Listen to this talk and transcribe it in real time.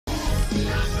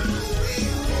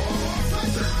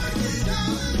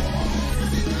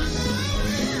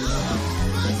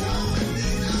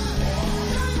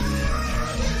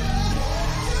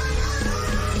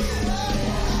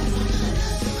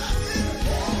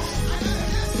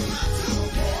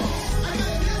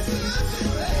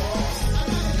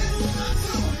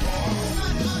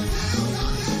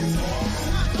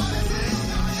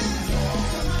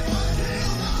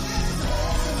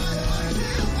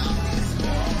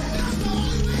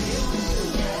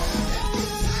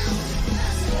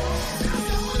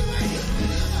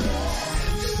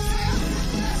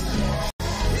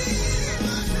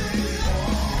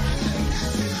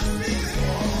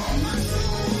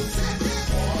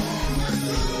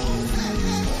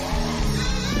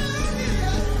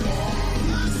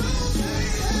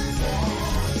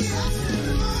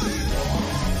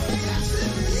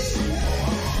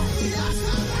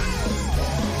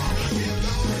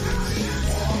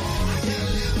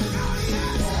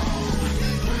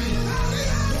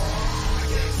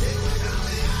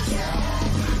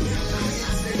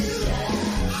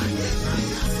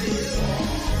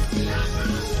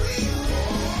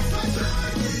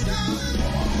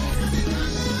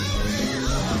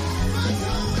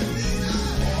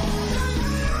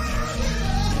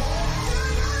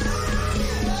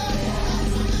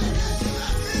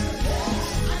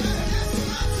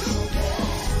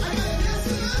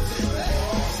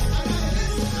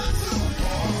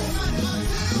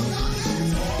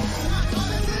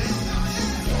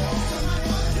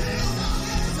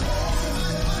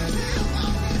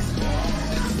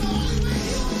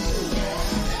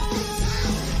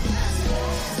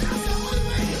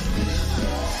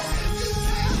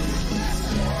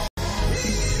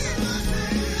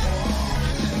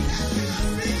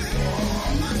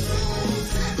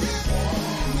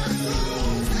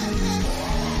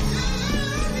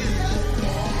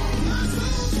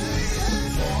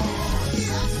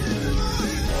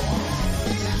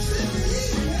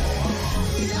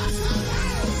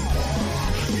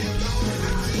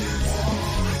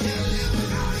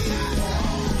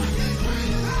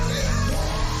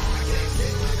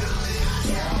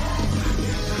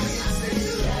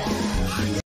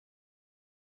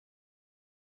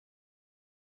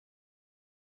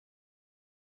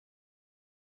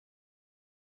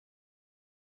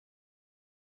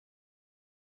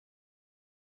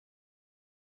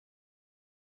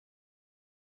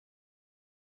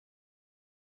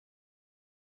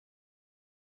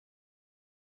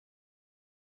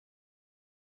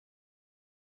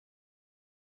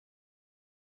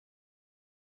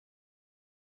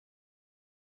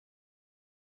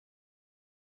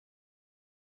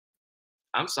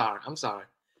I'm sorry. I'm sorry.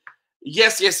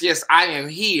 Yes, yes, yes. I am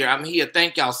here. I'm here.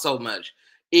 Thank y'all so much.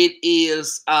 It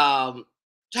is time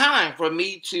for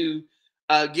me to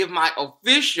give my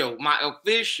official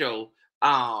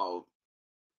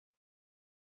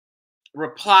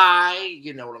reply.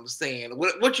 You know what I'm saying?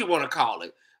 What you want to call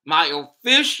it? My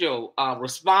official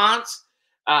response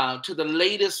to the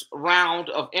latest round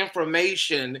of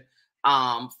information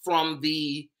from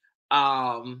the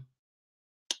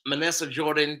Manasseh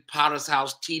Jordan, Potter's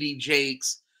House, TD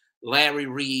Jakes, Larry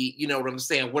Reid, you know what I'm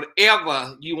saying?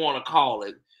 Whatever you want to call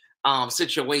it,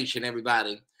 situation,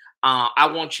 everybody.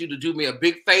 I want you to do me a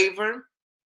big favor,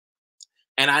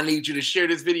 and I need you to share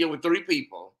this video with 3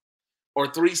 people or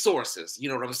 3 sources. You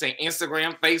know what I'm saying?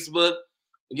 Instagram, Facebook.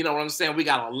 You know what I'm saying? We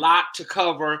got a lot to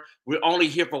cover. We're only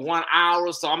here for 1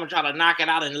 hour, so I'm going to try to knock it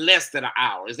out in less than an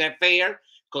hour. Is that fair?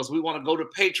 Because we want to go to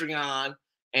Patreon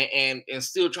and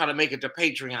still try to make it to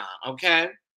Patreon, okay?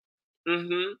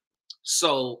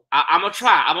 So I'm gonna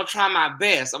try. I'm gonna try my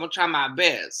best. I'm gonna try my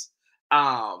best.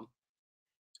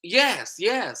 Yes,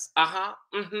 yes.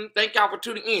 Thank y'all for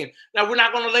tuning in. Now we're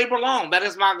not gonna labor long. That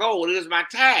is my goal. It is my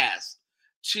task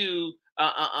to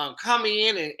come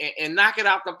in and knock it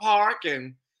out the park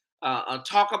and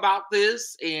talk about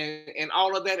this and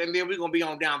all of that, and then we're gonna be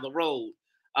on down the road.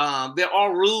 There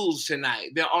are rules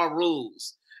tonight. There are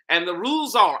rules. And the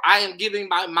rules are, I am giving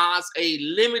my mods a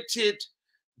limited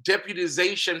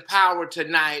deputization power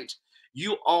tonight.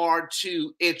 You are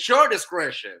to, at your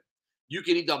discretion, you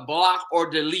can either block or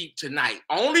delete tonight.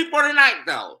 Only for tonight,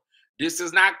 though. This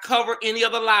does not cover any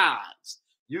other lives.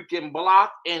 You can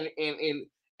block and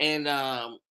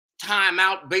time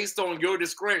out based on your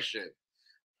discretion.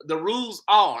 The rules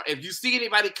are, if you see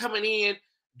anybody coming in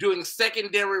doing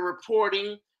secondary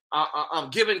reporting,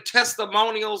 giving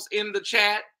testimonials in the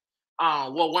chat,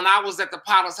 well, when I was at the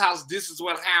Potter's House, this is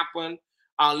what happened.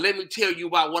 Let me tell you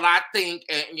about what I think,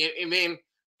 and then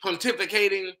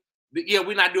pontificating. Yeah,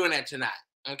 we're not doing that tonight,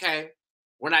 okay?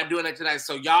 We're not doing that tonight.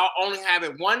 So y'all only have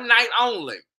it one night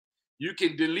only. You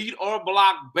can delete or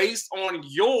block based on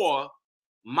your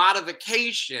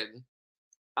modification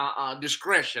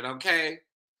discretion, okay?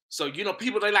 So, you know,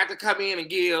 people, they like to come in and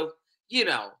give, you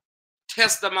know,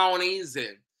 testimonies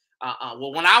and,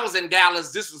 well, when I was in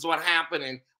Dallas, this is what happened.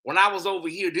 And when I was over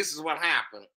here, this is what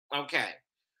happened. Okay.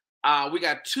 We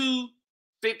got two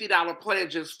 $50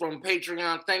 pledges from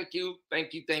Patreon. Thank you,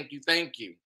 thank you, thank you, thank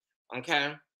you.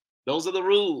 Okay. Those are the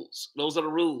rules. Those are the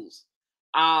rules.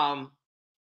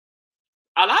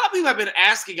 A lot of people have been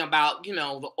asking about, you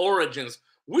know, the origins.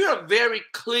 We are very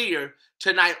clear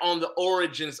tonight on the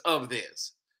origins of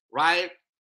this, right?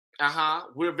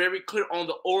 We're very clear on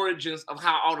the origins of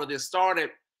how all of this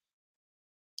started.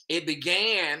 It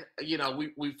began, you know,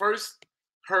 we first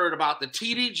heard about the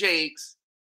TD Jakes,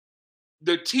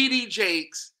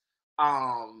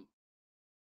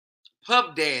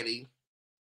 Puff Daddy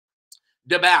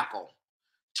debacle.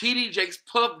 TD Jakes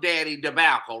Puff Daddy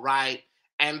debacle, right?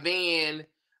 And then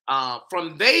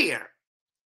from there,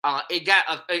 it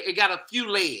got a few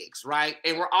legs, right?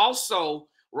 And we're also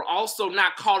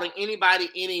not calling anybody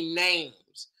any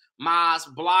names. Mods,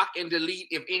 block and delete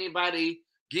if anybody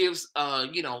gives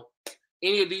you know,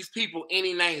 any of these people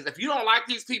any names. If you don't like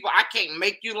these people, I can't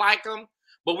make you like them,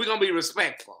 but we're gonna be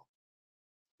respectful.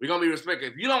 We're gonna be respectful.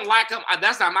 If you don't like them,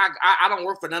 that's not I don't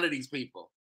work for none of these people,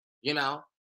 you know.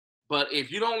 But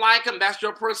if you don't like them, that's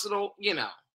your personal, you know.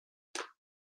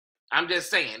 I'm just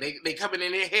saying, they coming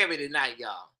in here heavy tonight,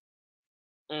 y'all.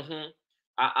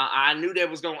 I knew they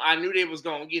was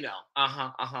going, you know,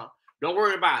 Don't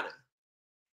worry about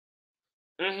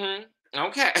it.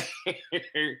 Okay.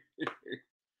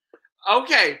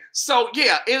 Okay. So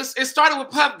yeah, it started with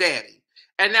Puff Daddy.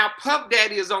 And now Puff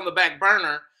Daddy is on the back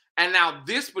burner. And now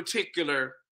this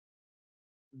particular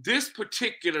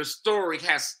story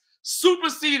has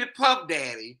superseded Puff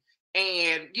Daddy.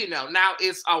 And, you know, now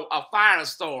it's a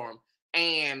firestorm.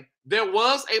 And there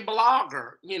was a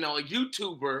blogger, you know, a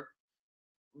YouTuber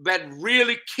that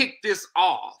really kicked this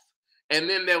off. And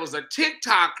then there was a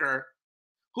TikToker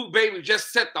who basically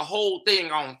just set the whole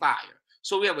thing on fire.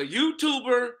 So we have a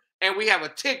YouTuber and we have a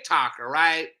TikToker,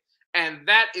 right? And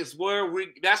that's where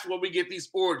we get these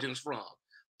origins from.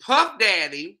 Puff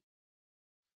Daddy,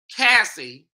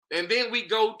 Cassie, and then we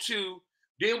go to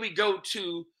the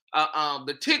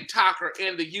TikToker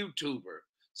and the YouTuber.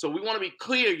 So we want to be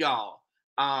clear, y'all.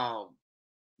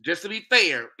 Just to be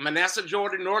fair, Manasseh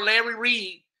Jordan nor Larry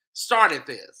Reid started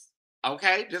this.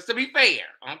 Okay, just to be fair.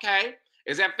 Okay,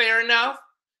 is that fair enough?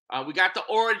 We got the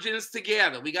origins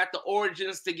together.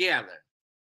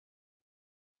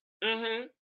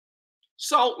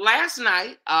 So last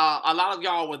night, a lot of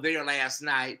y'all were there last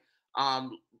night.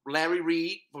 Larry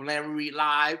Reid from Larry Reid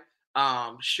Live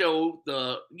showed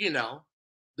the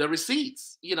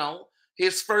receipts, you know,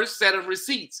 his first set of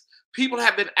receipts. People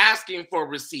have been asking for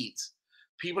receipts.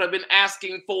 People have been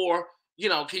asking for, you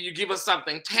know, can you give us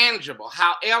something tangible?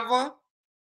 However,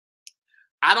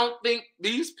 I don't think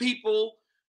these people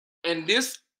in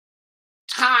this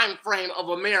time frame of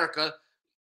America,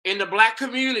 in the Black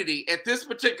community at this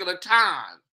particular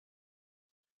time,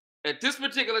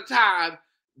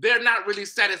 they're not really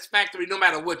satisfactory no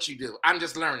matter what you do. I'm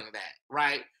just learning that,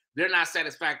 right? They're not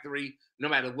satisfactory no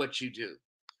matter what you do.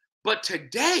 But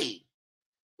today,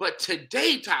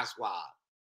 Tyesse,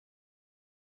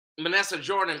 Manasseh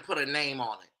Jordan put a name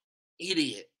on it. He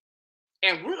did.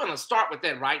 And we're going to start with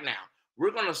that right now.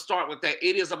 We're going to start with that.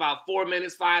 It is about 4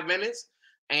 minutes, 5 minutes.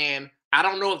 And I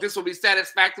don't know if this will be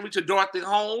satisfactory to Dorothy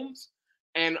Holmes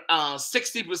and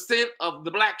 60% of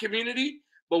the Black community,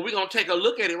 but we're going to take a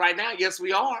look at it right now. Yes,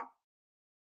 we are.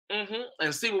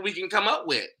 And see what we can come up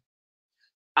with.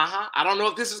 I don't know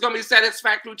if this is going to be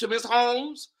satisfactory to Ms.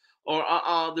 Holmes or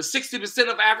the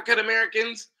 60% of African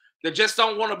Americans that just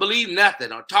don't want to believe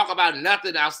nothing or talk about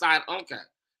nothing outside. Okay,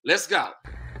 let's go.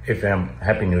 Hey fam,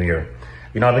 Happy New Year.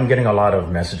 You know, I've been getting a lot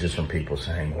of messages from people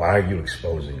saying, why are you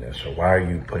exposing this? Or why are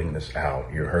you putting this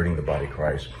out? You're hurting the body of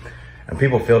Christ. And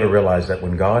people fail to realize that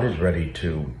when God is ready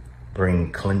to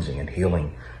bring cleansing and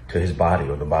healing to his body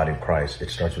or the body of Christ,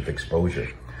 it starts with exposure.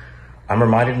 I'm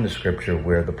reminded in the scripture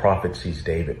where the prophet sees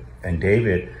David, and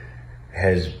David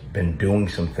has been doing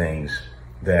some things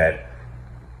that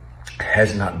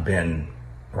has not been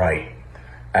right.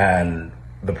 And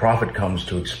the prophet comes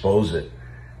to expose it.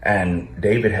 And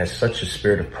David has such a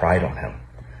spirit of pride on him.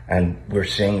 And we're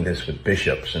seeing this with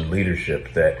bishops and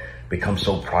leadership that become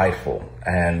so prideful.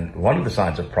 And one of the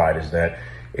signs of pride is that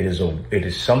it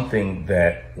is something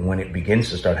that when it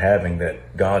begins to start having,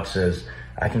 that God says,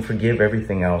 I can forgive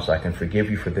everything else. I can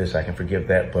forgive you for this. I can forgive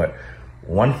that. But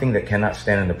one thing that cannot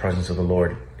stand in the presence of the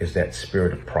Lord is that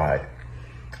spirit of pride.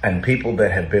 And people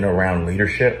that have been around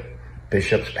leadership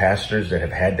bishops, pastors that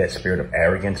have had that spirit of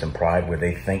arrogance and pride where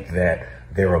they think that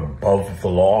they're above the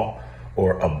law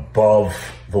or above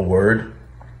the word,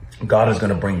 God is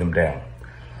going to bring them down.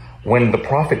 When the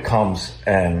prophet comes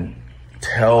and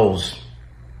tells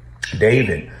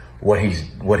David what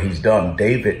he's done,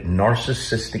 David,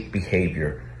 narcissistic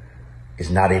behavior, is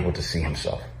not able to see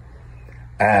himself.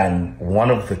 And one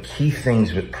of the key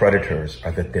things with predators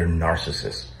are that they're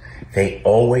narcissists. They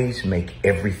always make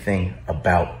everything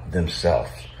about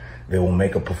themselves. They will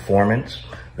make a performance.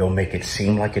 They'll make it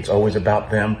seem like it's always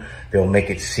about them. They'll make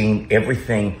it seem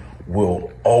everything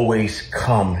will always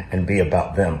come and be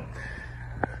about them.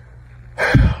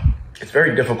 It's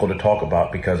very difficult to talk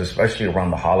about because especially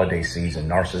around the holiday season,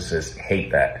 narcissists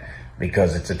hate that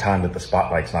because it's a time that the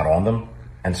spotlight's not on them.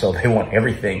 And so they want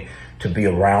everything to be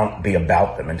about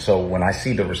them. And so when I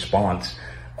see the response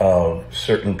of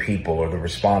certain people or the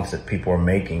response that people are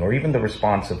making, or even the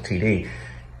response of TD,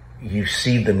 you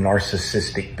see the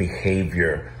narcissistic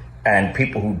behavior, and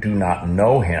people who do not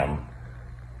know him,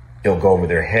 they'll go over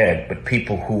their head. But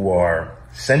people who are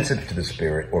sensitive to the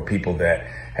spirit, or people that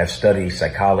have studied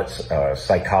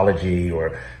psychology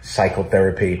or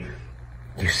psychotherapy,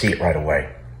 you see it right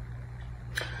away.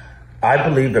 I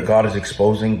believe that God is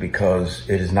exposing because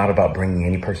it is not about bringing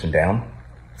any person down.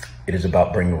 It is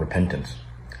about bringing repentance.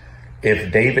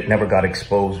 If David never got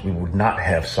exposed, we would not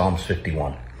have Psalms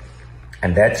 51.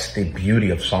 And that's the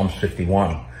beauty of Psalms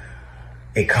 51.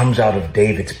 It comes out of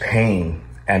David's pain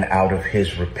and out of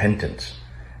his repentance.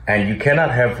 And you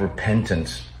cannot have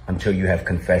repentance until you have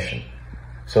confession.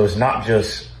 So it's not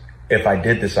just, if I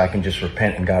did this, I can just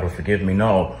repent and God will forgive me.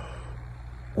 No,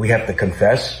 we have to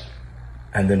confess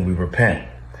and then we repent.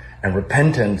 And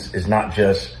repentance is not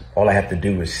just all I have to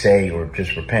do is say or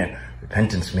just repent.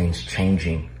 Repentance means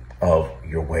changing of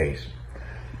your ways.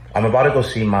 I'm about to go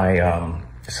see my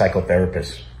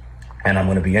psychotherapist, and I'm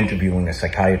going to be interviewing a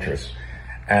psychiatrist.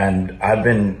 And I've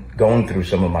been going through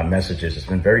some of my messages. It's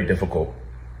been very difficult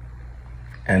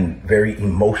and very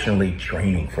emotionally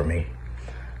draining for me.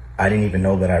 I didn't even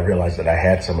know that I realized that I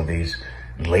had some of these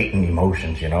latent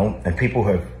emotions, and people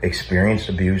who have experienced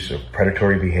abuse or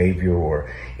predatory behavior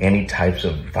or any types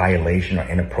of violation or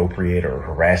inappropriate or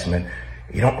harassment,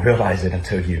 you don't realize it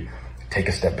until you take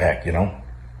a step back,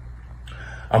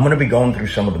 I'm going to be going through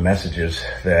some of the messages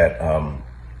that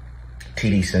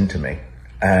TD sent to me.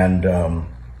 And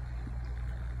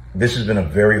this has been a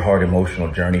very hard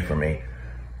emotional journey for me,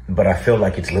 but I feel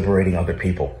like it's liberating other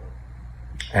people.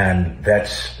 And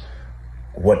that's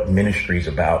what ministry is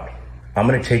about. I'm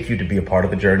going to take you to be a part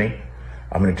of the journey.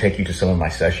 I'm going to take you to some of my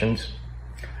sessions.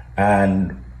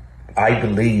 And I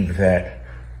believe that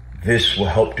this will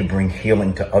help to bring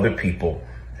healing to other people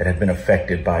that have been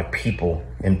affected by people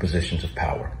in positions of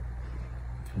power.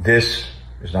 This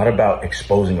is not about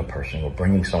exposing a person or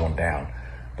bringing someone down,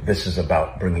 but this is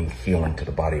about bringing healing to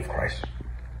the body of Christ.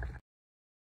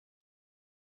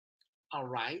 All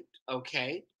right.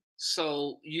 Okay.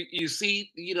 So you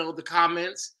see, the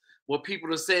comments, what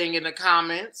people are saying in the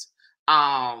comments.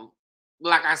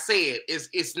 Like I said,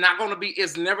 it's never going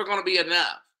to be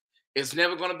enough. It's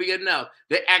never going to be enough.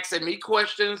 They're asking me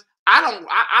questions. I'm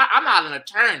not an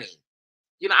attorney.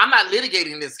 I'm not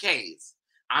litigating this case.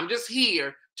 I'm just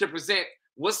here to present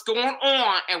what's going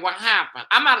on and what happened.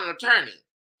 I'm not an attorney.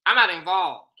 I'm not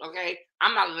involved. Okay.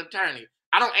 I'm not an attorney.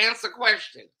 I don't answer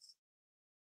questions.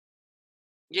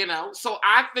 So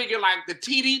I figured like the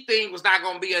TD thing was not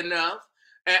going to be enough.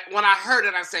 And when I heard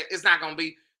it, I said, it's not going to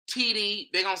be TD.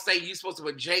 They're going to say you're supposed to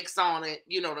put JAKES on it.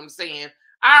 You know what I'm saying?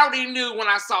 I already knew when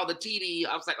I saw the TD,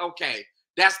 I was like, okay,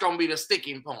 that's going to be the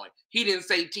sticking point. He didn't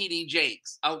say TD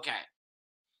JAKES. Okay.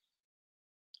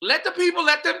 Let the people,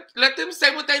 let them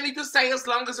say what they need to say as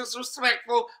long as it's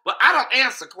respectful. But I don't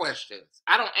answer questions.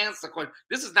 I don't answer questions.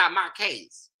 This is not my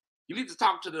case. You need to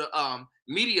talk to the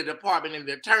media department and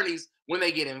the attorneys when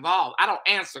they get involved. I don't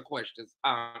answer questions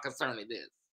concerning this.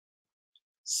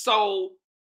 So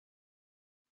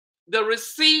the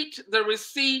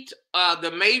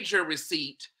major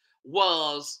receipt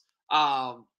was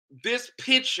this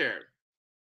picture,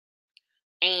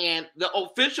 and the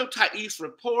official Tyesse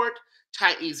Report,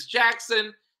 Tyesse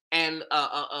Jackson, and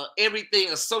everything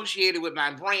associated with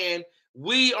my brand.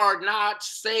 We are not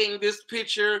saying this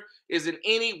picture is in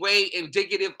any way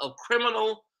indicative of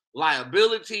criminal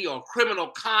liability or criminal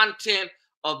content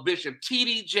of Bishop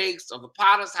T.D. Jakes of the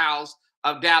Potter's House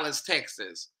of Dallas,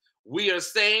 Texas. We are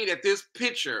saying that this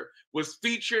picture was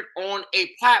featured on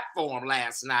a platform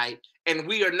last night, and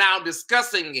we are now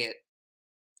discussing it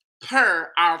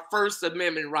per our First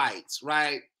Amendment rights,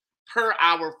 right? Per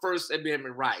our First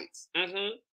Amendment rights.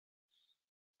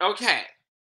 Okay.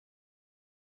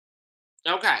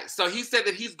 Okay, so he said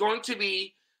that he's going to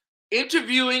be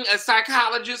interviewing a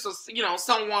psychologist or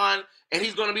someone, and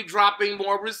he's going to be dropping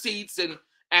more receipts and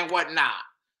whatnot.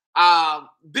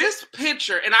 This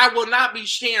picture, and I will not be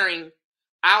sharing.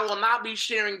 I will not be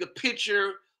sharing the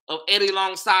picture of Eddie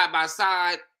Long side by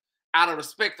side out of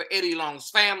respect for Eddie Long's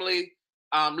family.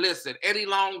 Listen, Eddie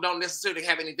Long don't necessarily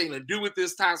have anything to do with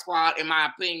this Tie Squad, in my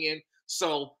opinion.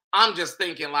 So I'm just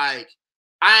thinking, like,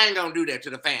 I ain't gonna do that to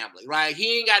the family, right?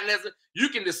 He ain't got nothing. You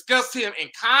can discuss him in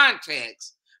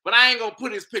context, but I ain't gonna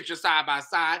put his picture side by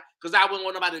side because I wouldn't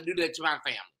want nobody to do that to my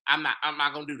family. I'm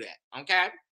not gonna do that. Okay,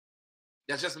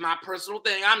 that's just my personal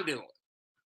thing I'm doing.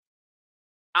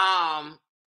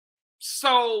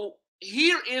 So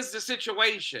here is the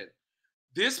situation.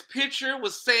 This picture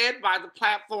was said by the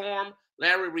platform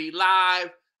Larry Reid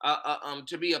Live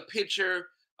to be a picture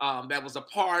that was a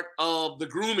part of the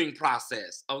grooming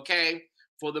process. Okay,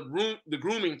 for the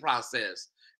grooming process,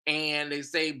 and they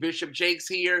say Bishop Jakes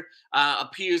here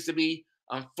appears to be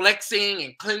flexing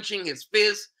and clenching his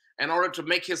fist in order to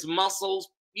make his muscles,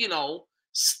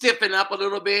 stiffen up a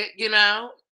little bit,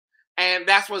 and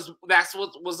that's what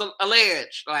was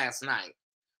alleged last night.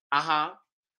 Uh-huh.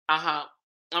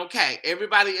 Okay,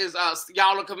 everybody is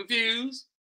y'all are confused.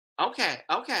 Okay,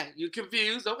 you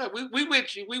confused. Okay, we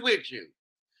with you. We with you.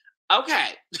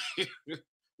 Okay.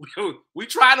 we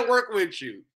try to work with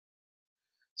you.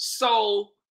 So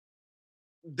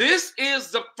this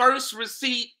is the first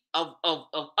receipt of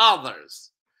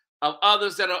others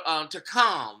that are to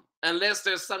come, unless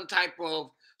there's some type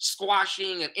of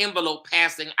squashing and envelope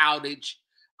passing outage.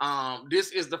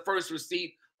 This is the first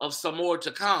receipt of some more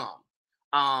to come.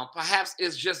 Perhaps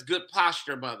it's just good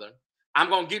posture, mother. I'm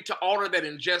going to get to all of that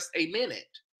in just a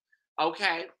minute.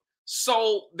 Okay.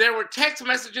 So there were text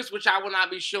messages, which I will not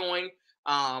be showing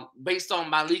based on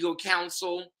my legal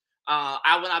counsel.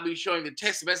 I will not be showing the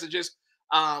text messages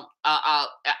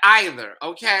either.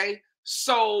 Okay.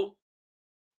 So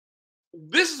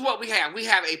this is what we have. We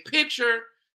have a picture,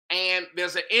 and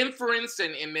there's an inference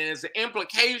and there's an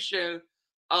implication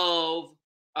of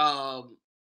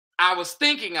I was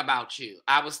thinking about you.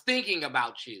 I was thinking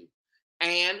about you.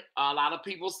 And a lot of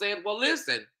people said, well,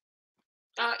 listen,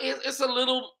 it's a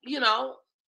little, I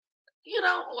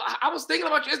was thinking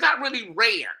about you. It's not really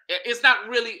rare. It's not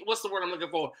really, what's the word I'm looking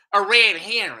for? A red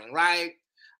herring, right?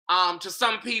 To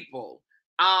some people.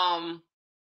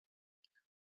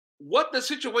 What the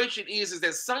situation is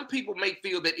that some people may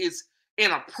feel that it's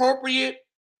inappropriate,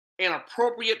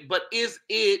 but is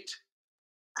it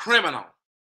criminal?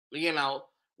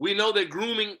 We know that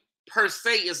grooming per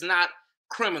se is not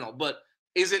criminal, but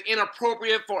is it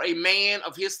inappropriate for a man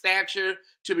of his stature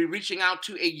to be reaching out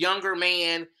to a younger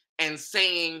man and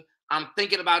saying, I'm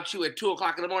thinking about you at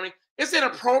 2:00 in the morning? It's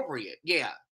inappropriate.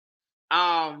 Yeah.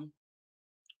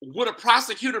 Would a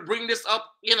prosecutor bring this up?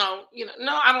 No,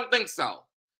 I don't think so.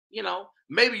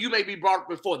 Maybe you may be brought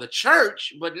before the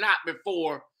church, but not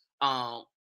before a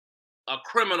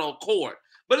criminal court.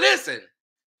 But listen,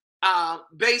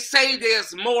 they say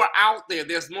there's more out there.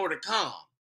 There's more to come.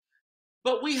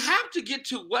 But we have to get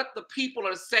to what the people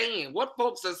are saying, what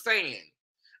folks are saying.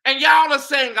 And y'all are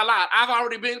saying a lot. I've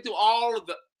already been through all of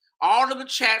the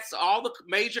chats, all the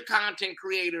major content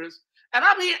creators, and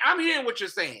I'm hearing what you're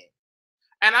saying.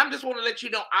 And I'm just want to let you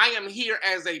know I am here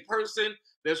as a person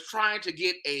that's trying to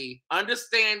get a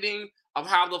understanding of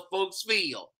how the folks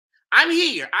feel. I'm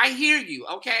here. I hear you,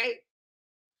 okay?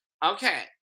 Okay.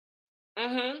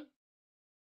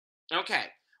 Okay.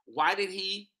 Why did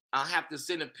he have to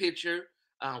send a picture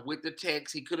with the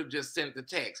text? He could have just sent the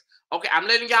text. Okay, I'm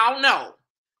letting y'all know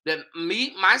that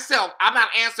myself, I'm not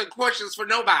answering questions for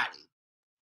nobody.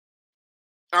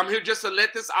 I'm here just to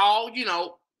let this all,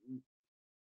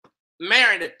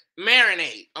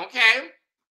 marinate, okay?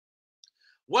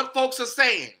 What folks are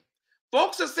saying?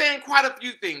 Folks are saying quite a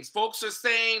few things. Folks are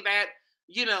saying that,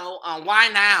 why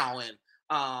now? And,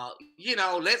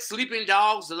 let sleeping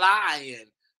dogs lie. And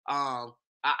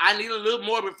I need a little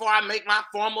more before I make my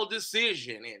formal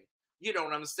decision. And you know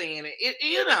what I'm saying?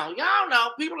 Y'all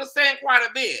know, people are saying quite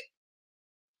a bit.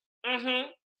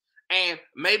 And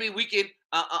maybe we can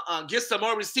get some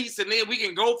more receipts, and then we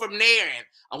can go from there.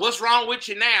 And what's wrong with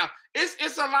you now?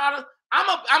 It's a lot of.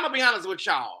 I'm gonna be honest with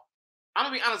y'all.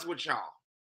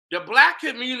 The Black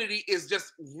community is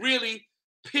just really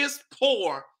piss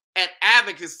poor at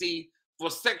advocacy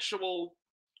for sexual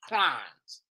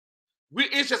crimes. We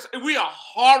are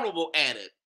horrible at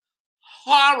it.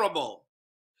 Horrible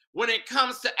when it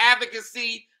comes to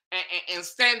advocacy and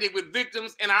standing with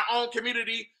victims in our own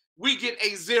community. We get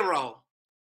a 0.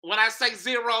 When I say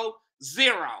 0,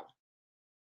 0.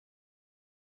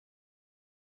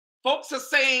 Folks are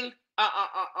saying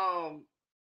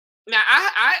Now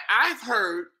I've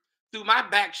heard through my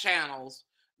back channels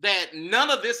that none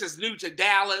of this is new to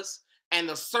Dallas and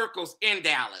the circles in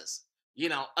Dallas. You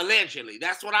know, allegedly.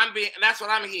 That's what I'm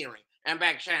hearing and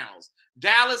back channels.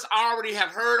 Dallas already have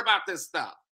heard about this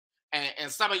stuff.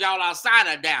 And some of y'all outside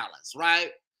of Dallas,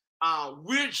 right?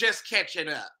 We're just catching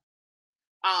up.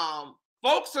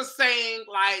 Folks are saying,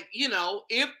 like, you know,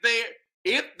 if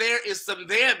there is some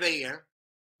there,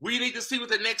 we need to see what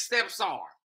the next steps are.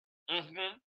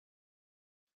 Mm-hmm.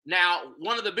 Now,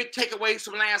 one of the big takeaways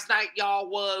from last night, y'all,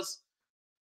 was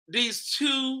these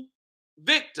two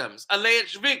victims,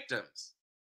 alleged victims.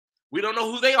 We don't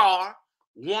know who they are.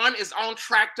 One is on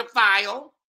track to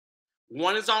file.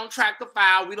 One is on track to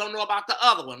file. We don't know about the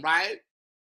other one, right?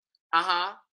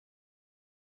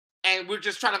 And we're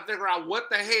just trying to figure out what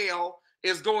the hell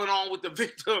is going on with the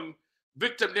victim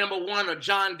number one, or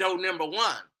John Doe number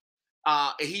one.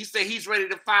 He said he's ready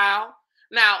to file.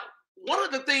 Now, one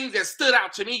of the things that stood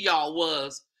out to me, y'all,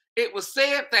 was it was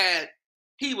said that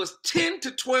he was 10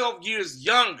 to 12 years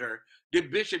younger than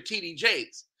Bishop T.D.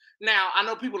 Jakes. Now, I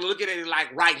know people are looking at it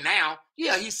like right now,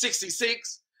 yeah, he's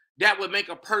 66. That would make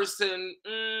a person,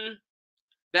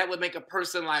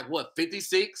 like what,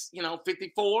 56, you know,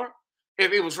 54,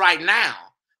 if it was right now.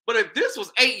 But if this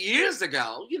was 8 years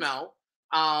ago, you know,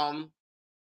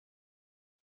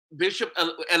 Bishop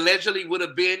allegedly would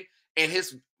have been in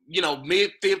his, you know,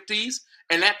 mid 50s,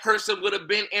 and that person would have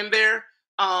been in their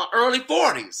early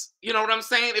 40s. You know what I'm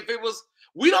saying? If it was,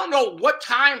 we don't know what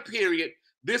time period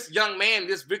this young man,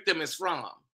 this victim, is from.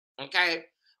 Okay,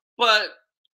 but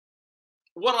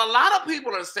what a lot of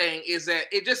people are saying is that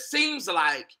it seems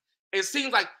like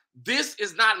this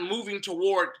is not moving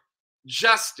toward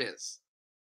justice.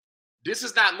 This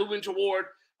is not moving toward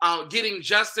getting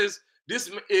justice.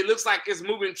 It looks like it's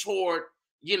moving toward,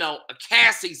 you know, a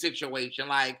Cassie situation,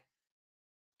 like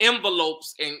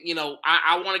envelopes, and, you know,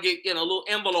 I want to get in a little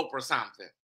envelope or something.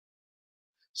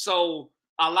 So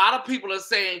a lot of people are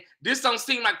saying this don't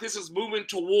seem like this is moving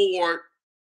toward,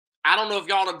 I don't know if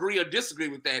y'all agree or disagree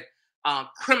with that,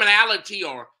 criminality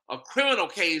or a criminal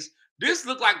case. This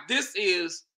looks like this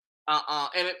is,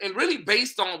 and really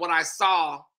based on what I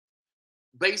saw,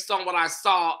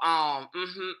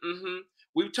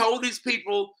 we've told these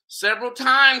people several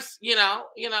times,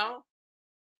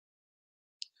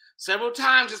 several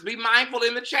times, just be mindful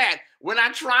in the chat. We're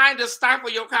not trying to stifle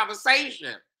your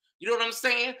conversation. You know what I'm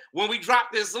saying? When we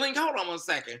drop this link, hold on one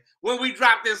second. When we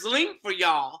drop this link for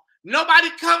y'all, nobody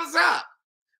comes up.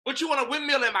 But you want to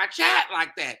windmill in my chat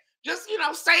like that. Just,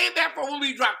 save that for when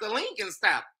we drop the link and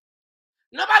stuff.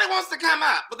 Nobody wants to come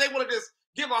up, but they want to just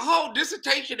give a whole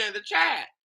dissertation in the chat.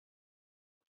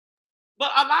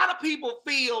 But a lot of people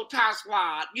feel, Ty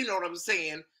Squad, you know what I'm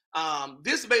saying,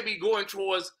 this may be going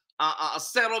towards a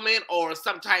settlement or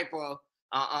some type of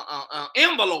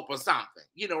envelope or something.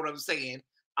 You know what I'm saying?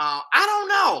 I don't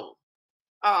know.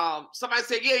 Somebody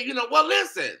said, yeah, well,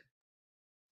 listen.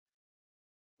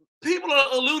 People are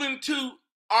alluding to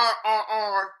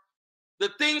are the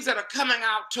things that are coming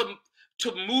out to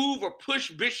move or push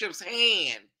Bishop's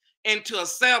hand into a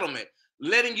settlement,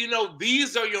 letting you know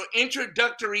these are your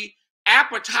introductory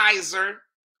appetizer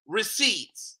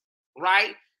receipts,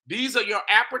 right? These are your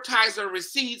appetizer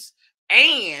receipts,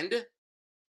 and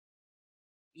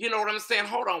you know what I'm saying?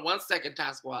 Hold on one second,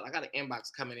 Ty Squad. I got an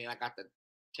inbox coming in. I got to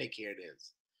take care of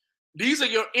this. These are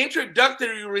your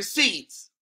introductory receipts,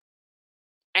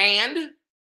 and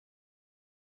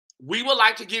we would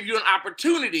like to give you an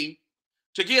opportunity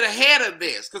to get ahead of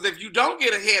this. Because if you don't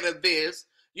get ahead of this,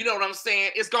 you know what I'm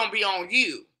saying? It's going to be on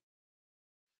you.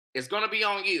 It's going to be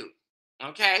on you.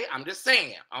 Okay? I'm just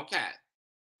saying. Okay.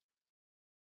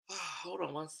 Hold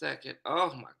on one second.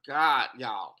 Oh, my God,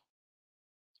 y'all.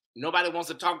 Nobody wants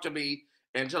to talk to me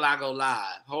until I go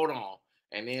live. Hold on.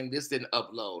 And then this didn't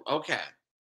upload. Okay.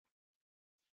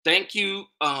 Thank you,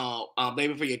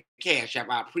 baby, for your cash app.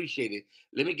 I appreciate it.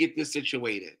 Let me get this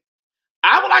situated.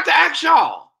 I would like to ask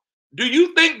y'all, do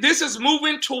you think this is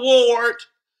moving toward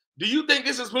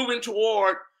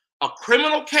a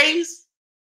criminal case?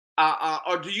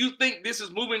 Or do you think this is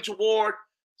moving toward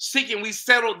seeking we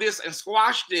settle this and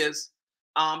squash this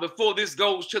before this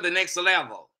goes to the next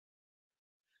level?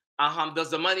 Does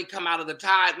the money come out of the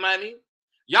tithe money?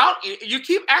 Y'all, you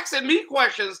keep asking me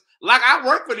questions like I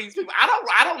work for these people.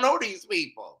 I don't know these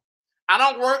people. I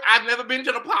don't work. I've never been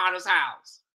to the Potter's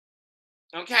house.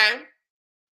 Okay?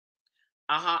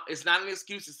 It's not an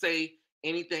excuse to say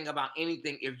anything about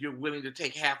anything if you're willing to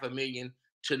take $500,000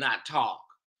 to not talk.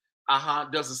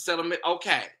 Does a settlement?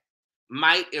 Okay.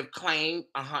 Might, if claimed,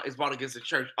 is brought against the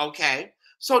church. Okay.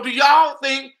 So do y'all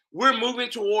think we're moving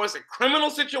towards a criminal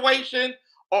situation,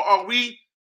 or are we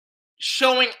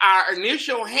showing our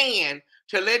initial hand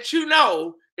to let you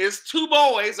know it's two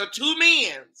boys or two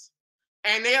men's,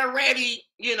 and they're ready,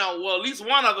 you know, well, at least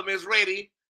one of them is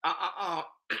ready to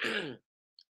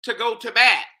go to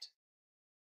bat.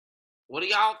 What do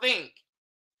y'all think?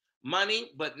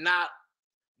 Money, but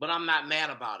I'm not mad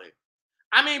about it.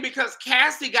 I mean, because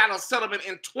Cassie got a settlement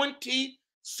in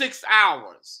 26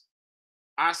 hours.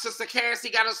 Our sister Cassie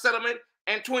got a settlement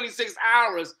in 26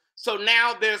 hours. So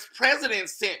now there's precedent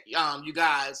set, you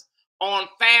guys, on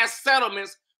fast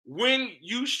settlements when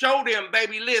you show them,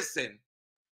 baby, listen,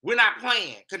 we're not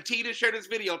playing. Continue to share this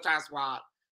video, Ty Squad.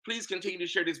 Please continue to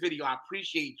share this video. I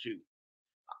appreciate you.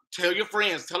 Tell your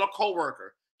friends, tell a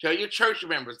coworker, tell your church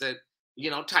members that,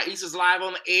 you know, Tyesse is live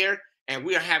on the air, and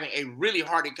we are having a really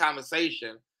hearty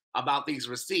conversation about these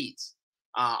receipts.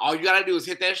 All you got to do is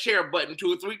hit that share button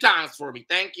 2 or 3 times for me.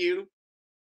 Thank you.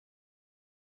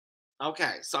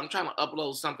 Okay, so I'm trying to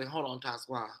upload something. Hold on, Ty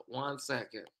Squad. 1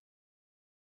 second.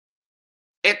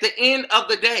 At the end of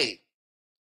the day,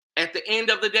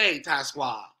 Ty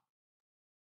Squad,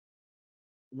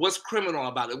 what's criminal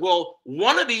about it? Well,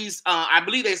 one of these, I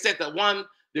believe they said that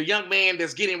the young man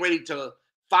that's getting ready to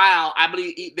file, I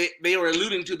believe they were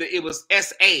alluding to that it was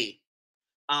SA,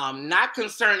 not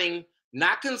concerning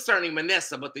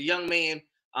MANASSEH, but the young man,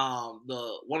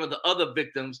 one of the other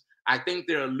victims, I think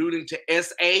they're alluding to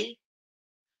SA.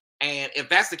 And if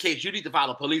that's the case, you need to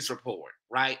file a police report,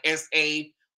 right? SA,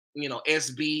 you know,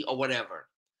 SB or whatever.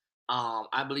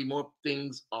 I believe more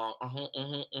things are.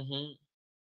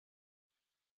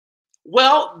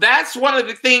 Well, that's one of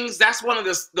the things. That's one of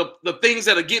the things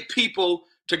that'll get people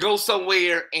to go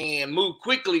somewhere and move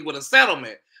quickly with a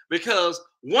settlement. Because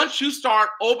once you start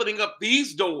opening up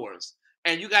these doors,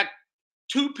 and you got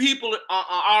 2 people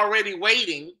already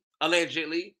waiting,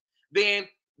 allegedly, then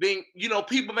you know,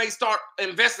 people may start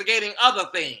investigating other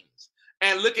things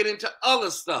and looking into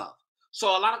other stuff.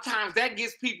 So a lot of times that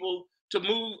gets people to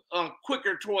move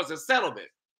quicker towards a settlement.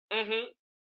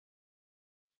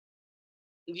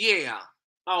 Yeah.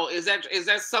 Oh, is that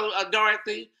so,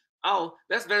 Dorothy? Oh,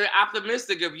 that's very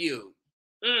optimistic of you.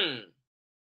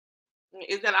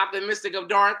 Is that optimistic of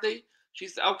Dorothy? She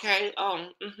said, okay.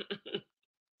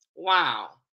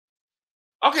 Wow.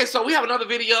 Okay, so we have another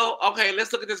video. Okay,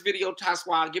 let's look at this video, Ty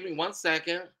Squad. Give me 1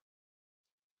 second.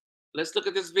 Let's look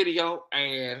at this video,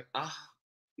 and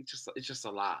it's just a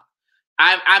lot.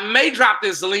 I may drop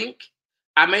this link.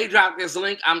 I'm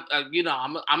you know,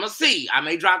 I'm gonna see. I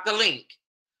may drop the link.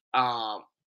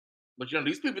 But you know,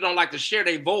 these people don't like to share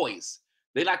their voice.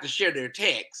 They like to share their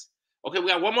text. Okay, we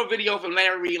got one more video from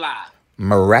Larry Reid Live.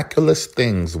 Miraculous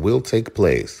things will take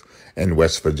place in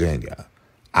West Virginia.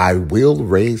 I will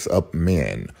raise up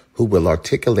men who will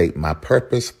articulate my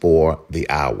purpose for the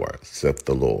hour, saith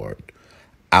the Lord.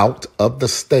 Out of the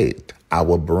state, I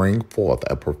will bring forth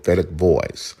a prophetic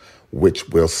voice, which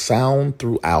will sound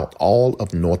throughout all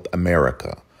of North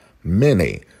America.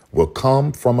 Many will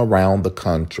come from around the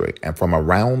country and from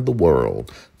around the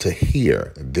world to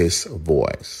hear this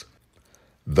voice.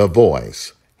 The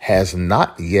voice has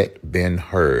not yet been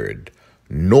heard,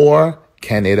 nor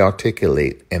can it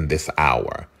articulate in this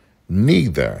hour.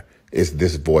 Neither is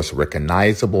this voice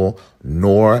recognizable,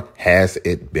 nor has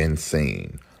it been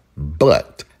seen.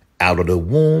 But out of the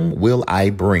womb will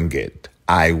I bring it.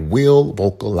 I will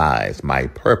vocalize my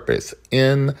purpose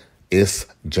in this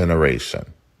generation.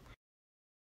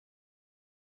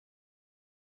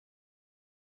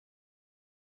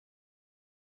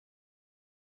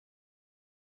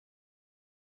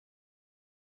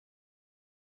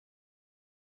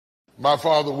 My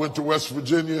father went to West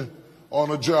Virginia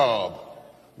on a job.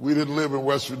 We didn't live in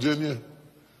West Virginia.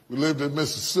 We lived in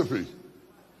Mississippi.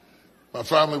 My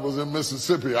family was in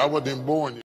Mississippi. I wasn't even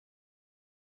born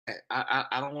yet.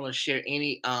 I don't want to share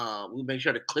any. We'll make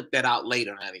sure to clip that out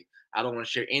later, honey. I don't want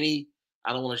to share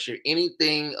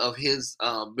anything of his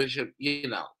bishop. You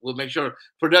know, we'll make sure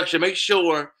production. Make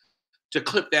sure to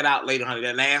clip that out later, honey.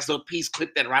 That last little piece,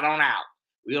 clip that right on out.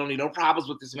 We don't need no problems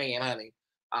with this man, honey.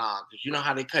 Because you know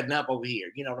how they cutting up over here.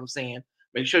 You know what I'm saying?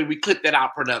 Make sure we clip that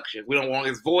out, production. We don't want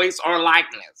his voice or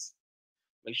likeness.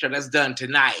 Make sure that's done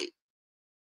tonight.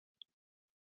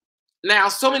 Now,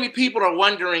 so many people are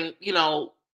wondering, you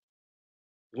know,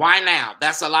 why now?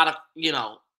 That's a lot of, you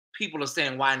know, people are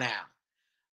saying, why now?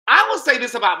 I will say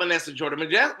this about MANASSEH Jordan.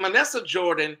 MANASSEH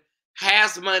Jordan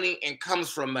has money and comes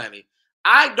from money.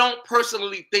 I don't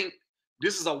personally think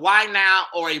this is a why now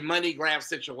or a money grab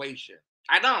situation.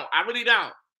 I don't. I really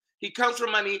don't. He comes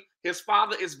from money. His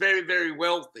father is very, very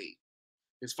wealthy.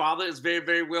 His father is very,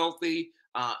 very wealthy.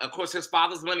 Of course, his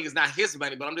father's money is not his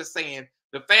money, but I'm just saying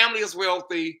The family is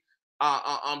wealthy.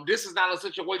 This is not a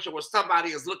situation where somebody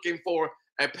is looking for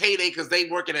a payday because they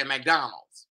working at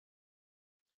McDonald's.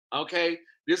 Okay,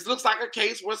 this looks like a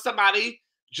case where somebody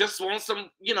just wants some,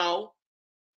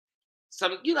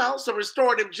 some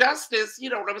restorative justice. You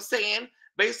know what I'm saying?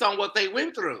 Based on what they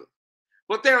went through.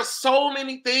 But there are so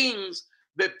many things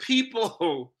that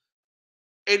people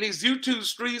in these YouTube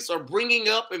streets are bringing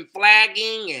up and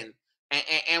flagging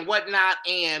and whatnot.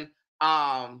 And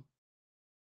one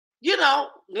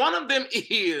of them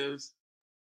is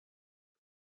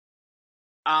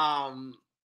the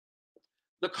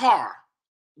car,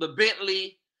 the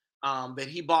Bentley that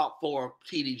he bought for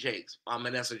TD Jakes,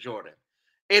 Manasseh Jordan.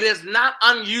 It is not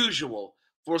unusual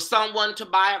for someone to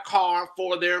buy a car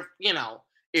for their,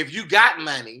 if you got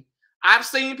money. I've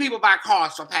seen people buy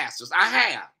cars for pastors. I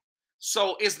have.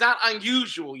 So it's not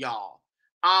unusual, y'all.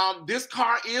 This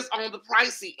car is on the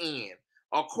pricey end.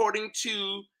 According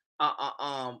to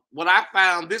what I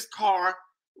found, this car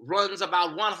runs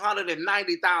about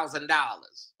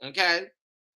 $190,000. Okay?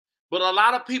 But a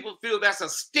lot of people feel that's a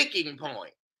sticking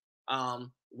point.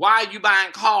 Why are you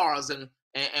buying cars and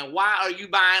why are you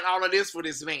buying all of this for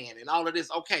this man and all of this?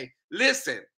 Okay,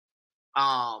 listen,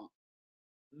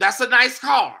 that's a nice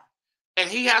car. And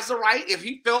he has the right, if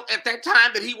he felt at that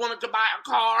time that he wanted to buy a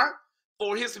car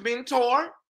for his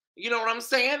mentor, you know what I'm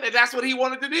saying? And that's what he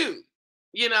wanted to do,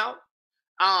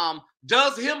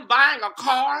 Does him buying a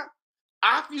car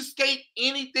obfuscate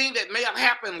anything that may have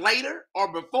happened later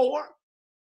or before?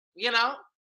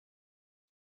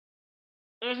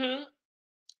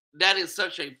 That is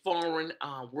such a foreign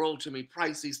world to me.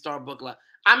 Pricey Starbucks life.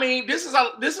 I mean, this is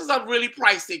a really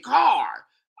pricey car.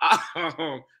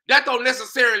 That don't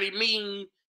necessarily mean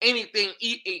anything,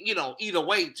 either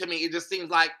way to me. It just seems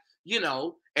like,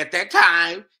 at that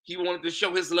time he wanted to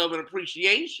show his love and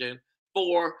appreciation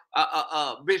for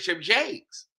Bishop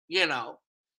Jakes.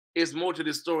 It's more to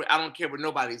this story. I don't care what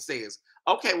nobody says.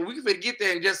 Okay, well, we can get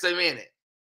there in just a minute.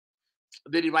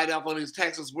 Did he write off on his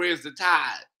taxes? Where's the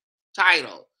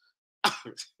title?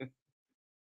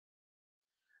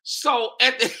 So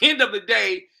at the end of the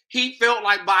day, he felt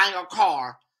like buying a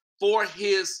car for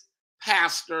his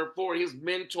pastor, for his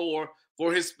mentor,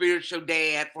 for his spiritual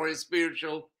dad, for his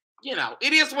spiritual,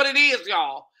 it is what it is,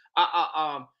 y'all.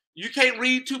 You can't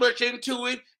read too much into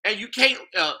it, and you can't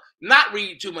not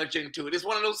read too much into it. It's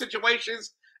one of those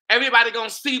situations, everybody gonna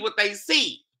see what they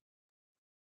see.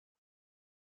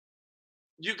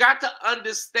 You got to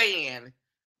understand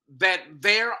that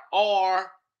there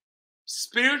are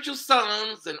spiritual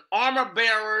sons and armor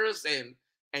bearers and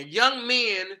young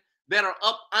men that are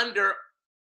up under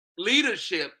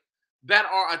leadership that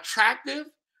are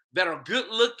attractive, that are good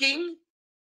looking,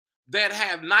 that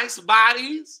have nice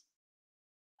bodies.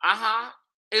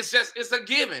 It's a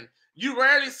given. You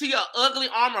rarely see an ugly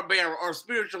armor bearer or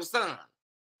spiritual son.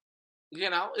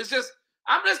 It's just,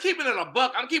 I'm just keeping it a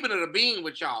buck. I'm keeping it a bean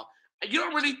with y'all. You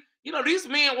don't really, these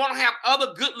men want to have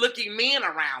other good looking men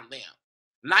around them.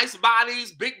 Nice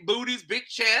bodies, big booties, big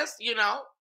chests,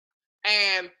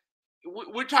 and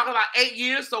we're talking about 8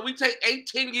 years. So we take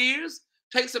 10 years,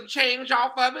 take some change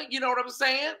off of it. You know what I'm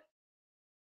saying?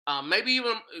 Maybe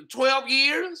even 12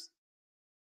 years.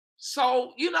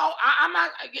 So,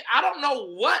 I don't know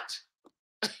what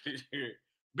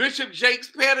Bishop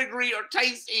Jakes' pedigree or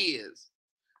taste is.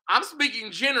 I'm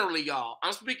speaking generally, y'all.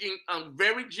 I'm speaking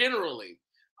very generally.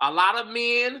 A lot of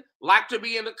men like to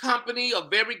be in the company of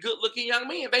very good-looking young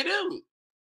men. They do.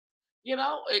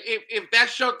 If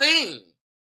that's your thing.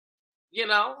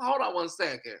 Hold on one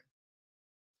second.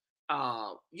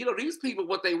 These people,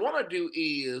 what they want to do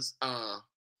is,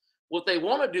 they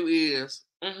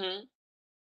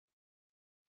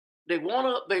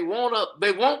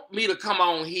want me to come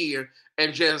on here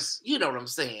and just, you know what I'm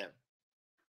saying,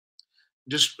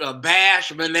 just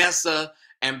bash Manasseh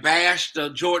and bash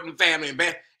the Jordan family and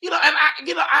bash,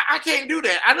 I can't do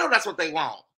that. I know that's what they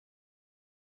want.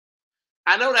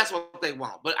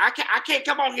 But I can't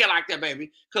come on here like that,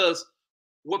 baby, because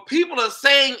what people are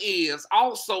saying is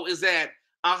that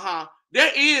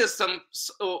there's some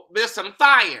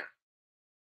fire.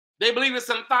 They believe it's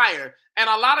some fire. And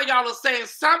a lot of y'all are saying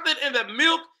something in the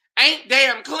milk ain't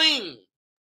damn clean.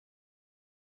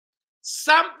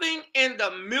 Something in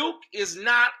the milk is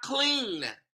not clean.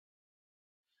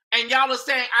 And y'all are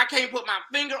saying, I can't put my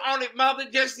finger on it, mother,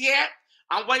 just yet.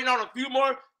 I'm waiting on a few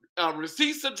more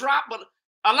receipts to drop. But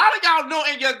a lot of y'all know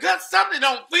in your gut something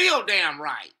don't feel damn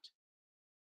right.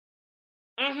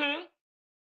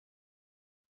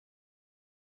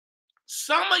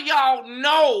 Some of y'all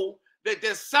know that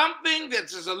there's something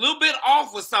that's just a little bit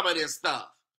off with some of this stuff.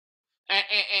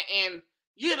 And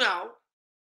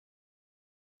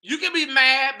You can be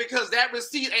mad because that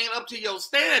receipt ain't up to your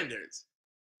standards.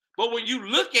 But when you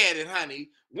look at it, honey,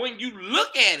 when you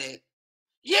look at it,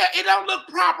 yeah, it don't look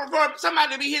proper for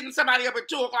somebody to be hitting somebody up at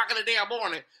 2 o'clock in the damn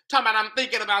morning talking about I'm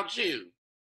thinking about you.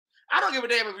 I don't give a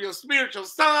damn if your spiritual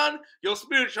son, your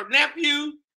spiritual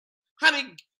nephew.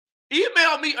 Honey,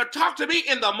 email me or talk to me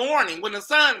in the morning when the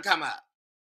sun come up.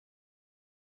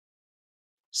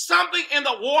 Something in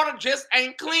the water just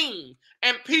ain't clean,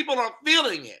 and people are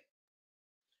feeling it.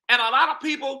 And a lot of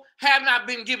people have not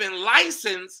been given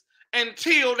license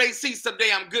until they see some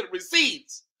damn good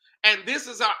receipts. And this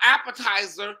is our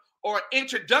appetizer or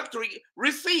introductory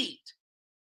receipt.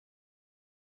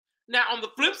 Now, on the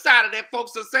flip side of that,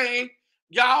 folks are saying,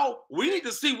 y'all, we need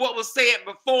to see what was said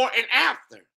before and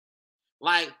after.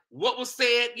 Like what was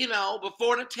said, you know,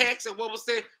 before the text and what was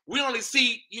said. We only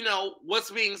see, you know,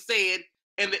 what's being said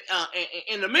in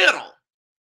the middle,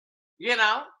 you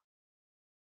know.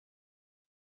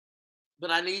 But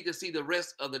I need to see the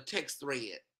rest of the text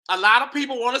thread. A lot of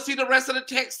people want to see the rest of the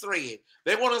text thread.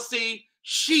 They want to see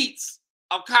sheets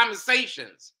of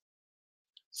conversations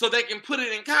so they can put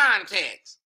it in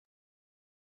context.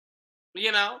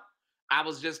 You know, I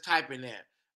was just typing that.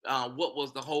 What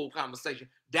was the whole conversation?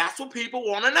 That's what people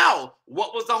want to know.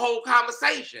 What was the whole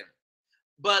conversation?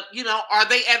 But, you know, are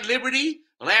they at liberty,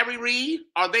 Larry Reid?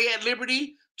 Are they at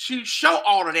liberty to show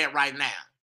all of that right now?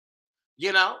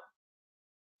 You know?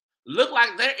 Look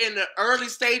like they're in the early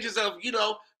stages of, you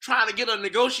know, trying to get a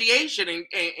negotiation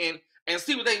and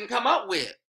see what they can come up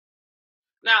with.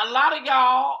 Now, a lot of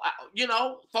y'all, you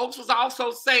know, folks was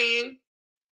also saying,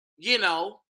 you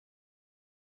know,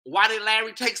 why did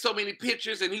Larry take so many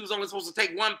pictures and he was only supposed to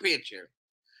take one picture?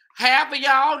 Half of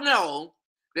y'all know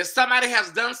that somebody has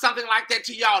done something like that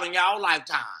to y'all in y'all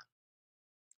lifetime.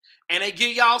 And they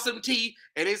give y'all some tea,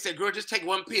 and they say, girl, just take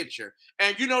one picture.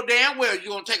 And you know damn well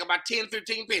you're going to take about 10,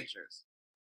 15 pictures.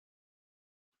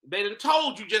 They done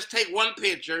told you just take one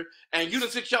picture, and you done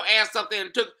sit your ass up there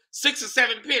and took 6 or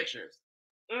 7 pictures.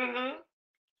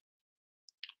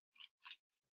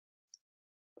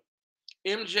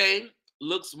 MJ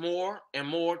looks more and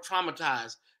more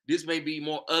traumatized. This may be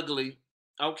more ugly.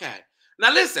 Okay.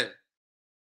 Now listen,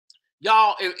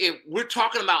 y'all, if we're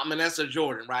talking about Manassa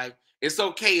Jordan, right? It's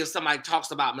okay if somebody talks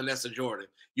about Manassa Jordan.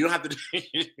 You don't have to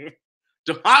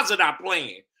deposit our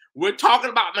plan. We're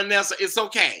talking about Manassa. It's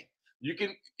okay. You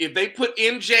can, if they put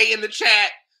MJ in the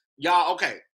chat, y'all,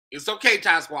 okay. It's okay,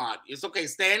 Ty Squad. It's okay.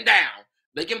 Stand down.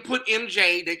 They can put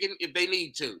MJ. They can, if they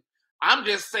need to. I'm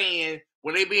just saying,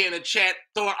 when they be in the chat,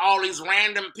 throwing all these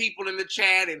random people in the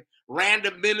chat and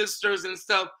random ministers and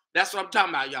stuff, that's what I'm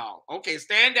talking about, y'all. Okay,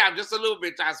 stand down just a little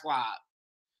bit, Ty Squad.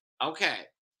 Okay.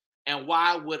 And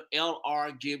why would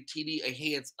LR give TD a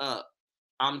heads up?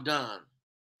 I'm done.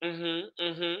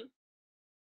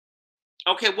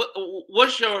 Okay,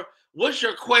 what's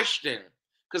your question?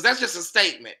 Because that's just a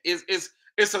statement. It's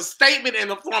a statement in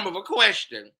the form of a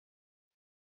question.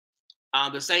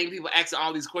 The same people asking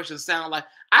all these questions sound like,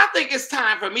 I think it's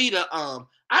time for me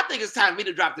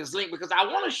to drop this link, because I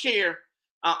want to share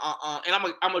and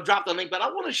I'm gonna drop the link, but I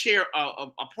want to share a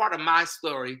part of my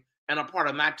story and a part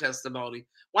of my testimony.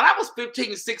 When I was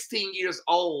 15, 16 years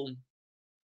old,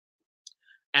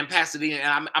 and Pasadena,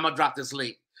 and I'm gonna drop this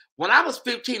link. When I was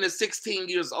 15 to 16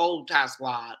 years old, Ty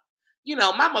Squad, you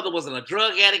know, my mother wasn't a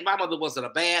drug addict. My mother wasn't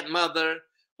a bad mother,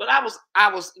 but I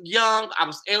was young. I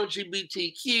was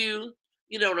LGBTQ.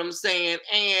 You know what I'm saying?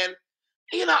 And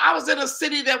you know, I was in a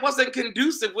city that wasn't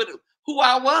conducive with who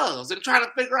I was and trying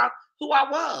to figure out who I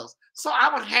was. So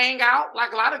I would hang out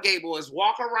like a lot of gay boys,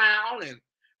 walk around, and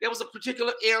there was a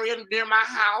particular area near my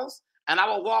house, and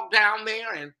I would walk down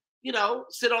there and, you know,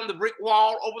 sit on the brick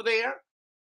wall over there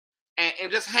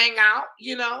and just hang out,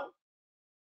 you know.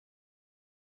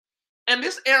 And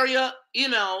this area, you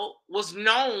know, was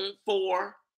known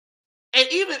for, and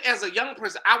even as a young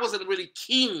person, I wasn't really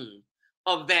keen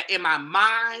of that in my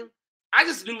mind. I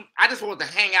just knew, I just wanted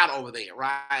to hang out over there,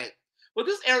 right? But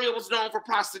this area was known for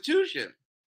prostitution.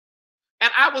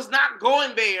 And I was not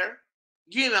going there,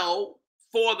 you know,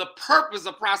 for the purpose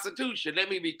of prostitution. Let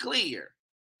me be clear.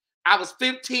 I was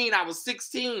 15, I was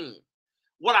 16.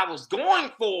 What I was going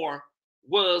for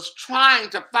was trying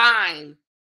to find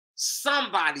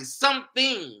somebody,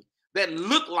 something that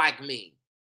looked like me.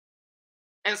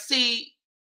 And see,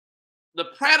 the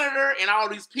predator and all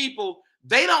these people,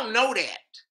 they don't know that.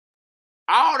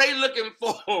 All they looking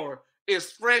for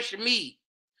is fresh meat.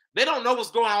 They don't know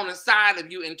what's going on inside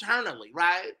of you internally,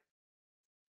 right?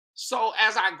 So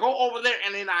as I go over there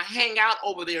and then I hang out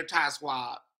over there, Ty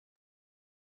Squad,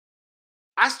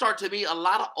 I start to meet a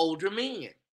lot of older men.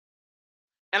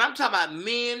 And I'm talking about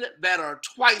men that are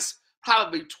twice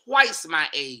probably twice my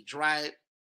age, right?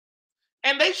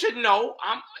 And they should know.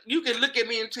 You can look at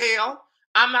me and tell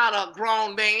I'm not a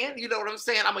grown man. You know what I'm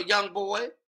saying? I'm a young boy.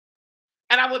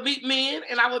 And I would meet men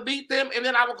and I would beat them and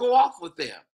then I would go off with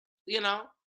them. You know,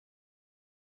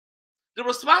 the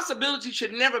responsibility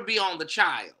should never be on the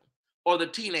child or the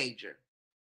teenager.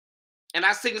 And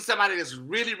I see somebody that's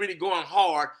really, really going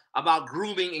hard about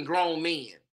grooming and grown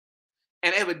men.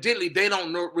 And evidently they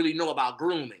don't really know about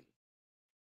grooming.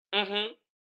 Mm-hmm.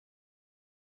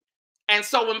 And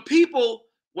so when people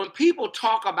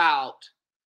talk about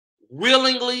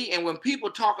willingly, and when people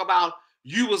talk about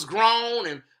you was grown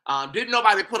and didn't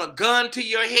nobody put a gun to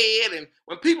your head, and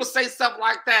when people say stuff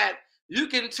like that, you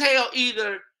can tell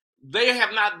either they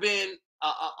have not been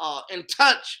in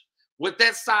touch with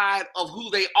that side of who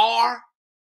they are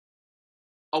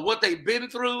or what they've been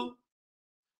through,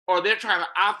 or they're trying to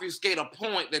obfuscate a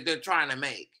point that they're trying to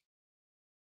make.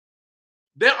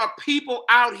 There are people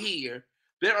out here.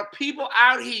 There are people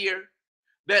out here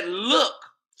that look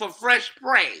for fresh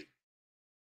prey.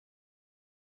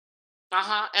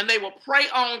 And they will prey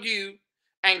on you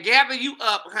and gather you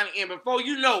up, honey, and before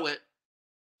you know it,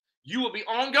 you will be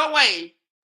on your way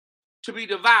to be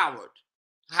devoured,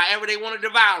 however they want to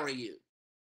devour you.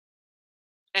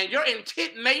 And your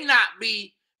intent may not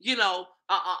be,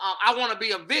 I want to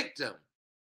be a victim.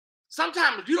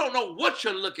 Sometimes you don't know what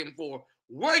you're looking for,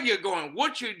 where you're going,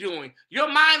 what you're doing.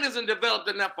 Your mind isn't developed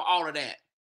enough for all of that.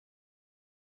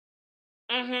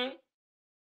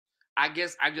 I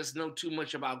guess I just know too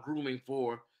much about grooming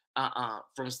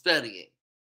from studying.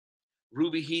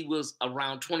 Ruby, he was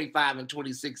around 25 in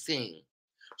 2016.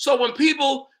 So when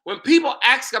people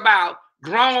ask about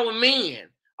grown men,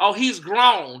 oh, he's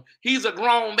grown, he's a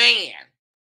grown man.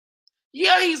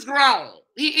 Yeah, he's grown.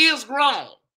 He is grown.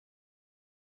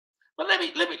 But let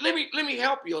me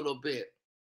help you a little bit.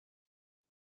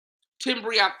 Tim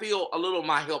Bree, I feel a little of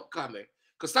my help coming.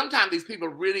 Because sometimes these people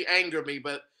really anger me,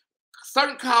 but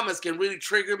certain comments can really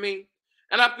trigger me.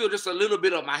 And I feel just a little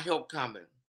bit of my help coming.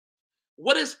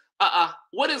 What is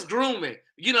grooming?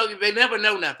 They never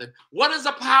know nothing. What is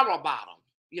a power bottom?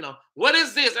 What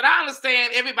is this? And I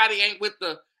understand everybody ain't with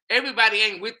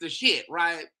the shit,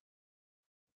 right?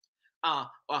 How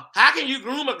can you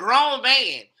groom a grown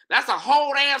man? That's a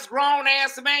whole ass grown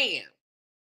ass man.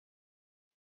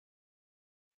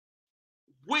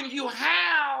 When you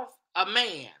have a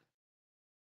man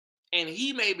and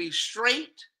he may be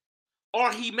straight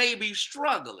or he may be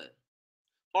struggling,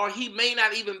 or he may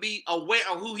not even be aware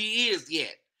of who he is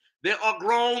yet. There are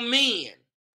grown men.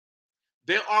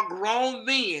 There are grown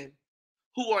men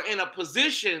who are in a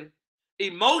position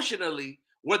emotionally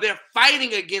where they're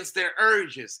fighting against their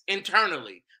urges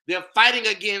internally. They're fighting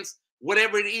against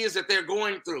whatever it is that they're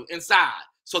going through inside.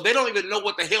 So they don't even know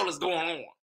what the hell is going on.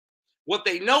 What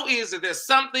they know is that there's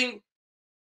something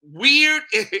weird.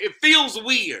 It feels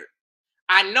weird.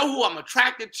 I know who I'm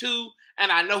attracted to,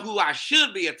 and I know who I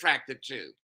should be attracted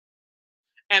to.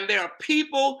 And there are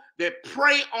people that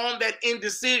prey on that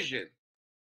indecision.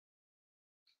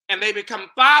 And they become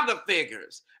father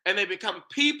figures. And they become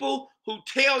people who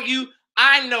tell you,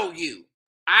 I know you.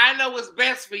 I know what's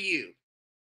best for you.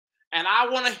 And I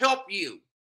want to help you.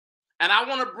 And I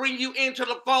want to bring you into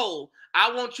the fold.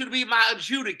 I want you to be my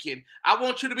adjudicant. I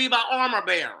want you to be my armor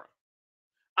bearer.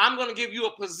 I'm going to give you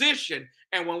a position.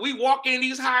 And when we walk in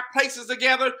these high places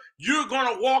together, you're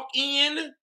going to walk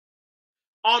in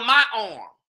on my arm.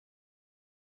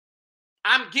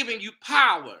 I'm giving you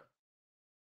power.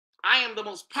 I am the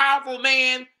most powerful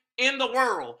man in the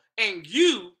world. And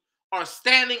you are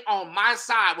standing on my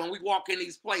side when we walk in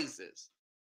these places.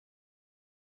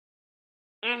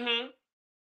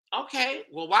 Okay,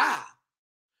 well, why?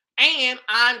 And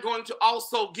I'm going to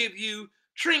also give you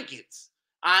trinkets.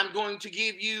 I'm going to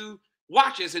give you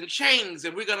watches and chains,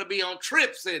 and we're going to be on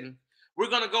trips, and we're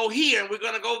going to go here, and we're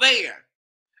going to go there.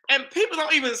 And people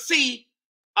don't even see,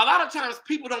 a lot of times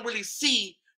people don't really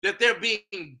see that they're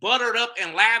being buttered up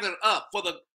and lathered up for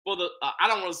the I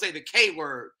don't want to say the K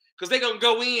word, because they're going to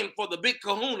go in for the big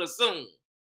kahuna soon.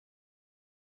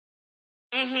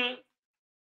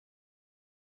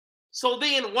 So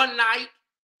then one night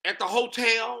at the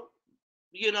hotel,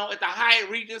 at the Hyatt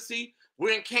Regency,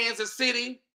 we're in Kansas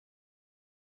City.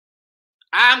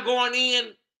 I'm going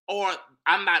in, or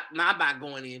I'm not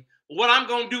going in. What I'm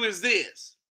going to do is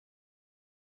this.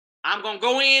 I'm going to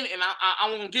go in and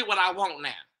I'm going to get what I want now.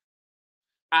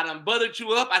 I done buttered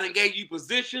you up. I done gave you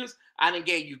positions. I done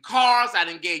gave you cars. I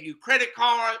done gave you credit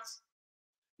cards.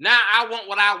 Now I want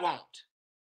what I want.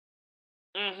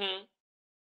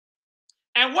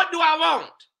 And what do I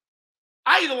want?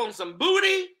 I either want some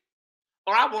booty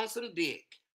or I want some dick.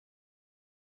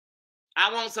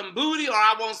 I want some booty or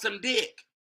I want some dick.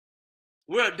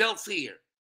 We're adults here.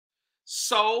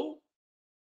 So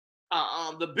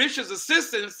the bishop's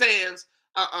assistant says,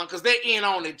 because they're in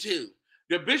on it too.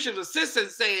 The bishop's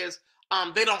assistant says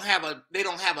they don't have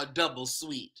a double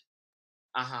suite.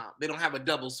 They don't have a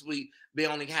double suite. They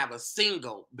only have a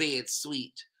single bed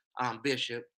suite,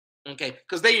 bishop. Okay,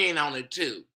 because they in on it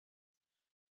too.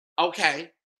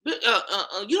 Okay.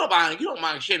 You don't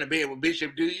mind sharing a bed with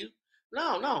Bishop, do you?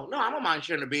 No, I don't mind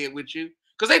sharing a bed with you.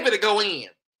 Because they better go in.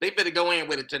 They better go in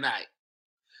with it tonight.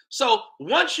 So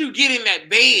once you get in that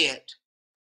bed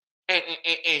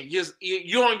and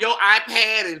you're on your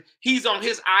iPad and he's on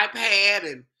his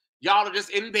iPad and y'all are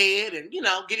just in bed and,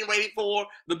 getting ready for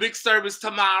the big service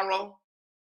tomorrow.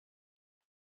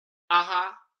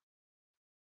 And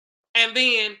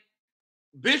then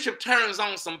Bishop turns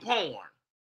on some porn.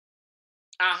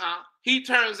 He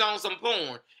turns on some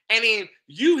porn. And then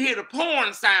you hear the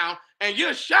porn sound and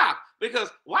you're shocked because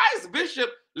why is Bishop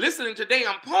listening to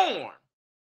damn porn?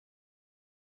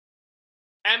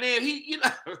 And then he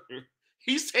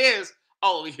says,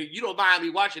 oh, you don't mind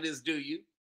me watching this, do you?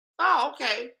 Oh,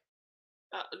 okay.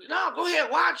 No, go ahead,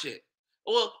 watch it.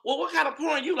 Well, what kind of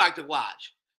porn you like to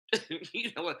watch?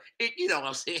 You know what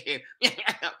I'm saying?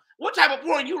 What type of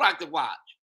porn you like to watch?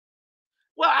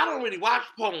 Well, I don't really watch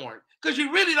porn because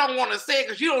you really don't want to say it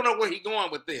because you don't know where he's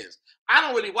going with this. I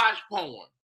don't really watch porn.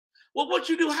 Well, what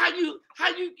you do? How you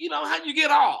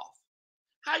get off?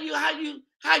 How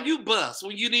you bust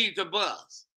when you need to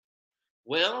bust?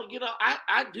 Well,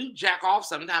 I do jack off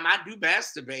sometimes. I do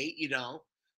masturbate.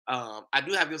 I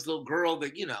do have this little girl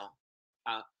that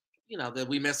that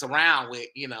we mess around with.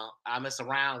 I mess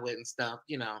around with and stuff.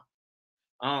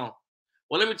 Well,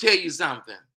 let me tell you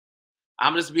something.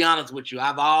 I'm just be honest with you.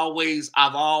 I've always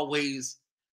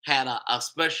had a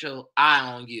special eye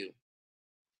on you.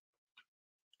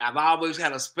 I've always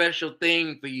had a special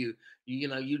thing for you.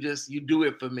 You do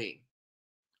it for me.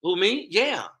 Who, me?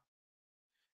 Yeah.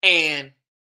 And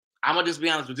I'm gonna just be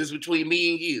honest with you. This is between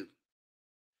me and you.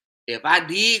 If I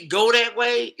did go that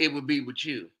way, it would be with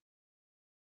you.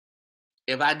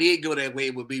 If I did go that way,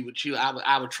 it would be with you.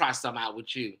 I would try something out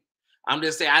with you. I'm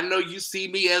just saying, I know you see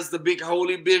me as the big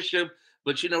holy bishop,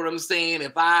 but you know what I'm saying?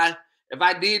 If I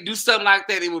did do something like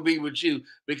that, it would be with you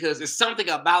because it's something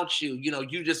about you.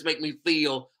 You just make me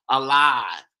feel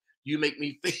alive. You make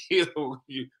me feel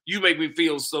you make me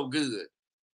feel so good.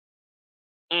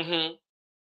 And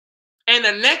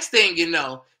the next thing you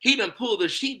know, he done pulled the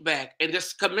sheet back and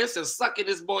just commences sucking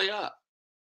this boy up.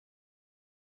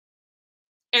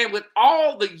 And with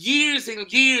all the years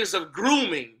and years of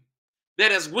grooming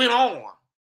that has went on,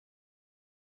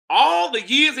 all the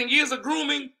years and years of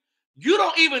grooming, you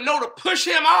don't even know to push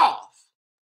him off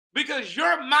because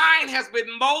your mind has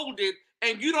been molded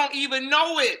and you don't even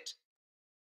know it.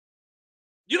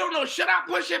 You don't know, should I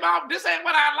push him off? This ain't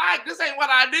what I like. This ain't what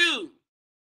I do.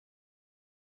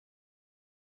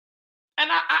 And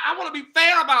I want to be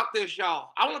fair about this,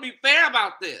 y'all. I want to be fair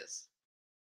about this.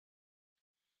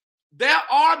 There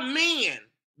are men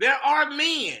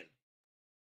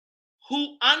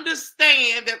who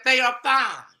understand that they are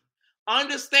fine,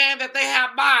 understand that they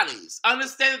have bodies,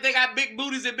 understand that they got big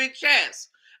booties and big chests,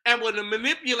 and will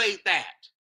manipulate that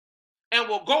and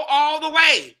will go all the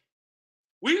way.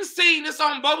 We've seen this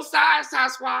on both sides,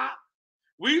 Tyesse.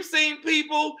 We've seen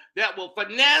people that will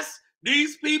finesse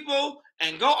these people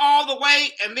and go all the way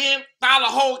and then file a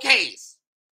whole case.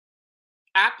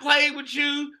 I played with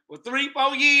you for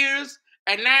 3-4 years,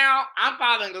 and now I'm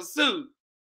filing a suit.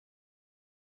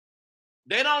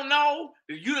 They don't know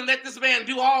that you done let this man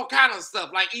do all kind of stuff,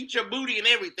 like eat your booty and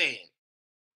everything.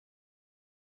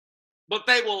 But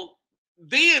they will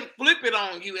then flip it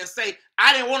on you and say,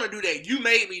 I didn't want to do that. You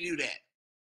made me do that.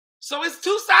 So it's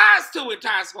two sides to it,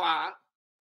 Tyesse.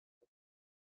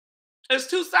 There's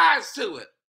two sides to it.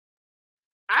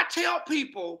 I tell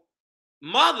people,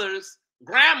 mothers,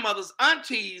 grandmothers,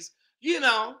 aunties,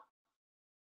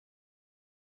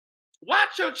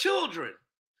 watch your children.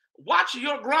 Watch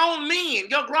your grown men,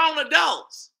 your grown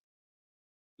adults.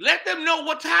 Let them know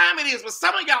what time it is. But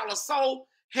some of y'all are so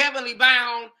heavenly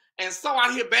bound and so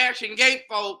out here bashing gay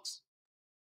folks,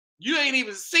 you ain't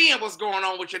even seeing what's going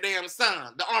on with your damn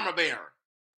son, the armor bearer.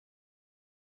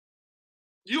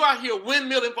 You out here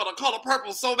windmilling for the color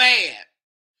purple so bad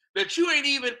that you ain't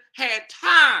even had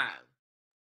time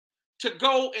to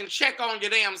go and check on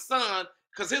your damn son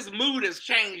because his mood has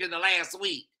changed in the last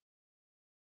week.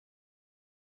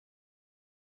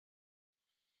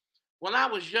 When I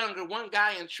was younger, one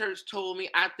guy in church told me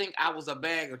I think I was a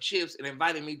bag of chips and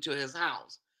invited me to his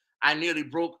house. I nearly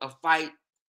broke a fight.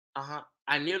 I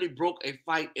I nearly broke a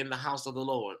fight in the house of the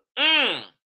Lord.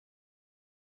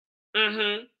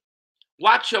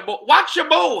 Watch your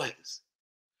boys.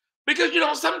 Because,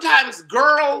 sometimes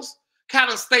girls kind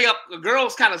of stay up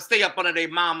under their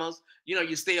mamas.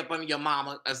 You stay up under your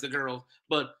mama as the girl.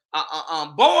 But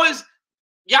boys,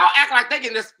 y'all act like they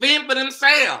can just fend for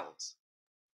themselves.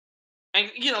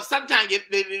 And, sometimes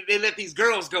they let these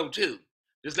girls go too.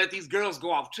 Just let these girls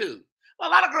go off too. Well,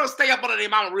 a lot of girls stay up under their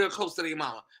mama, real close to their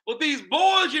mama. But these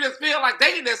boys, you just feel like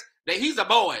he's a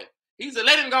boy.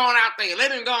 Let him go on out there.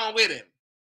 Let him go on with him.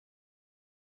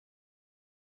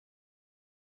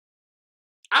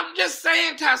 I'm just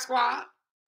saying, Tasquad.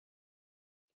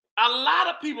 A lot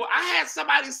of people, I had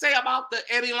somebody say about the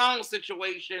Eddie Long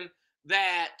situation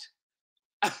that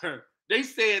they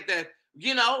said that,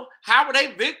 how were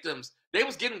they victims? They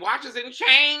was getting watches and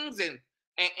chains and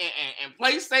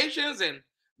PlayStations and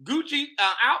Gucci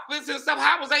outfits and stuff.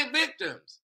 How was they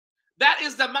victims? That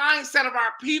is the mindset of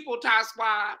our people,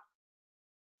 Tasquad.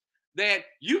 That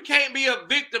you can't be a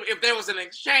victim if there was an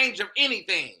exchange of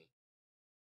anything.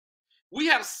 We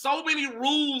have so many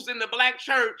rules in the Black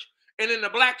church and in the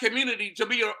Black community to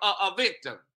be a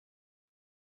victim.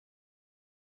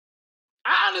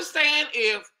 I understand,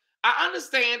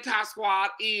 Tasquad,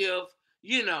 if,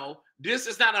 this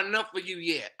is not enough for you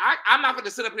yet. I'm not going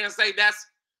to sit up here and say that's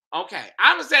okay.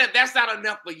 I understand that's not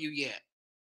enough for you yet.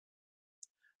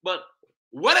 But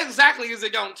what exactly is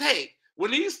it going to take?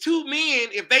 When these two men,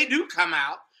 if they do come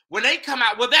out, will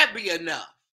that be enough?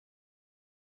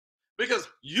 Because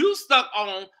you stuck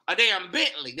on a damn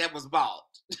Bentley that was bought.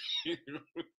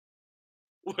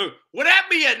 Will that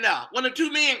be enough when the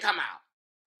two men come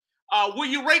out? Will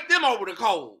you rake them over the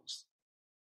coals?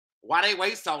 Why they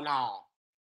wait so long?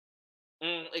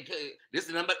 This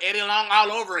is number Eddie Long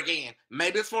all over again.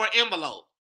 Maybe it's for an envelope.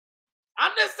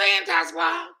 I'm just saying,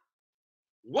 Tasquad,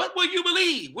 what will you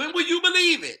believe? When will you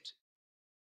believe it?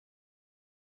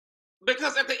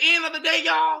 Because at the end of the day,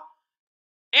 y'all,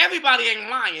 everybody ain't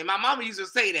lying. My mama used to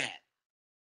say that.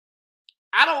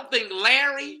 I don't think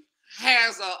Larry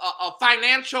has a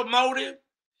financial motive,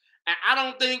 and I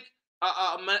don't think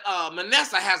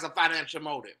Manassa has a financial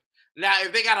motive. Now,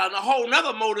 if they got a whole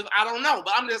nother motive, I don't know.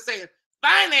 But I'm just saying,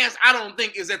 finance, I don't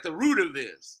think is at the root of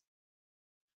this.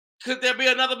 Could there be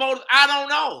another motive? I don't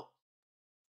know.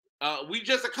 We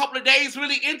just a couple of days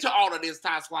really into all of this,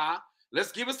 Tasquad.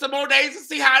 Let's give it some more days to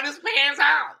see how this pans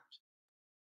out.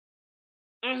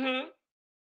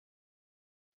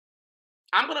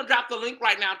 I'm going to drop the link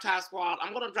right now, Tasquad.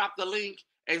 I'm going to drop the link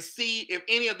and see if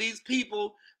any of these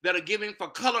people that are giving for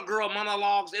Color Girl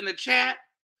monologues in the chat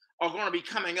are going to be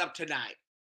coming up tonight.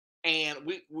 And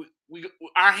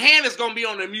our hand is going to be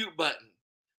on the mute button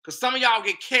because some of y'all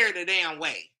get carried a damn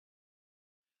way.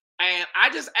 And I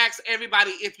just ask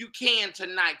everybody, if you can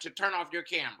tonight, to turn off your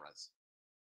cameras.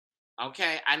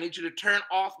 Okay? I need you to turn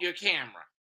off your camera.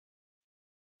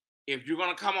 If you're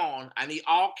going to come on, I need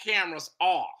all cameras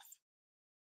off.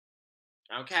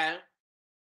 Okay?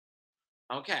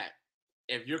 Okay.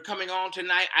 If you're coming on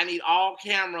tonight, I need all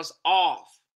cameras off.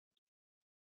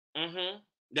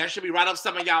 That should be right up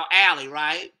some of y'all alley,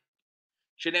 right?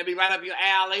 Should that be right up your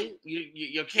alley?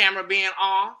 Your camera being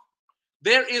off?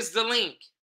 There is the link.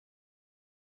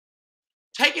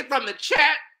 Take it from the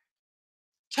chat.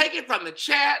 Take it from the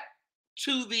chat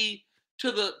to the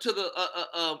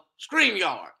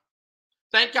StreamYard.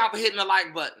 Thank y'all for hitting the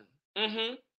like button.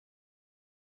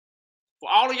 For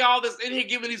all of y'all that's in here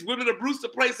giving these women a Bruce to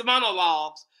play some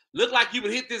monologues, look like you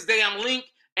would hit this damn link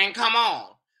and come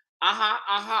on.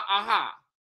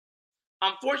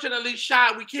 Unfortunately,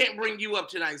 Shy, we can't bring you up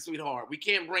tonight, sweetheart. We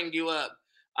can't bring you up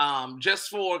just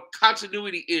for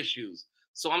continuity issues.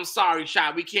 So I'm sorry, Shy,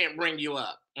 we can't bring you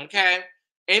up. Okay?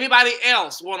 Anybody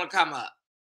else want to come up?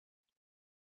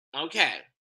 Okay.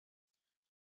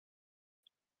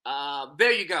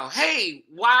 There you go. Hey,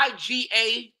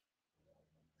 YGA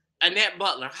Annette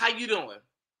Butler, how you doing?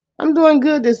 I'm doing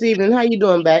good this evening. How you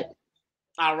doing, Beck?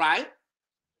 All right.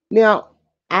 Now,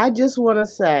 I just want to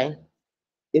say,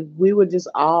 if we would just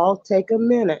all take a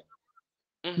minute.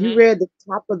 You read the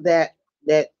top of that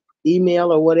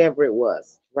email or whatever it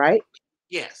was, right?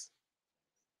 Yes.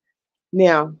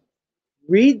 Now,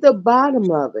 read the bottom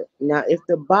of it. Now, if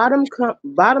the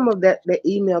bottom of that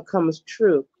email comes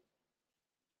true,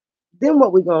 then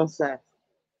what we gonna say?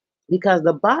 Because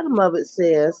the bottom of it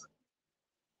says,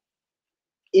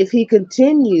 if he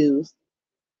continues,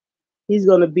 he's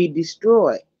gonna be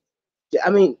destroyed. I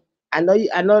mean, I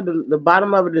know the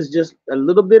bottom of it is just a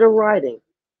little bit of writing,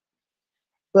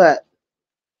 but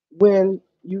when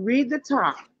you read the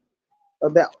top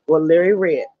about what Larry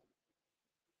read,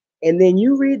 and then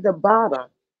you read the bottom,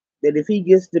 that if he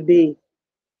gets to be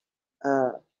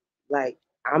like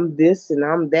I'm this and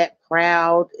I'm that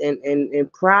proud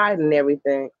and pride and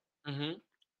everything, Mm-hmm.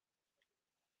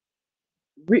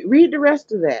 read the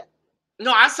rest of that.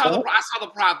 No, I saw the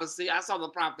prophecy. I saw the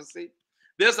prophecy.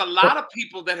 There's a lot of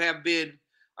people that have been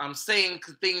saying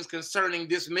things concerning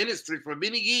this ministry for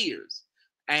many years,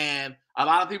 and a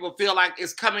lot of people feel like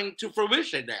it's coming to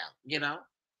fruition now. You know.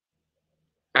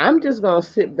 I'm just gonna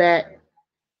sit back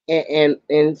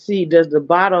and see, does that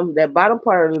bottom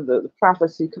part of the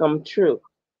prophecy come true?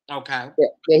 Okay.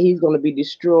 That he's gonna be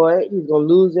destroyed, he's gonna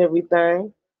lose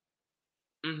everything.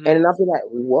 Mm-hmm. And I'll be like,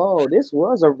 whoa, this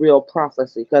was a real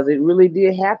prophecy because it really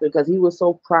did happen because he was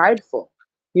so prideful.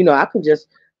 You know, I could just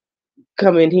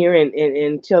come in here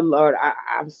and tell Lord,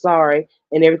 I'm sorry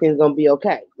and everything's going to be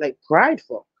okay. Like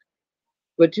prideful.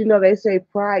 But you know, they say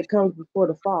pride comes before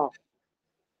the fall.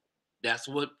 That's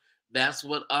what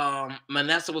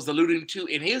Manasseh was alluding to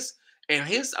in his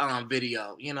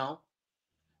video, you know,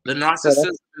 the narcissism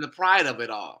and the pride of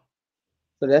it all.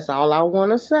 So that's all I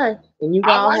want to say. And you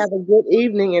all All right. have a good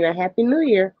evening and a happy new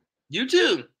year. You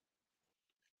too.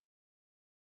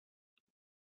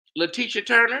 Letitia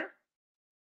Turner.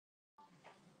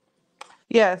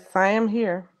 Yes, I am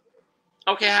here.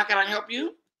 Okay, how can I help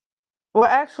you? Well,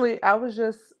 actually, I was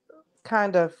just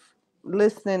kind of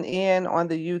listening in on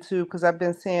the YouTube because I've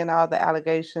been seeing all the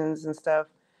allegations and stuff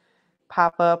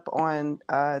pop up on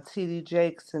TD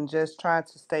Jakes and just trying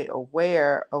to stay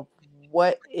aware of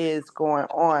what is going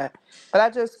on. But I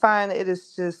just find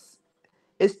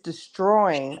it's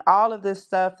destroying all of this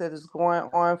stuff that is going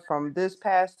on from this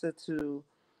pastor to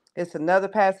it's another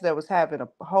pastor that was having a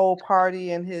whole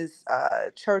party in his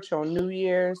church on New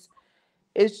Year's.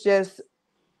 It's just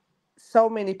so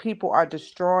many people are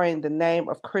destroying the name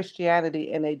of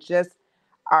Christianity and they just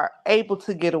are able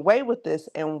to get away with this,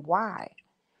 and why?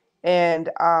 And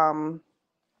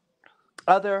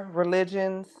other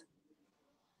religions,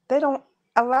 they don't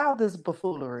allow this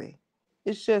buffoonery.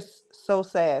 It's just so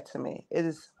sad to me. It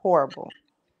is horrible.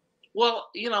 Well,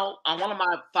 you know, one of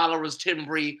my followers, Tim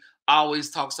Bree, always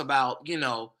talks about, you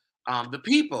know, the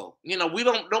people. You know,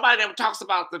 nobody ever talks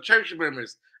about the church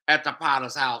members at the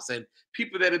Potter's house and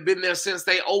people that have been there since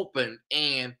they opened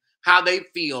and how they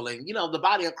feel. And, you know, the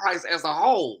body of Christ as a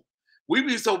whole. We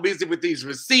be so busy with these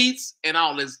receipts and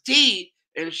all this tea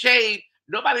and shade.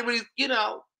 Nobody really, you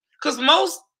know, because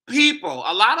most people,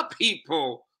 a lot of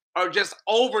people are just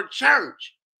over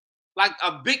church. Like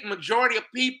a big majority of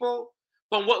people,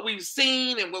 from what we've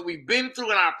seen and what we've been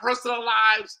through in our personal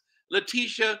lives,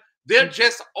 Letitia, they're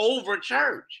just over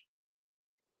church.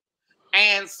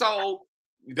 And so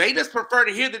they just prefer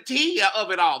to hear the tea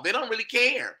of it all. They don't really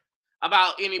care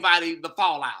about anybody, the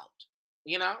fallout,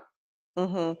 you know?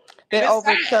 Mm-hmm.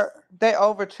 They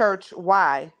over church.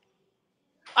 Why?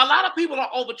 A lot of people are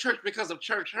over church because of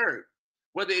church hurt,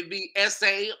 whether it be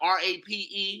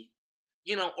SARAPE,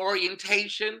 you know,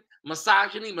 orientation,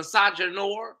 misogyny,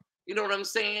 misogynoir, you know what I'm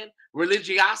saying?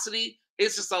 Religiosity.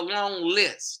 It's just a long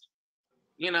list,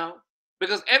 you know,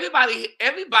 because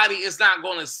everybody is not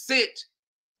going to sit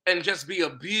and just be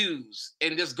abused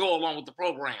and just go along with the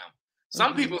program.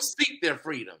 Some people seek their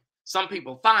freedom. Some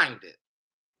people find it.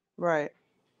 Right.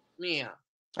 Yeah.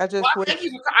 I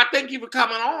thank you for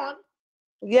coming on.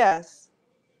 Yes.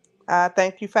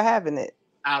 Thank you for having it.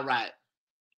 All right.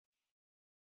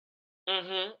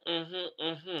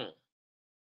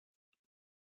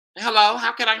 Hello,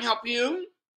 how can I help you?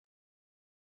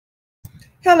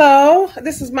 Hello,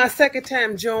 this is my second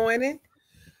time joining.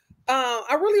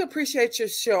 I really appreciate your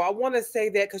show. I want to say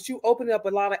that because you opened up a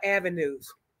lot of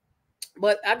avenues.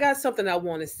 But I got something I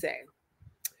want to say.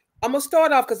 I'm going to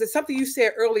start off because it's something you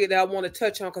said earlier that I want to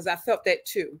touch on because I felt that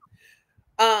too.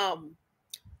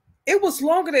 It was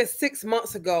longer than 6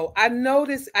 months ago. I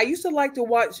noticed, I used to like to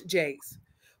watch Jakes,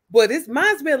 but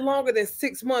mine's been longer than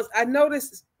 6 months. I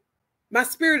noticed my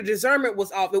spirit of discernment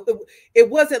was off. It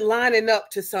wasn't lining up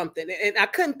to something. And I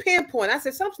couldn't pinpoint. I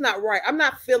said, something's not right. I'm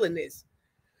not feeling this.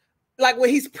 Like when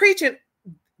he's preaching,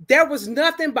 there was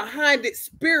nothing behind it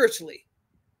spiritually.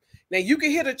 Now you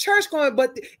can hear the church going,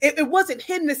 but it wasn't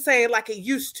hitting the same like it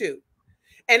used to.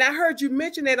 And I heard you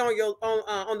mention that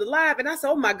on the live, and I said,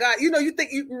 "Oh my God!" You know, you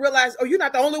realize, oh, you're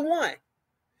not the only one.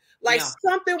 Like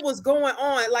something was going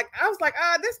on. Like I was like,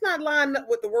 that's not lining up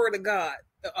with the word of God.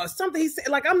 Something he said,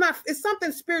 like I'm not. It's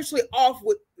something spiritually off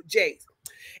with Jakes.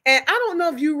 And I don't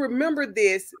know if you remember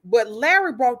this, but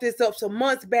Larry brought this up some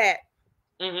months back.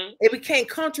 It became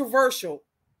controversial.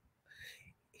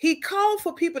 He called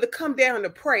for people to come down to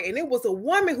pray, and it was a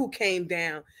woman who came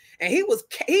down, and he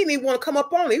didn't even want to come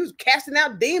up on it. He was casting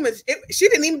out demons. She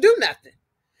didn't even do nothing.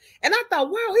 And I thought,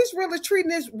 wow, he's really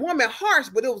treating this woman harsh,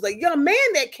 but it was a young man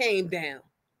that came down.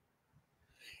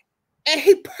 And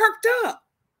he perked up.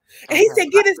 And he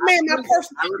said, get this man my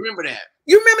personal. I remember that.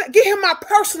 You remember? Get him my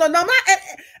personal number.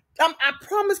 I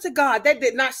promise to God that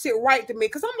did not sit right to me,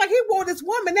 because I'm like, he wore this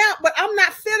woman out, but I'm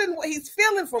not feeling what he's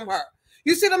feeling from her.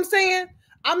 You see what I'm saying?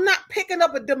 I'm not picking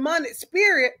up a demonic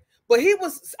spirit, but he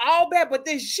was all bad. But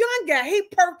this young guy, he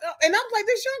perked up, and I was like,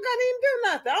 this young guy didn't do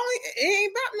nothing. He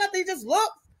ain't about nothing. He just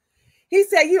looked. He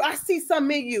said, I see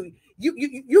something in you.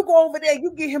 You go over there,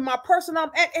 you get him my personal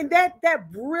number. And that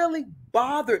really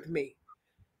bothered me.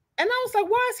 And I was like,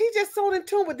 why is he just so in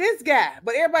tune with this guy?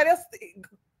 But everybody else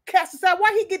cast aside.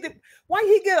 Why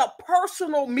he get a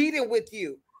personal meeting with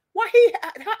you?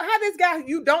 How this guy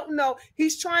you don't know,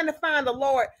 he's trying to find the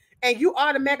Lord, and you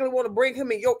automatically want to bring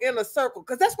him in your inner circle?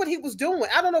 Because that's what he was doing.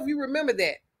 I don't know if you remember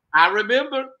that. I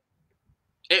remember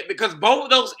it, because both of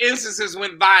those instances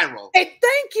went viral. Hey,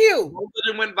 thank you. Both of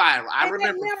them went viral. I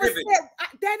remember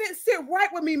that didn't sit right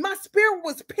with me. My spirit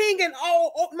was pinging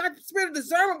my spirit of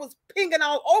discernment was pinging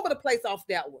all over the place off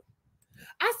that one.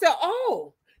 I said,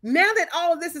 oh, now that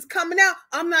all of this is coming out,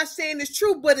 I'm not saying it's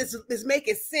true, but it's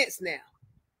making sense now.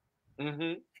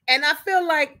 Mm-hmm. And I feel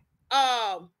like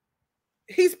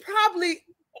he's probably,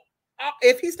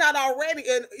 if he's not already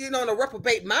in a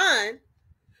reprobate mind,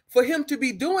 for him to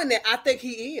be doing that, I think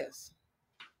he is.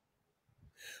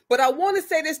 But I want to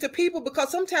say this to people,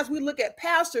 because sometimes we look at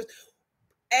pastors,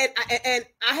 and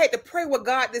I had to pray with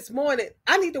God this morning.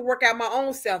 I need to work out my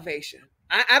own salvation.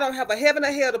 I don't have a heaven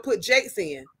or hell to put Jakes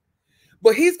in,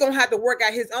 but he's going to have to work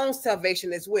out his own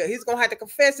salvation as well. He's going to have to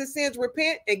confess his sins,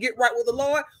 repent, and get right with the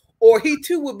Lord, or he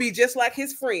too will be just like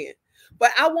his friend.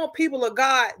 But I want people of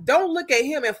God, don't look at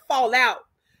him and fall out.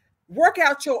 Work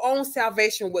out your own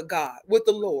salvation with God, with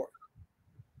the Lord.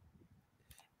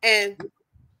 And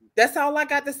that's all I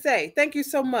got to say. Thank you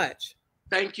so much.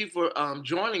 Thank you for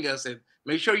joining us, and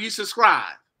make sure you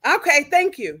subscribe. Okay,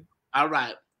 thank you. All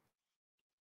right.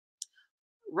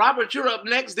 Robert, you're up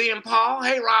next, then Paul.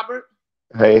 Hey, Robert.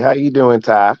 Hey, how you doing,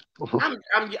 Ty?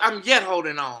 I'm yet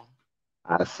holding on.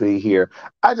 I see here.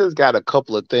 I just got a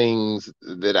couple of things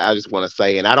that I just want to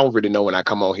say, and I don't really know when I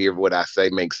come on here if what I say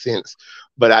makes sense.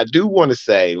 But I do want to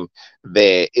say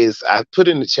that I put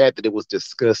in the chat that it was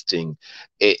disgusting.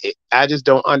 I just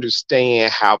don't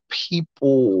understand how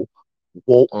people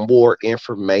want more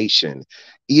information.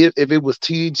 If it was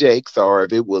T. Jakes, or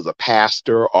if it was a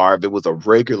pastor, or if it was a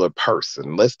regular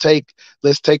person, let's take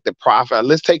the prophet,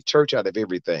 let's take church out of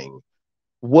everything.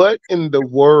 What in the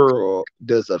world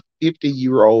does a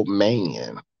 50-year-old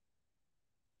man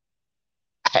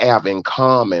have in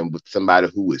common with somebody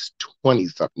who is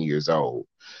 20-something years old,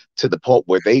 to the point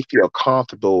where they feel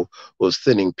comfortable with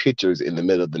sending pictures in the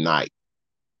middle of the night?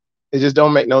 It just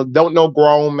don't know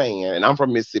grown man, and I'm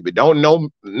from Mississippi,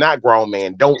 not grown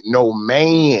man, don't know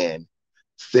man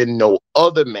send no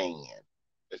other man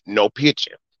no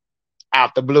picture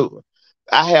out the blue.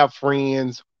 I have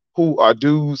friends who are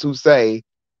dudes who say,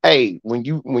 hey, when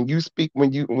you want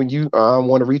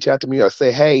to reach out to me, or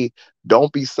say, hey,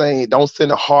 don't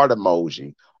send a heart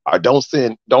emoji, or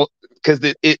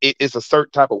because it's a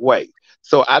certain type of way.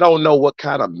 So I don't know what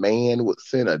kind of man would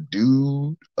send a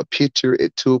dude a picture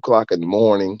at 2:00 in the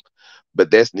morning,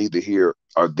 but that's neither here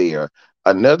or there.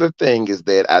 Another thing is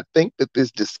that I think that this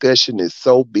discussion is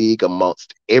so big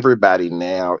amongst everybody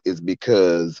now is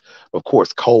because, of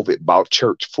course, COVID brought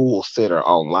church full center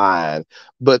online.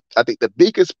 But I think the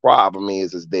biggest problem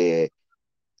is that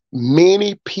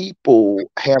many people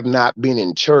have not been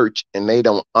in church, and they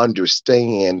don't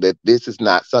understand that this is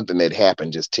not something that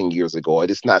happened just 10 years ago.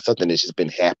 It's not something that's just been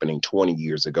happening 20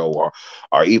 years ago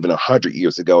or even 100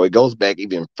 years ago. It goes back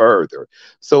even further.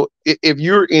 So if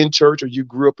you're in church, or you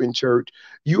grew up in church,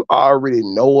 you already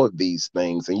know of these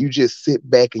things, and you just sit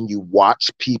back and you watch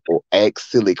people ask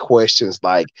silly questions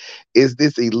like, is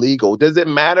this illegal? Does it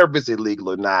matter if it's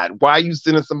illegal or not? Why are you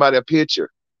sending somebody a picture?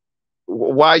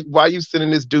 Why are you sending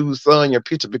this dude's son your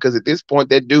picture? Because at this point,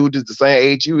 that dude is the same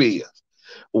age you is.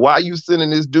 Why are you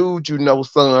sending this dude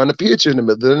son a picture in the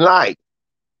middle of the night?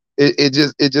 It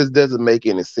just doesn't make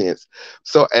any sense.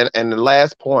 So, and the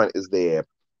last point is that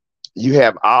you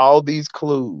have all these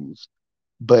clues,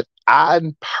 but I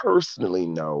personally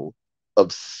know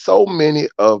of so many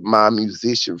of my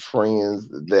musician friends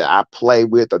that I play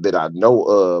with, or that I know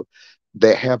of,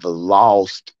 that have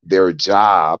lost their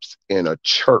jobs in a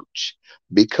church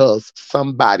because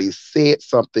somebody said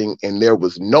something and there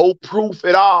was no proof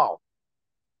at all.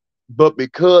 But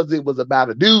because it was about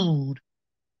a dude,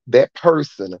 that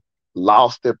person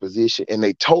lost their position and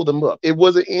they told them up. It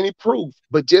wasn't any proof,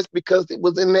 but just because it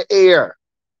was in the air.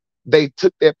 they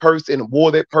took that person and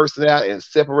wore that person out and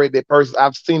separated that person.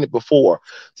 I've seen it before.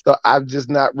 So I'm just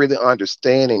not really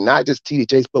understanding, not just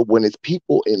TDJs, but when it's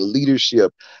people in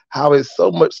leadership, how it's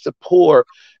so much support.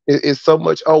 It's so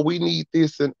much, oh, we need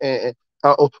this and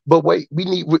oh, but wait,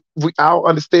 I don't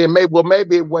understand.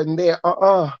 Maybe it wasn't there.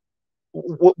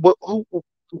 Who,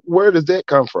 where does that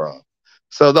come from?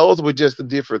 So those were just the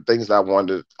different things I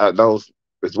wanted. Those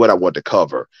is what I want to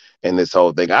cover in this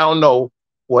whole thing. I don't know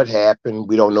what happened.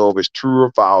 We don't know if it's true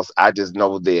or false. I just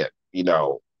know that,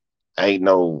 ain't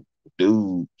no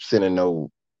dude sending no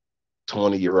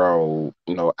 20-year-old,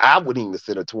 I wouldn't even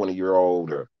send a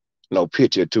 20-year-old or no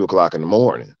picture at 2 o'clock in the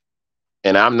morning.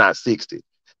 And I'm not 60.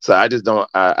 So I just don't,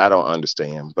 I don't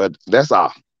understand. But that's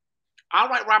all. All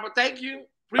right, Robert. Thank you.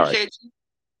 Appreciate you.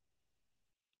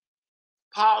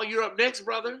 Paul, you're up next,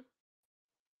 brother.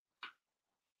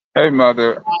 Hey,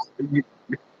 Mother.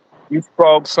 You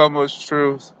spoke so much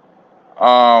truth.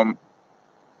 I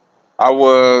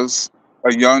was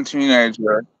a young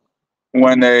teenager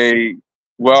when a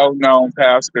well-known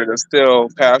pastor that's still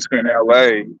pastor in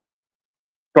LA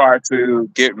tried to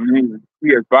get me.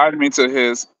 He invited me to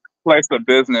his place of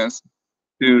business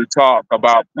to talk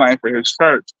about playing for his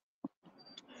church.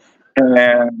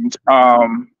 And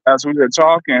as we were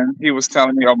talking, he was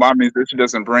telling me, "Oh, my musician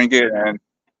doesn't bring it, and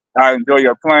I enjoy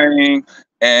your playing."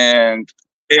 And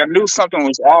I knew something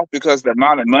was off because the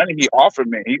amount of money he offered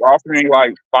me. He offered me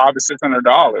like $500 to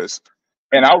 $600,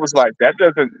 and I was like, "That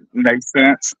doesn't make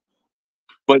sense."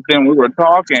 But then we were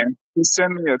talking. He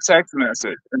sent me a text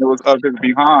message, and it was of his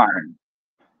behind,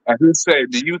 and he said,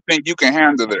 "Do you think you can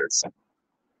handle this?"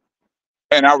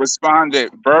 And I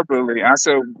responded verbally. I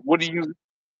said, "Who do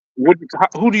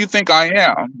you think I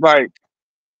am? Like,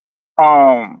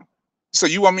 so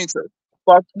you want me to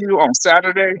fuck you on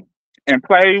Saturday and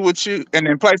play with you and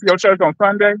then play for your church on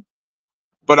Sunday?"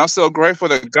 But I'm so grateful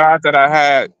to God that I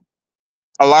had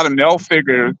a lot of male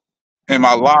figures in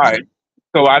my life,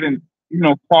 so I didn't,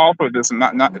 fall for this,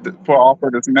 not fall for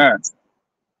this mess.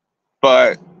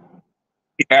 But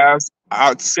as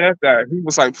I said that, he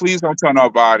was like, "Please don't tell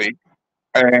nobody,"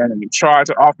 and he tried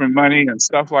to offer me money and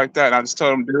stuff like that. And I just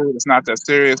told him, "Dude, it's not that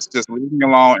serious. Just leave me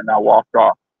alone," and I walked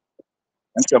off.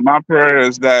 And so my prayer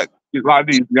is that a lot of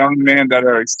these young men that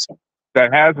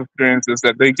has experiences,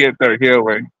 that they get their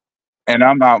healing. And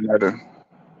I'm out, Mother.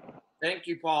 Thank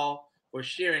you, Paul, for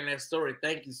sharing that story.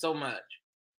 Thank you so much.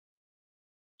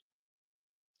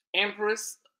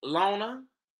 Empress Lona,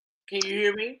 can you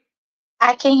hear me?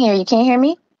 I can hear you. Can you hear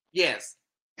me? Yes.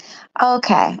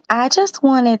 Okay. I just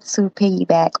wanted to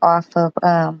piggyback off of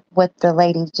what the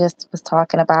lady just was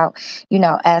talking about,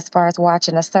 as far as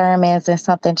watching the sermons and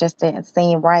something just didn't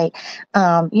seem right.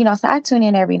 So I tune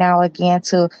in every now and again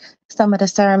to some of the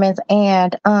sermons,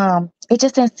 and it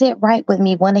just didn't sit right with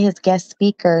me. One of his guest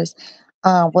speakers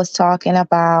was talking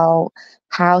about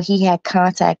how he had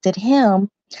contacted him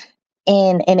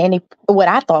in any what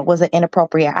I thought was an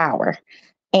inappropriate hour.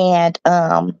 And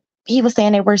he was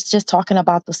saying they were just talking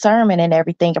about the sermon and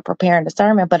everything and preparing the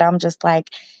sermon. But I'm just like,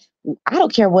 I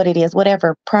don't care what it is,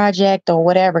 whatever project or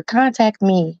whatever, contact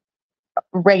me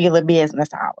regular business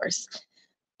hours.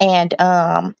 And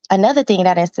another thing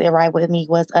that didn't sit right with me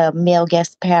was a male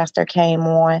guest pastor came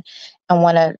on and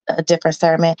won a different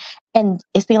sermon. And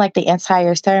it seemed like the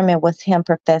entire sermon was him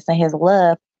professing his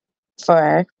love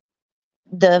for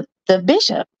the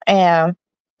bishop. And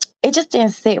it just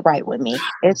didn't sit right with me.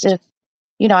 It's just,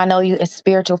 I know you as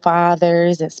spiritual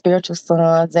fathers and spiritual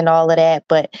sons and all of that,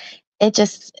 but it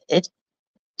just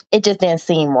didn't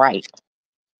seem right.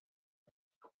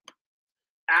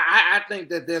 I think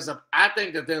that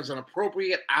there's an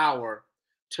appropriate hour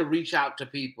to reach out to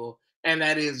people, and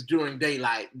that is during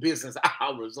daylight business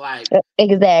hours, like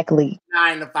exactly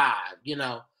 9 to 5.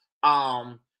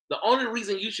 The only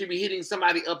reason you should be hitting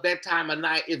somebody up that time of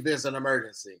night if there's an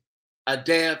emergency, a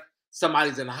death,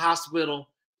 somebody's in the hospital.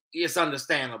 It's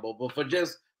understandable, but for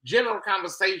just general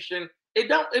conversation, it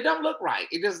don't look right.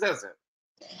 It just doesn't.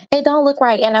 It don't look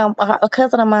right. And a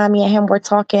cousin of mine, me and him were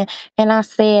talking, and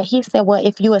he said, well,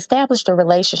 if you established a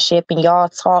relationship and y'all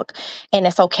talk, and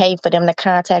it's okay for them to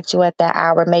contact you at that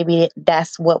hour, maybe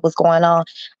that's what was going on.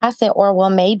 I said, or well,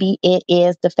 maybe it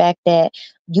is the fact that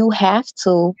you have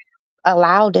to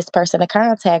allow this person to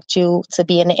contact you to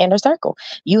be in the inner circle.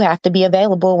 You have to be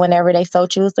available whenever they so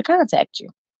choose to contact you,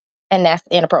 and that's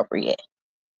inappropriate.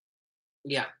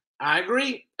 Yeah, I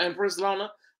agree, Empress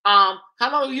Lona. How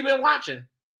long have you been watching?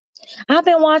 I've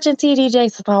been watching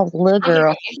TDJ since I was a little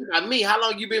girl. About me, how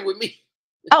long you been with me?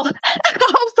 Oh,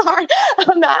 I'm sorry.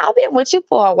 No, I've been with you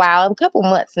for a while, a couple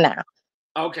months now.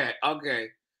 Okay.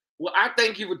 Well, I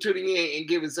thank you for tuning in and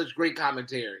giving such great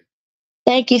commentary.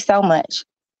 Thank you so much.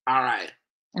 All right.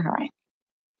 All right.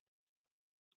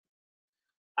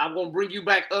 I'm going to bring you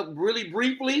back up really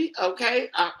briefly. Okay.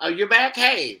 You're back.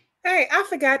 Hey. Hey, I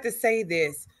forgot to say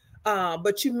this,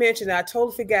 but you mentioned, I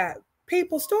totally forgot.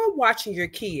 People, start watching your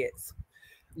kids.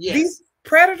 Yes. These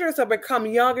predators have become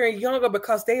younger and younger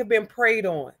because they have been preyed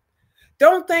on.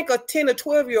 Don't think a 10 or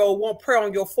 12-year-old won't prey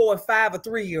on your 4 and 5 or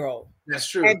 3-year-old. That's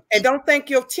true. And don't think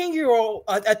your 10-year-old,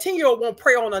 a 10-year-old won't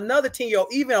prey on another 10-year-old,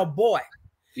 even a boy.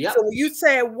 Yep. So when you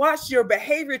say watch your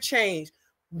behavior change,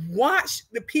 watch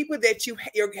the people that you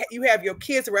have your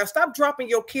kids around. Stop dropping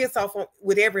your kids off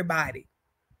with everybody.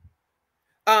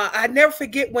 I never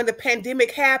forget when the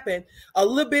pandemic happened, a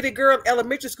little bitty girl in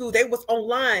elementary school, they was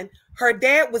online. Her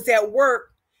dad was at work.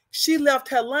 She left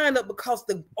her lineup because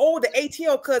the older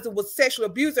 18-year-old cousin was sexually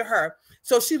abusing her.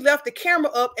 So she left the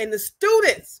camera up, and the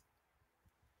students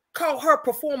called her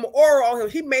perform oral on him.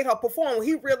 He made her perform. When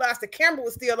he realized the camera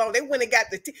was still on, they went and got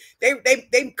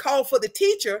they called for the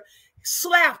teacher,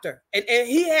 slapped her. And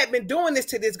he had been doing this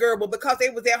to this girl, but because they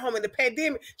was at home in the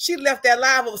pandemic, she left that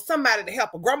live with somebody to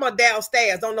help her. Grandma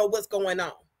downstairs don't know what's going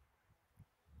on.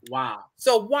 Wow.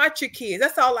 So watch your kids.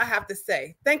 That's all I have to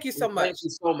say. Thank you so much. Thank you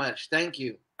so much. Thank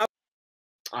you.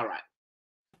 All right.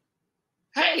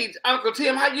 Hey, Uncle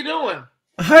Tim, how you doing?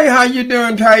 Hey, how you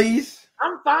doing, Tyesse?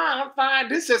 I'm fine. I'm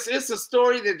fine. It's a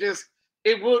story that just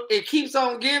it keeps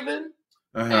on giving.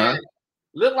 And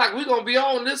look like we're gonna be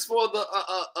on this for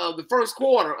the first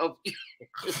quarter of.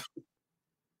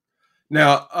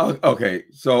 Now, okay.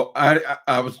 So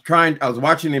I was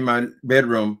watching in my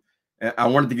bedroom, and I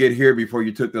wanted to get here before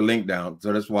you took the link down.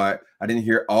 So that's why I didn't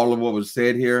hear all of what was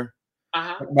said here.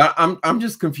 But I'm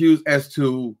just confused as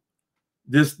to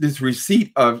this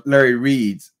receipt of Larry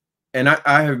Reid's, and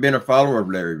I have been a follower of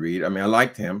Larry Reid. I mean, I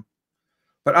liked him,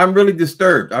 but I'm really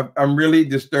disturbed. I'm really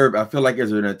disturbed. I feel like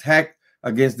there's an attack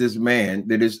against this man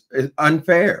that is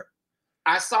unfair.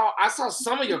 I saw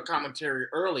some of your commentary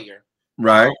earlier,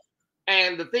 right?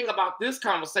 And the thing about this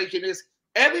conversation is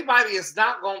everybody is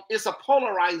not going. It's a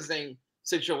polarizing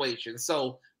situation,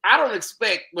 so I don't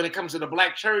expect when it comes to the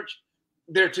Black church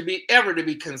there to be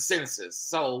consensus.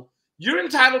 So you're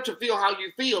entitled to feel how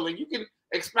you feel, and you can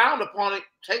expound upon it.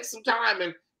 Take some time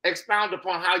and expound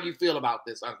upon how you feel about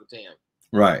this, Uncle Tim.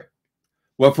 Right.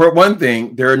 Well, for one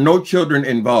thing, there are no children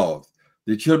involved.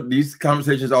 These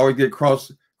conversations always get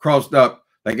crossed up.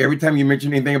 Like every time you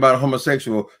mention anything about a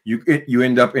homosexual, you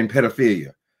end up in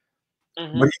pedophilia.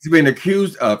 What he's been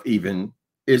accused of even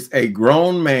is a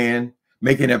grown man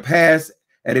making a pass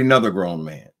at another grown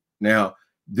man. Now,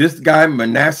 this guy,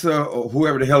 Manasseh, or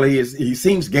whoever the hell he is, he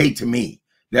seems gay to me.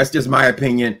 That's just my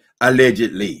opinion,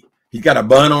 allegedly. He's got a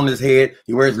bun on his head.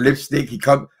 He wears lipstick. He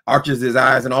arches his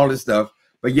eyes and all this stuff.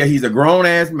 But yeah, he's a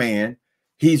grown-ass man.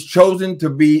 He's chosen to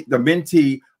be the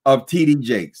mentee of TD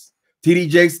Jakes. TD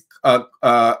Jakes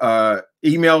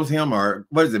emails him, or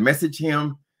message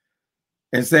him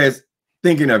and says,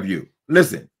 thinking of you.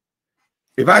 Listen,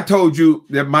 if I told you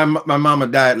that my mama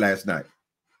died last night,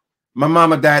 my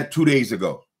mama died 2 days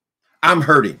ago, I'm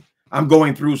hurting. I'm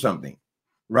going through something,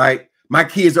 right? My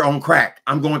kids are on crack.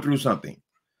 I'm going through something.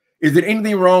 Is there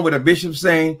anything wrong with a bishop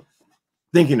saying,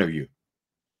 thinking of you?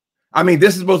 I mean,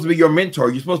 this is supposed to be your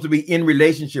mentor. You're supposed to be in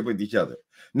relationship with each other.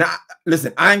 Now,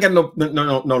 listen, I ain't got no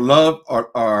love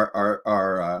or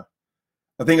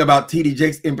a thing about TD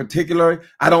Jakes in particular.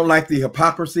 I don't like the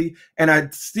hypocrisy, and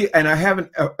I have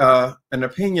an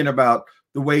opinion about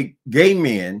the way gay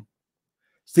men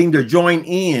seem to join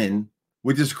in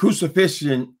with this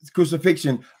crucifixion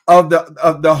of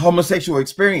the homosexual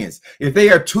experience. If they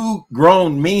are two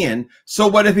grown men, so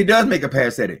what if he does make a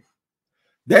pass at it?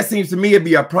 That seems to me to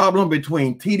be a problem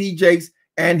between TD Jakes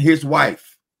and his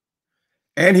wife.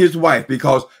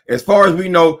 Because as far as we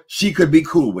know, she could be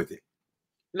cool with it.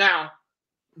 Now,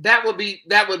 that would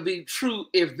be true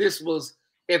if this was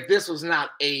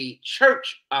not a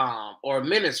church or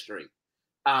ministry.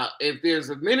 If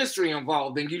there's a ministry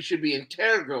involved, then you should be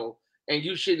integral and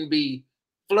you shouldn't be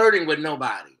flirting with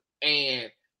nobody.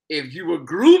 And if you were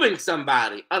grooming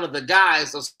somebody under the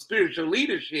guise of spiritual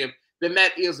leadership, then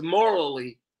that is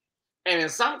morally. And in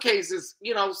some cases,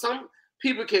 some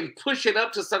people can push it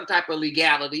up to some type of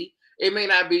legality. It may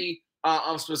not be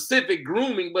specific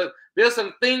grooming, but there's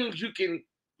some things you can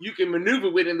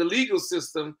maneuver with in the legal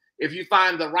system if you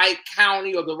find the right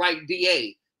county or the right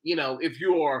DA. If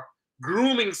you're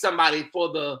grooming somebody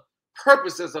for the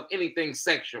purposes of anything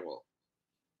sexual.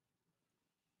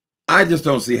 I just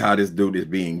don't see how this dude is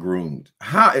being groomed.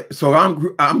 So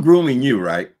I'm grooming you,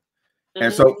 right?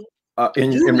 And so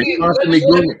in response to me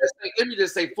grooming, let me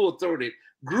just say full-throated,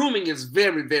 grooming is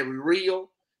very, very real,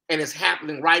 and it's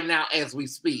happening right now as we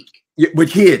speak. Yeah,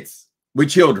 with kids, with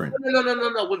children.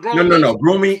 No. With grown No.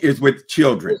 Grooming is with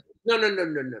children. No.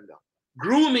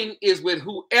 Grooming is with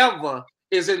whoever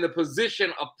is in the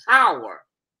position of power,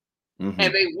 and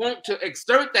they want to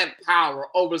exert that power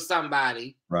over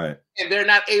somebody, right? And they're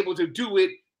not able to do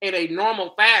it in a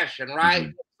normal fashion,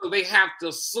 right? So they have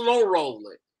to slow roll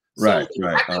it. Right, so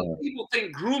right. I think people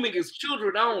think grooming is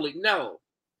children only. No,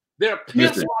 there are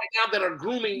pimps right now that are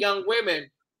grooming young women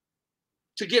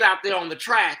to get out there on the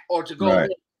track or to go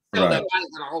sell their bodies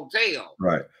in a hotel.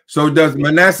 Right. So does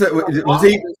Manasseh? Was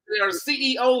he? There are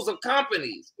CEOs of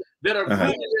companies that are grooming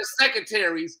their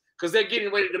secretaries because they're getting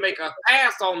ready to make a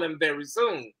pass on them very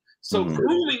soon. So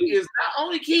grooming is not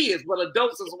only kids but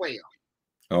adults as well.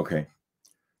 Okay.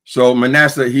 So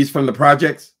Manasseh, he's from the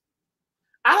projects?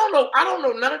 I don't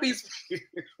know none of these.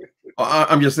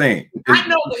 I'm just saying. I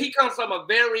know that he comes from a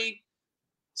very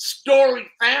storied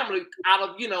family out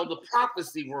of the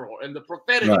prophecy world and the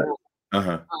prophetic world.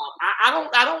 I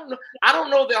don't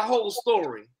know their whole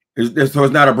story. So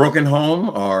it's not a broken home,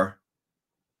 or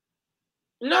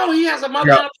no? He has a mother.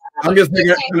 Yeah, I'm just trying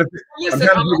to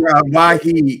figure out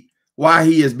why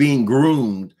he is being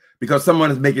groomed, because someone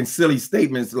is making silly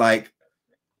statements like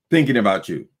thinking about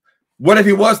you. What if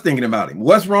he was thinking about him?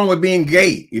 What's wrong with being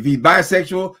gay? If he's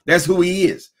bisexual, that's who he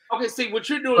is. Okay, see what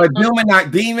you're doing. But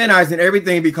demonizing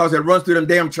everything because it runs through them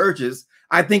damn churches,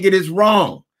 I think it is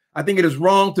wrong. I think it is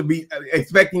wrong to be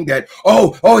expecting that,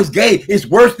 oh, it's gay. It's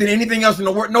worse than anything else in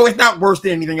the world. No, it's not worse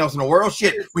than anything else in the world.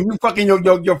 Shit, when you fucking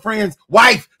your friend's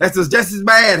wife, that's just as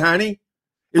bad, honey.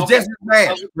 It's just as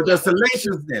bad. But the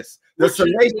salaciousness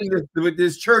that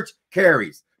this church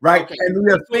carries, right? And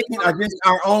we are thinking against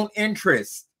our own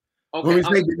interests. When we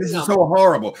say this is so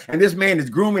horrible, and this man is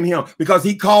grooming him because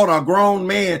he called a grown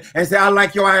man and said, "I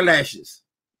like your eyelashes."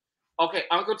 Okay,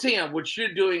 Uncle Tim, what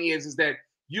you're doing is that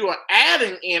you are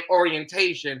adding in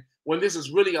orientation when this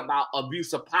is really about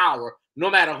abuse of power, no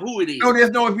matter who it is. No,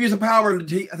 there's no abuse of power.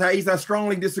 I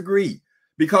strongly disagree,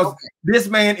 because this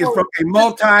man is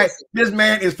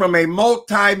from a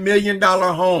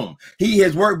multi-million-dollar home. He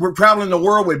has worked. We're traveling the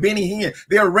world with Benny Hinn.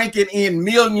 They're ranking in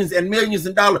millions and millions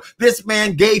of dollars. This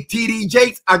man gave TD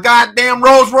Jakes a goddamn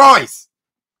Rolls Royce.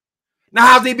 Now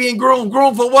how's he being groomed?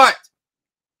 Groomed for what?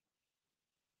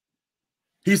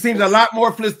 He seems a lot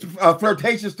more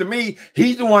flirtatious to me.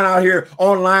 He's the one out here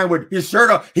online with his shirt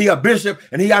up. He a bishop,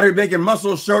 and he out here making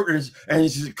muscle shirt and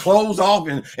his clothes off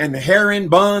and hair in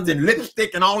buns and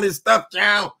lipstick and all this stuff.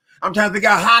 Child, I'm trying to figure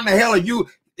out how in the hell are you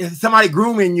somebody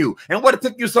grooming you, and what it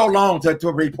took you so long to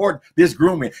report this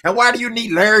grooming, and why do you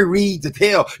need Larry Reid to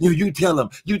tell you? You tell them.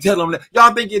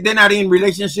 Y'all think they're not in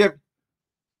relationship?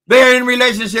 They're in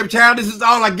relationship, child. This is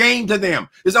all a game to them.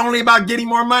 It's only about getting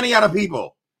more money out of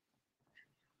people.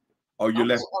 Oh, you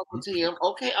left Uncle Tim.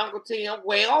 Okay, Uncle Tim.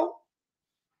 Well,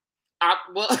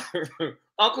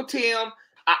 Uncle Tim,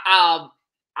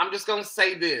 I'm just gonna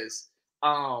say this.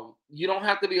 You don't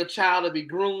have to be a child to be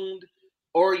groomed.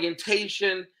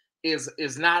 Orientation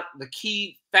is not the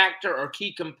key factor or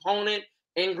key component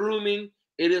in grooming.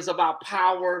 It is about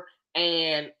power,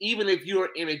 and even if you're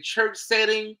in a church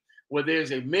setting where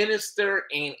there's a minister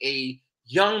and a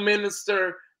young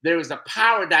minister, there is a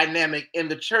power dynamic in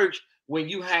the church. When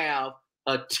you have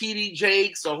a TD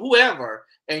Jakes or whoever,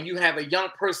 and you have a young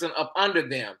person up under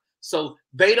them, so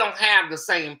they don't have the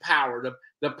same power.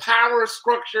 The power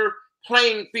structure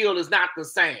playing field is not the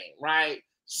same, right?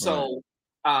 So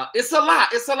it's a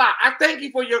lot. It's a lot. I thank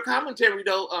you for your commentary,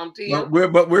 though, Tim.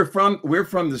 But we're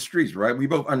from the streets, right? We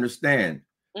both understand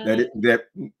that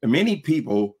many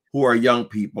people who are young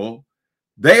people,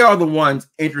 they are the ones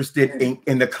interested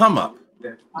in the come up.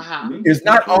 It's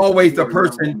not always the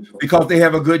person because they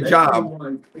have a good job.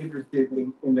 Interested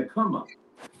in the come up.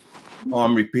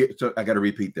 Oh, so I got to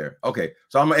repeat there. Okay,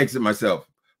 so I'm gonna exit myself.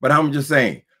 But I'm just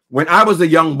saying, when I was a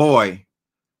young boy,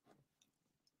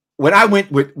 when I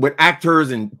went with actors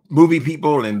and movie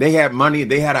people, and they had money,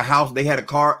 they had a house, they had a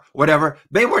car, whatever,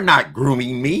 they were not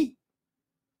grooming me.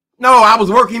 No, I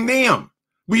was working them.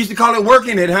 We used to call it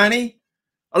working it, honey.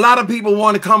 A lot of people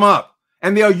want to come up,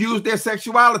 and they'll use their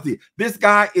sexuality. This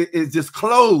guy is just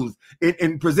clothed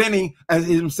in presenting as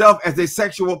himself as a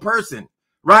sexual person,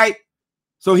 right?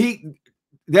 So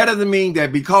that doesn't mean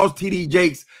that because TD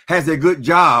Jakes has a good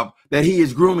job that he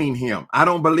is grooming him. I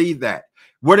don't believe that.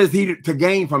 What is he to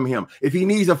gain from him? If he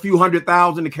needs a few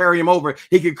 $100,000 to carry him over,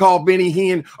 he could call Benny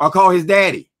Hinn or call his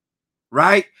daddy,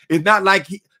 right? It's not like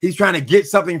he's trying to get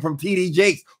something from TD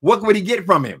Jakes. What would he get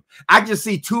from him? I just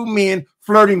see two men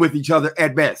flirting with each other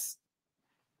at best.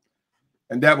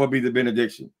 And that will be the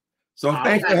benediction. So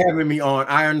thanks for having me on.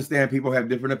 I understand people have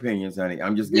different opinions, honey.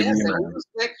 I'm just giving you. I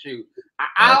respect you.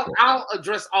 I'll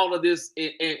address all of this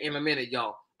in a minute,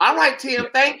 y'all. All right, Tim.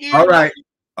 Thank you. All right.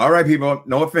 All right, people.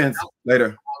 No offense.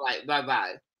 Later. All right.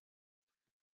 Bye-bye.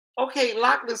 Okay,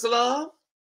 Lockless Love.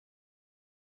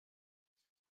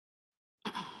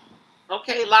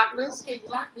 Okay, Lockless. Okay,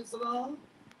 Lockless Love.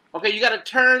 Okay, you got to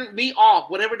turn me off.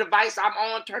 Whatever device I'm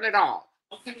on, turn it off.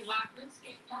 Okay,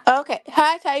 Lockless. Okay.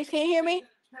 Hi, Tyesse. Can you hear me?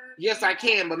 Yes, I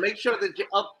can, but make sure that you're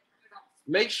up.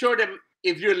 Make sure that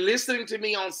if you're listening to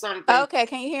me on something. Okay,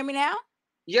 can you hear me now?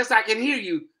 Yes, I can hear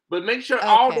you, but make sure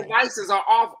all devices are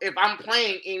off if I'm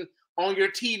playing on your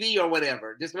TV or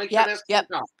whatever. Just make sure that's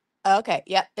off. Okay,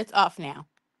 yep, it's off now.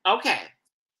 Okay.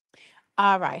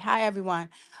 All right. Hi, everyone.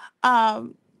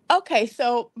 Okay,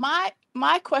 so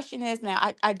my question is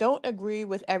now, I don't agree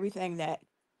with everything that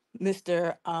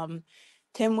Mr.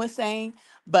 Tim was saying,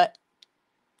 but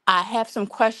I have some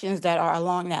questions that are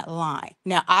along that line.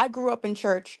 Now, I grew up in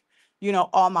church,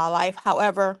 all my life.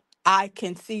 However, I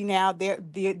can see now they're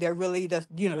really the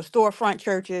the storefront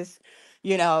churches,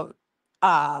 you know,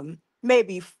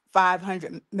 maybe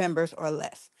 500 members or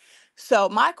less. So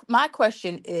my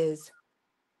question is,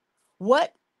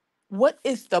 what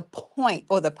is the point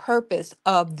or the purpose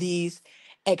of these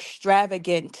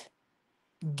extravagant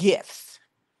gifts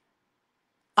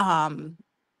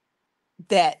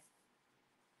that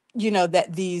that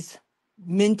these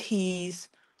mentees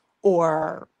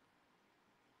or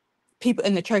people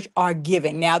in the church are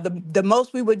giving? Now, the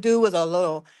most we would do is a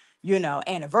little,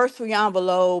 anniversary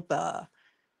envelope,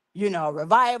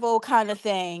 revival kind of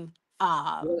thing.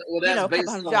 Well, that's A couple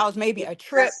based $100, maybe a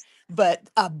trip, that's but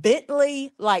a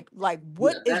Bentley, like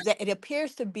what is that's that? It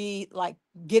appears to be like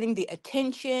getting the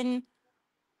attention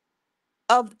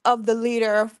of the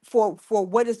leader for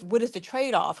what is the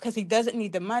trade-off, because he doesn't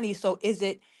need the money. So is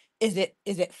it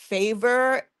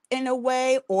favor in a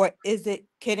way, or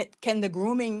can the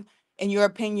grooming, in your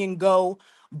opinion, go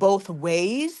both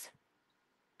ways?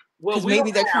 well, Because we don't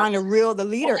maybe they're have. trying to reel the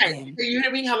leader Okay, in. can you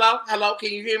hear me? Hello,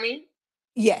 can you hear me?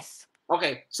 Yes.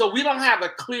 Okay, so we don't have a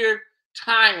clear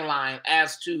timeline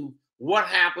as to what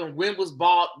happened, when was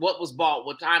bought, what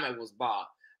time it was bought.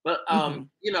 But Mhm.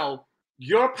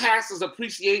 Your pastor's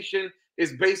appreciation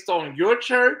is based on your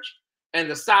church and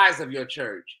the size of your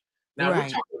church. Now we're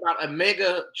Right. talking about a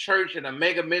mega church and a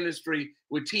mega ministry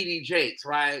with TD Jakes,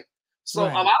 right? So a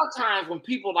Right. lot of times when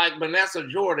people like Vanessa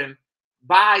Jordan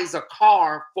buys a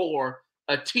car for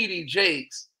a TD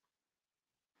Jakes,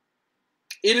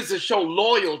 it is to show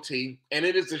loyalty, and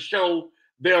it is to show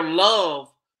their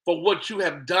love for what you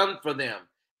have done for them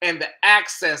and the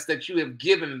access that you have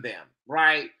given them,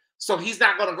 right? So he's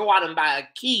not going to go out and buy a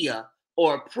Kia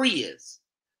or a Prius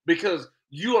because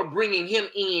you are bringing him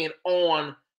in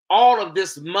on all of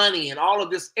this money and all of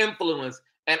this influence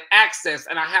and access.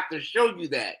 And I have to show you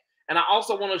that. And I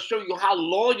also want to show you how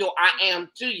loyal I am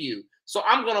to you. So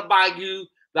I'm going to buy you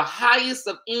the highest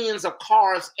of ends of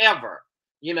cars ever,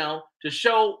 to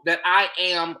show that I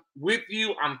am with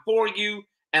you, I'm for you,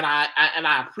 and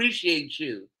I appreciate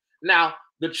you. Now,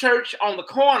 the church on the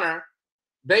corner,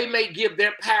 they may give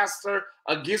their pastor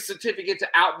a gift certificate to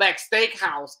Outback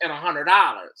Steakhouse and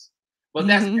 $100, but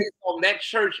that's Mhm. based on that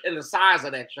church and the size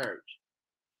of that church.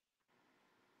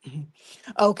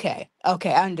 Okay,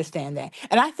 I understand that.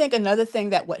 And I think another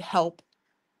thing that would help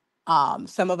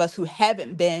some of us who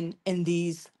haven't been in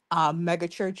these mega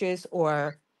churches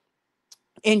or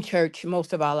in church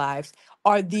most of our lives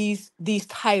are these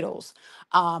titles.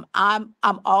 I'm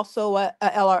also a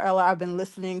LRL. I've been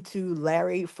listening to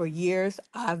Larry for years.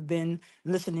 I've been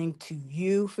listening to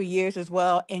you for years as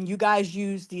well. And you guys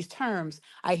use these terms.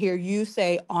 I hear you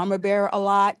say armor bearer a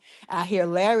lot. I hear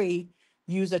Larry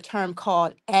use a term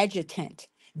called adjutant.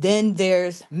 Then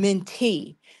there's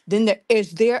mentee. Then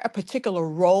is there a particular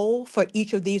role for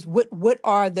each of these? What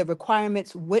are the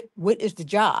requirements? What is the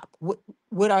job?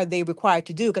 What are they required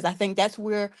to do? Because I think that's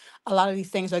where a lot of these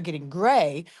things are getting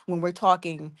gray when we're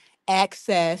talking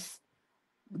access,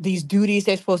 these duties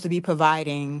they're supposed to be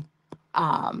providing.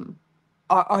 Um,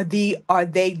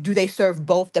 do they serve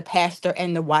both the pastor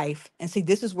and the wife? And see,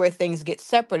 this is where things get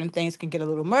separate and things can get a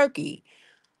little murky.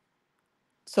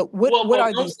 So Well, what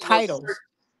are these titles?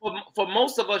 for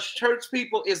most of us, church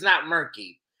people is not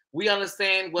murky. We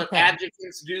understand what Okay.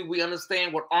 adjuncts do. We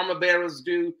understand what armor bearers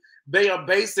do. They are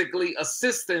basically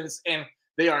assistants and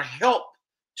they are help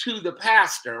to the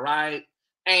pastor, right?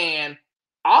 And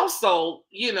also,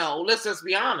 let's just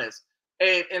be honest.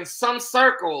 In some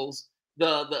circles,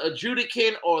 the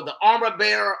adjudicant or the armor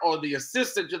bearer or the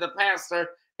assistant to the pastor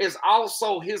is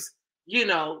also his,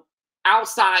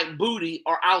 outside booty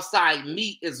or outside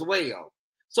meat as well.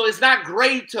 So it's not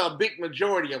great to a big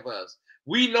majority of us.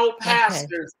 We know Okay.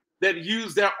 pastors that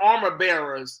use their armor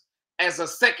bearers as a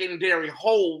secondary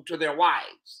hold to their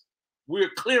wives. We're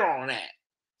clear on that.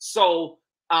 So,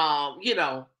 you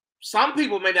know, some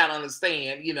people may not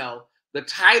understand, you know, the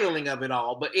titling of it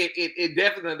all, but it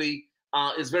definitely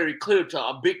is very clear to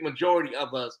a big majority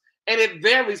of us. And it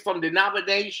varies from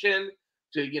denomination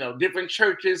to, you know, different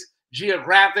churches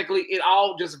geographically. It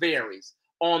all just varies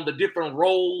on the different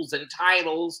roles and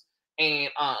titles and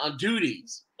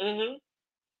duties. Mm-hmm.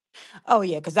 Oh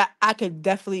yeah, because I could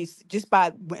definitely just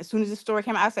by as soon as the story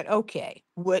came out, I said, okay,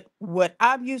 what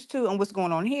I'm used to and what's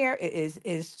going on here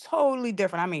is totally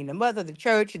different. I mean, the mother, the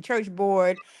church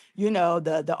board, you know,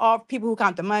 the all people who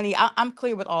count the money. I'm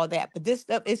clear with all that, but this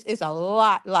stuff is a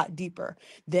lot deeper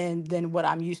than what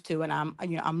I'm used to, and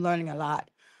I'm learning a lot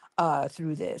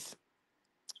through this.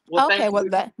 Well, thank Okay, well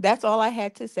you. that's all I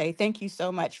had to say. Thank you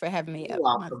so much for having me You're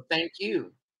up. welcome. Thank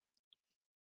you.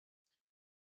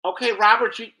 Okay,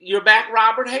 Robert, you're back,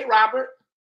 Robert. Hey, Robert.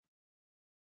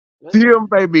 Tim,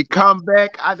 baby, come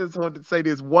back. I just wanted to say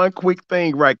this one quick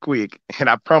thing right quick, and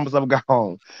I promise I'm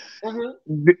gone.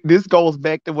 Mm-hmm. This goes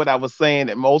back to what I was saying,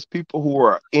 that most people who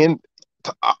are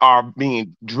are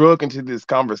being drugged into this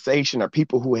conversation are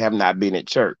people who have not been at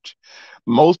church.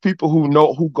 Most people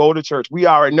who go to church, we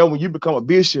already know when you become a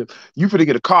bishop, you finna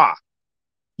get a car.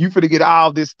 You finna get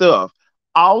all this stuff.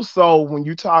 Also, when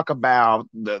you talk about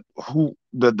the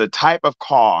type of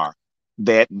car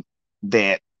that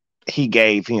that he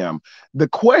gave him, the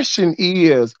question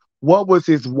is, what was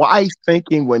his wife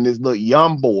thinking when this little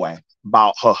young boy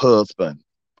bought her husband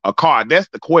a car? That's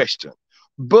the question.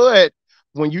 But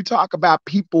when you talk about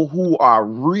people who are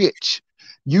rich,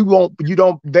 you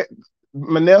don't that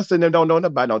Manessa and them don't know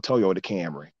nothing about no Toyota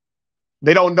Camry.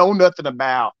 They don't know nothing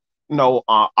about no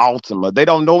Altima. They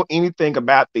don't know anything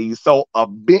about these. So a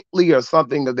Bentley or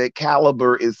something of that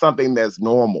caliber is something that's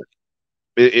normal.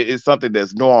 It's something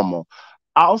that's normal.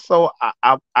 Also,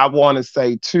 I want to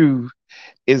say too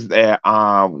is that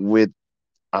with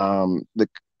the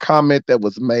comment that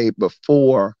was made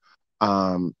before,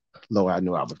 um, Lord, I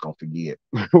knew I was gonna forget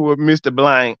with Mr.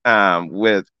 Blank,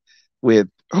 with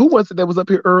who was it that was up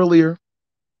here earlier?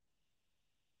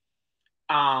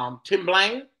 Tim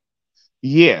Blaine.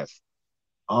 Yes.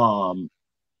 Um,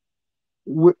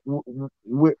 with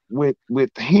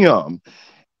him,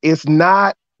 it's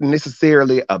not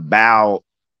necessarily about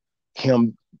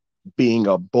him being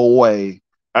a boy,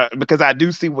 because I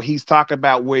do see what he's talking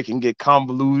about, where it can get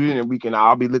convoluted, and we can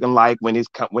all be looking like when it's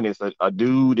a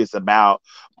dude, it's about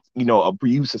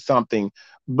abuse or something,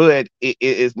 but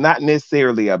it's not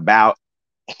necessarily about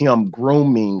him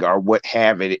grooming or what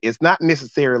have it. It's not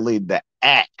necessarily the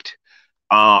act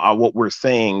or what we're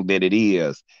saying that it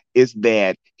is. It's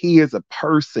that he is a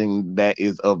person that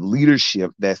is of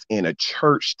leadership that's in a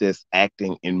church that's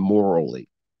acting immorally.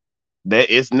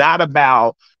 That it's not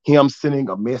about him sending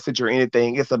a message or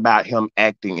anything. It's about him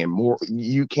acting immoral.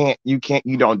 You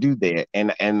don't do that.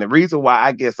 And the reason why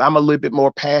I guess I'm a little bit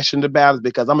more passionate about it is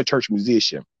because I'm a church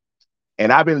musician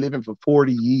and I've been living for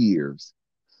 40 years,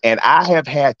 and I have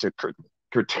had to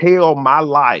curtail my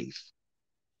life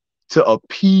to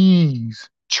appease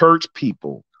church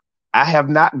people. I have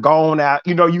not gone out.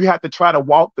 You have to try to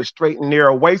walk the straight and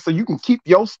narrow way so you can keep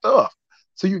your stuff.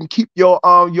 So you can keep your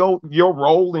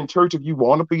role in church if you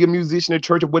want to be a musician in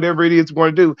church or whatever it is you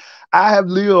want to do. I have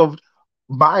lived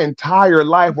my entire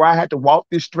life where I had to walk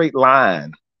this straight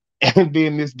line. And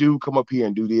then this dude come up here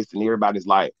and do this, and everybody's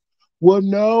like, well,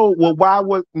 no, well, why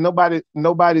would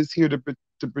nobody's here to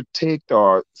protect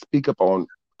or speak up on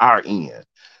our end.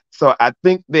 So I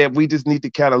think that we just need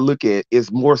to kind of look at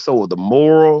it's more so the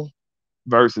moral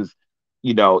versus,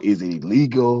 is it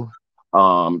illegal?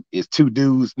 Is two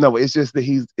dudes? No, it's just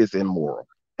that it's immoral.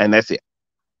 And that's it.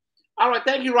 All right,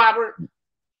 thank you, Robert.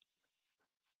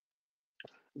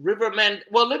 Riverman.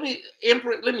 Well, let me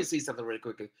see something really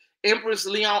quickly. Empress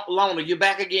Lona, you're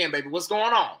back again, baby. What's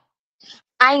going on?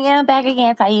 I am back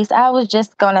again, Tyesse. I was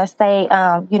just gonna say,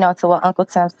 to what Uncle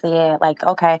Tim said, like,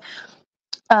 okay,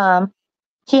 um,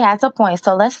 he has a point.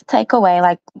 So let's take away,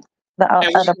 like the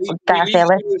And other guy said.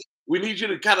 we need you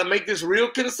to kind of make this real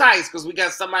concise because we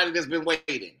got somebody that's been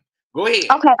waiting. Go ahead.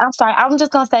 Okay, I'm sorry. I was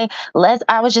just gonna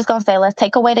say let's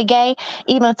take away the gay.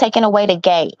 Even taking away the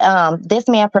gay, this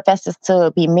man professes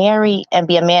to be married and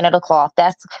be a man of the cloth.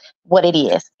 That's what it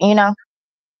is.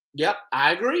 Yep,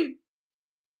 I agree.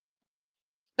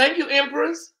 Thank you,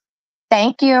 Empress.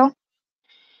 Thank you.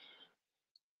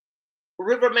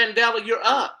 River Mandela, you're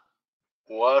up.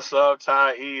 What's up,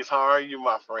 Tyesse? How are you,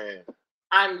 my friend?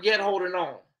 I'm yet holding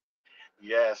on.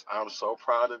 Yes, I'm so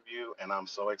proud of you, and I'm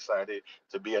so excited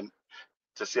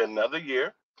to see another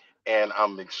year. And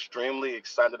I'm extremely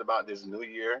excited about this new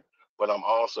year, but I'm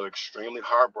also extremely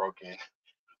heartbroken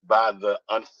by the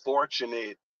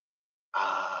unfortunate,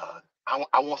 I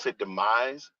won't say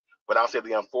demise, but I'll say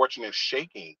the unfortunate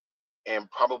shaking and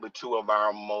probably two of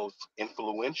our most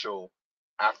influential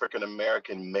African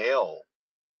American male,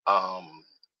 um,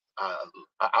 uh,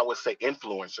 I would say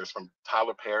influencers, from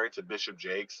Tyler Perry to Bishop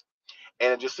Jakes.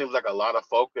 And it just seems like a lot of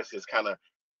focus is kind of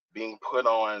being put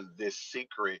on this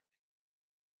secret,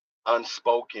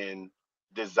 unspoken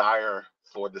desire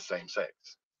for the same sex.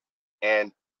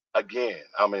 And again,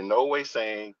 I'm in no way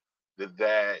saying that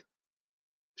that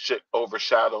should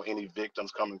overshadow any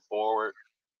victims coming forward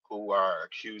who are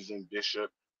accusing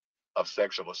Bishop of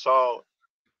sexual assault,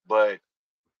 but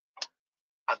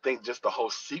I think just the whole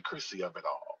secrecy of it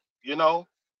all, you know?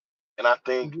 And I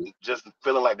think Mhm. just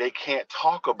feeling like they can't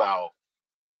talk about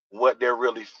what they're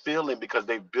really feeling because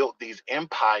they built these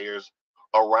empires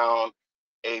around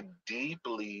a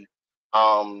deeply,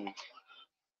 um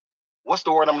what's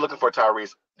the word I'm looking for,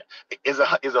 Tyrese? Is it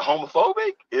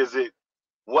homophobic? Is it,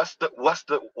 what's the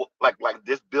like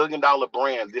this $1 billion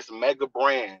brand, this mega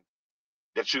brand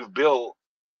that you've built?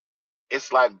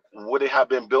 It's like, would it have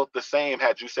been built the same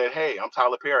had you said, "Hey, I'm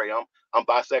Tyler Perry, I'm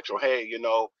bisexual. Hey,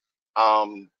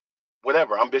 um,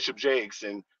 whatever. I'm Bishop Jakes,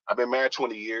 and I've been married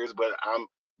 20 years, but I'm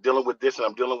dealing with this and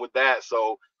I'm dealing with that."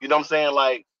 So you know what I'm saying?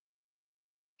 Like,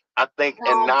 I think,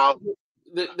 and Well, now,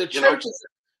 the you know, church is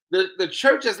the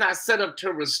church is not set up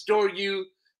to restore you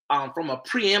from a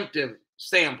preemptive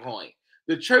standpoint.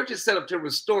 The church is set up to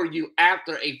restore you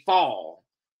after a fall,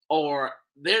 or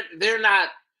they're not.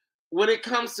 When it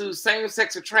comes to same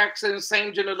sex attraction,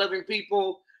 same gender loving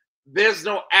people, there's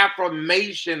no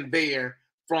affirmation there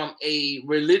from a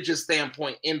religious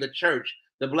standpoint in the church,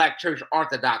 the Black church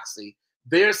orthodoxy.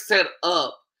 They're set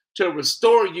up to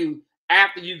restore you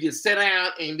after you get set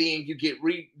out and then you get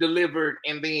re-delivered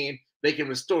and then they can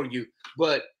restore you.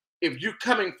 But if you're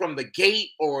coming from the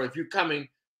gate, or if you're coming,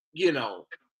 you know,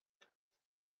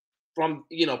 from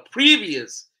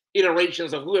previous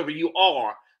iterations of whoever you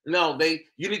are, no,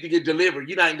 you need to get delivered.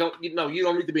 You're not going, you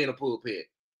don't need to be in a pulpit.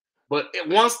 But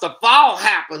once the fall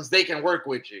happens, they can work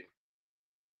with you.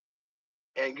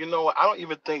 and you know what? I don't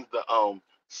even think the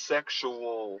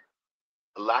sexual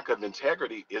lack of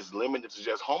integrity is limited to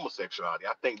just homosexuality.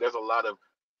 I think there's a lot of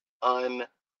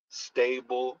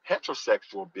unstable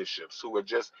heterosexual bishops who are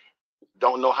just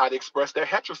don't know how to express their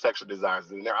heterosexual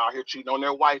desires, and they're out here cheating on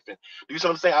their wife. And do you see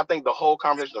what I'm saying? I think the whole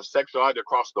conversation of sexuality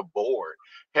across the board,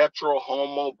 hetero,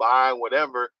 homo, bi,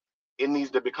 whatever, it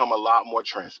needs to become a lot more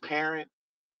transparent,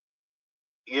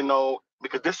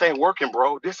 because this ain't working,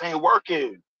 bro. This ain't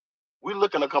working. We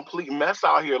looking a complete mess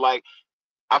out here. Like,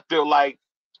 I feel like,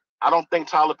 I don't think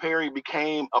Tyler Perry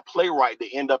became a playwright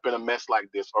to end up in a mess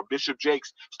like this, or Bishop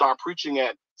Jakes start preaching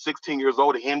at 16 years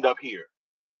old to end up here.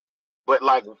 But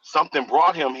like, something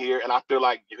brought him here, and I feel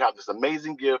like you have this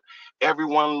amazing gift.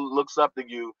 Everyone looks up to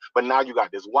you, but now you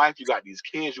got this wife, you got these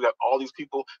kids, you got all these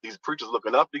people, these preachers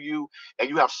looking up to you, and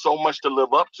you have so much to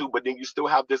live up to, but then you still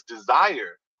have this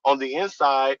desire on the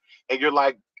inside, and you're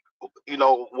like,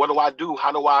 what do I do?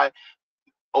 How do I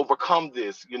overcome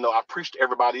this? I preach to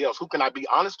everybody else. Who can I be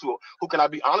honest to? Who can I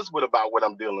be honest with about what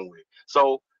I'm dealing with?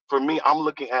 So for me, I'm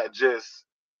looking at just,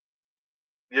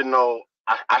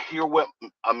 I hear what,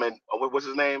 I mean, what's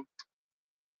his name?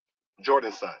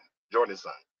 Jordan's son. Jordan's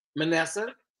son.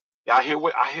 Manasseh? Yeah, I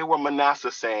hear what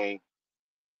Manasseh saying,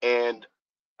 and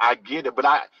I get it.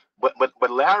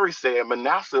 But Larry said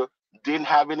Manasseh didn't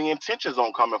have any intentions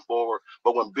on coming forward.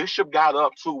 But when Bishop got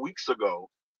up 2 weeks ago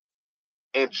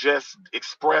and just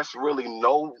expressed really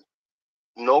no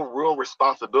real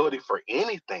responsibility for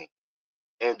anything,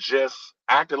 and just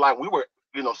acted like we were,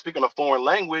 speaking a foreign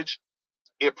language,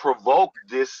 it provoked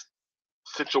this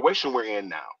situation we're in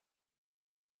now.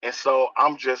 And so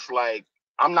I'm just like,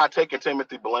 I'm not taking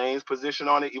Timothy Blaine's position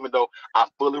on it, even though I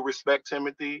fully respect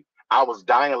Timothy. I was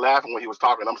dying laughing when he was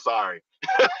talking. I'm sorry.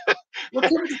 Well,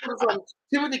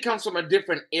 Timothy comes from a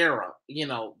different era,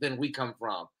 than we come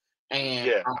from. And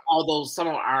Yeah, although some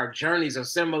of our journeys are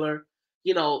similar,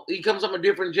 he comes from a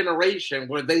different generation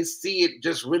where they see it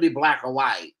just really black or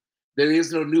white. There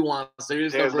is no nuance. There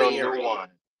is no there's no gray area.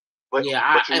 nuance. But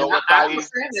Yeah, but you know what, I Thais?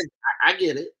 understand it. I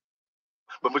get it.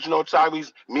 But you know,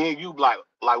 Tyrese, me and you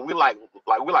we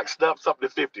like steps up to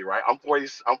 50, right? I'm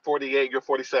 48, you're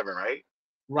 47, right?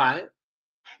 Right.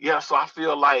 Yeah, so I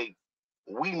feel like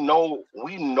we know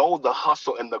the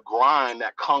hustle and the grind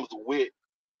that comes with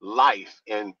life,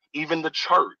 and even the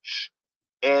church.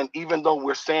 And even though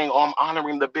we're saying, "Oh, I'm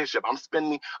honoring the bishop, I'm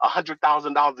spending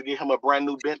 $100,000 to get him a brand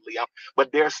new Bentley,"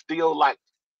 but there's still like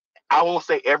I won't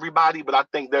say everybody, but I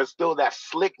think there's still that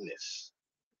slickness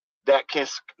that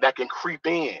can creep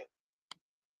in,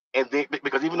 and then,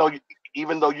 because even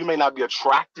though you may not be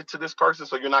attracted to this person,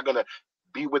 so you're not gonna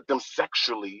be with them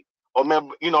sexually, or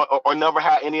or never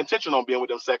had any intention on being with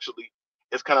them sexually.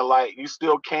 It's kind of like you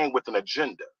still can with an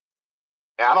agenda,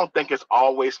 and I don't think it's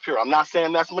always pure. I'm not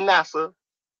saying that's Manasseh,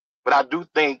 but I do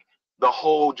think the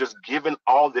whole just giving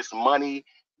all this money,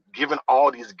 giving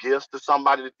all these gifts to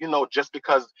somebody, just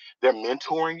because they're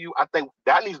mentoring you, I think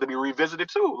that needs to be revisited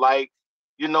too. Like,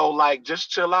 like just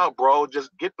chill out, bro. Just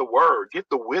get the word, get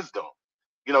the wisdom.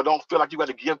 Don't feel like you got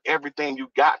to give everything you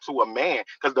got to a man,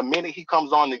 because the minute he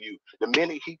comes on to you, the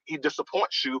minute he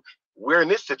disappoints you, we're in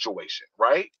this situation,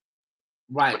 right?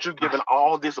 Right. But you're giving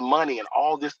all this money and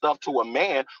all this stuff to a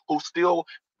man who's still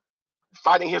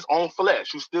fighting his own flesh,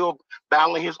 who's still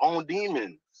battling his own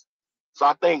demons. So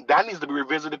I think that needs to be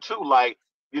revisited too, like,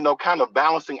 kind of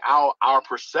balancing out our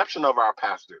perception of our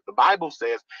pastor. The Bible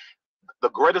says the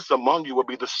greatest among you will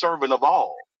be the servant of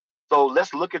all. So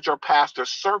let's look at your pastor's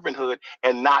servanthood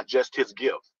and not just his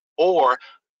gift or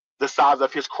the size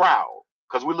of his crowd.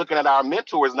 Because we're looking at our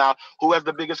mentors now, who has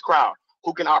the biggest crowd,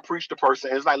 who can outpreach the person.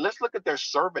 And it's like, let's look at their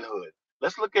servanthood.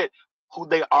 Let's look at who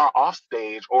they are off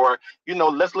stage, or,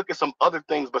 let's look at some other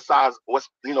things besides what's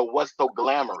so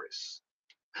glamorous.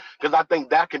 Because I think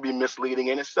that can be misleading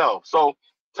in itself. So,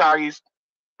 Tyesse,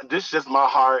 this is just my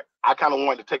heart. I kind of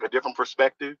wanted to take a different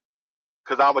perspective,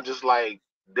 because I was just like,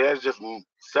 there's just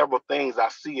several things I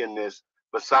see in this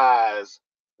besides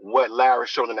what Larry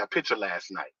showed in that picture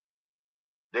last night.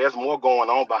 There's more going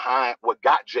on behind what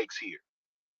got Jakes here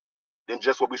than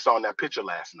just what we saw in that picture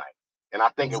last night. And I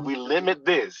think if we limit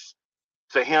this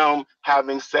to him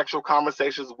having sexual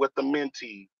conversations with the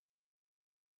mentee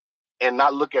and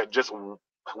not look at just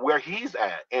where he's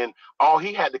at and all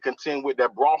he had to contend with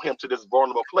that brought him to this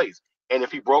vulnerable place. And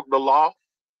if he broke the law,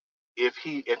 if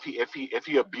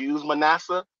he abused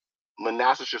Manasseh,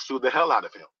 Manasseh should sue the hell out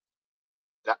of him.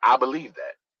 I believe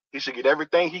that. He should get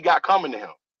everything he got coming to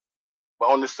him. But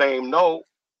on the same note,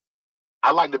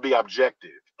 I like to be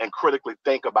objective and critically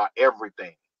think about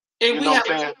everything. And you know what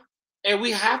I'm saying? And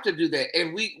we have to do that.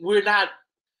 And we're not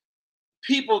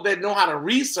people that know how to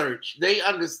research. They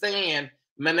understand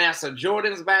Manasseh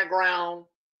Jordan's background,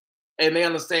 and they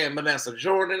understand Manasseh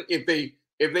Jordan. If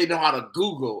they know how to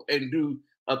Google and do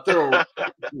a thorough,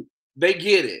 they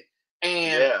get it.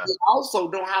 And they also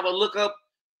know how to look up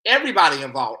everybody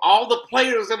involved, all the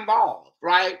players involved,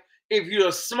 right? If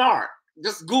you're smart,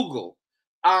 just Google.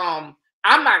 I'm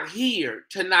not here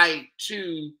tonight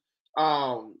to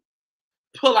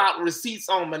pull out receipts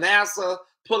on Manasseh,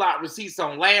 pull out receipts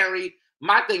on Larry.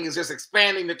 My thing is just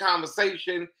expanding the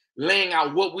conversation, laying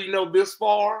out what we know this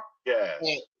far. Yeah.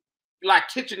 Like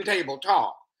kitchen table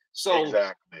talk. So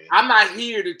exactly. I'm not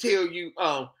here to tell you,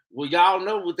 well, y'all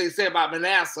know what they say about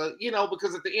Manasseh,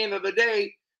 because at the end of the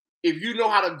day, if you know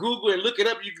how to Google and look it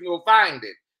up, you can go find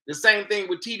it. The same thing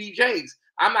with TD Jakes.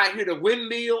 I'm not here to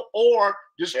windmill or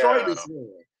destroy this man.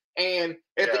 And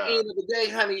at the end of the day,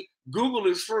 honey, Google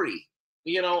is free,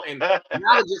 and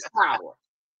knowledge is power.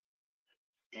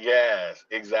 Yes,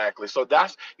 exactly. So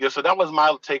that was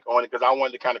my take on it, because I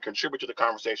wanted to kind of contribute to the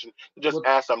conversation, just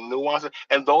add some nuances.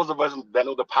 And those of us that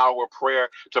know the power of prayer,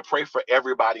 to pray for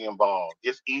everybody involved.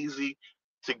 It's easy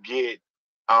to get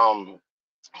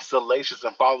salacious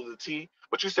and follow the tea.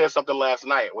 But you said something last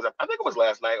night. I think it was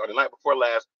last night or the night before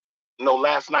last. No,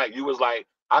 last night you was like,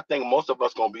 I think most of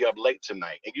us gonna be up late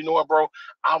tonight. And you know what, bro?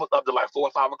 I was up to like 4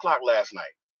 or 5 o'clock last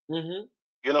night. Mm-hmm.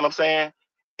 You know what I'm saying?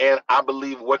 And I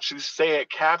believe what you said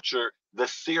captured the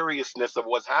seriousness of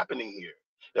what's happening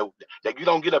here. That you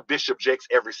don't get a Bishop Jakes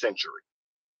every century.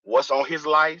 What's on his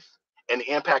life and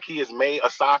the impact he has made,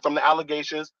 aside from the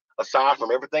allegations, aside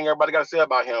from everything everybody got to say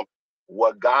about him,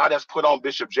 what God has put on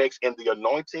Bishop Jakes in the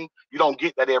anointing, you don't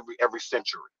get that every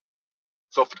century.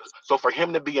 So for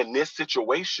him to be in this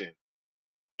situation,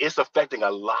 it's affecting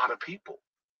a lot of people.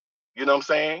 You know what I'm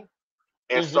saying?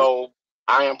 And so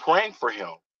I am praying for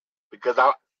him, because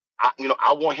I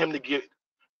want him to get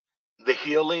the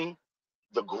healing,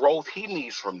 the growth he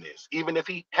needs from this, even if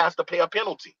he has to pay a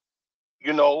penalty.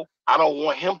 I don't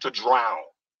want him to drown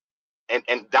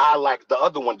and die like the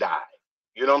other one died.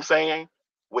 You know what I'm saying?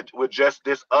 With just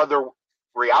this other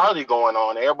reality going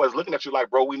on. Everybody's looking at you like,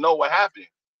 bro, we know what happened.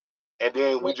 And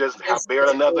then we just have bared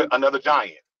another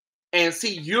giant. And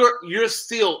see, you're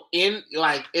still in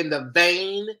the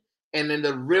vein and in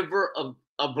the river of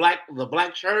the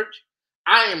black church.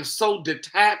 I am so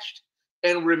detached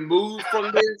and removed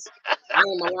from this. I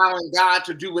am allowing God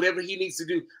to do whatever he needs to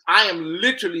do. I am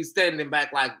literally standing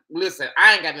back like, listen,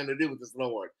 I ain't got nothing to do with this,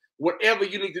 Lord. whatever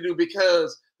you need to do,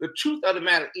 because the truth of the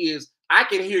matter is I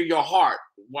can hear your heart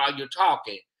while you're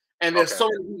talking. And there's so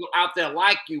many people out there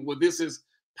like you where this is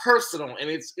personal and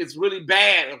it's really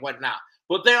bad and whatnot.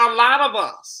 But there are a lot of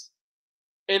us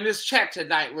in this chat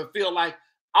tonight will feel like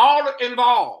all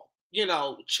involved, you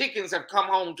know, chickens have come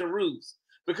home to roost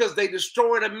because they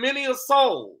destroyed many a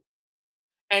soul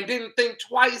and didn't think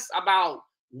twice about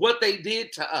what they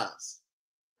did to us.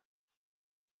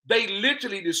 They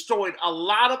literally destroyed a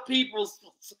lot of people's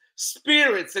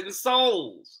spirits and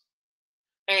souls,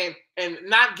 and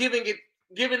not giving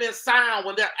it sound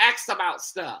when they're asked about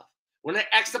stuff, when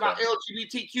they're asked about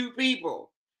LGBTQ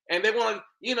people, and they want to,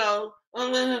 you know,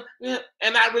 and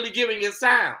not really giving it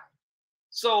sound.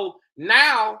 So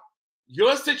now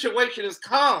your situation has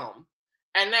come,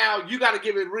 and now you got to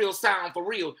give it real sound for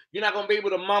real. You're not going to be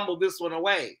able to mumble this one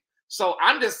away. So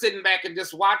I'm just sitting back and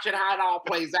just watching how it all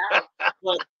plays out.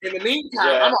 But in the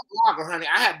meantime, I'm a blogger, honey.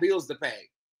 I have bills to pay.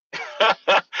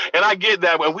 And I get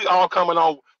that, when we all coming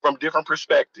on from different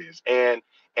perspectives, and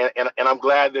I'm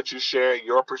glad that you share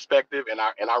your perspective, and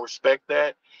I respect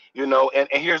that, you know. And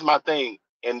here's my thing,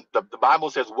 and the Bible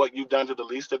says, what you've done to the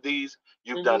least of these,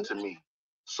 you've done to me.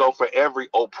 So for every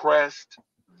oppressed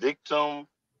victim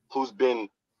who's been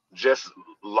just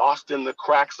lost in the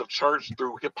cracks of church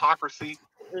through hypocrisy,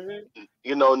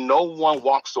 you know, no one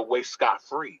walks away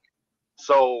scot-free.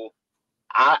 So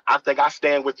I think I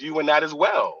stand with you in that as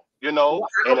well, you know.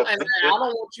 Well,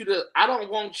 I don't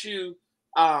want you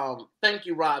thank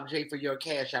you, Rob J, for your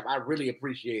cash app. I really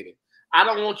appreciate it. I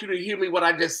don't want you to hear me what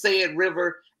I just said,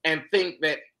 River, and think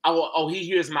that oh he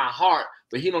hears my heart,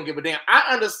 but he don't give a damn.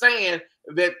 I understand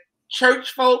that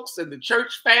church folks and the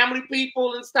church family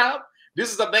people and stuff,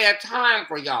 this is a bad time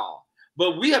for y'all.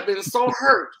 But we have been so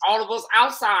hurt, all of us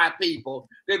outside people,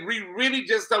 that we really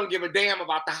just don't give a damn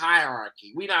about the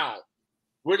hierarchy. We don't.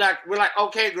 We're like,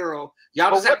 okay, girl,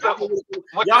 y'all just have to deal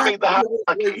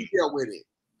with it.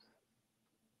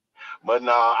 But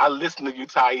no, I listened to you,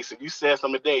 Tyesse, and you said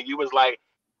something today. You was like,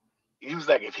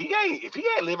 if he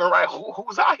ain't living right,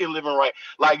 who's out here living right?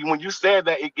 Like when you said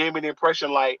that, it gave me the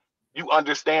impression like you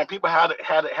understand. People had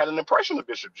an impression of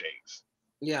Bishop Jakes.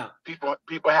 Yeah. People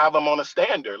have him on a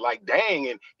standard. Like, dang,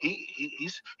 and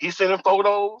he's sending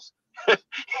photos.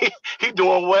 he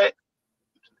doing what,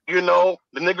 you know,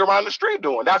 the nigga around the street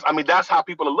doing. That's how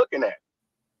people are looking at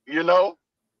it, you know.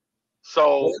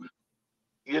 So,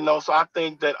 you know, so I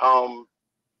think that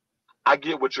I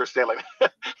get what you're saying.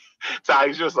 Like,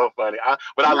 Tyesse, you're so funny.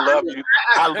 I love you.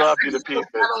 I love you to pieces.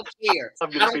 I don't care. I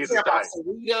don't care about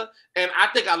Sarita, and I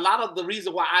think a lot of the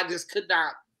reason why I just could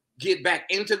not get back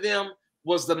into them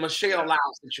was the Michelle Lau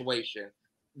situation.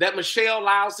 That Michelle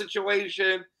Lau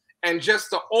situation, and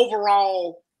just the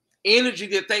overall energy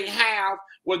that they have,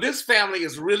 where this family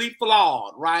is really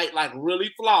flawed, right? Like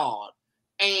really flawed.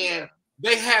 And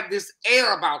they have this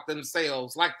air about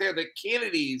themselves, like they're the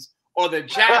Kennedys or the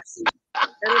Jacksons. And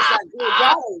it's like,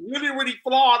 y'all are really, really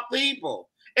flawed people.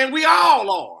 And we all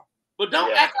are. But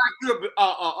don't act like you're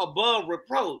above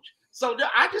reproach. So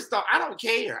I don't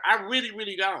care. I really,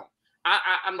 really don't.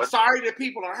 I'm sorry that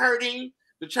people are hurting.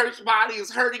 The church body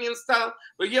is hurting and stuff.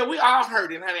 But yeah, we all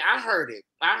hurting, honey. I heard it.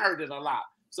 I heard it a lot.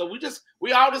 So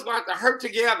we all just gonna have to hurt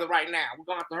together right now. We're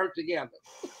gonna have to hurt together.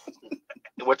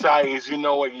 What Tyesse, you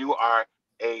know what? You are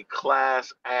a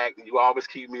class act. You always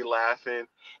keep me laughing.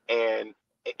 And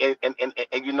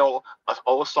you know, an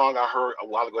old song I heard a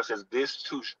while ago says, "This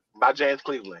too," by James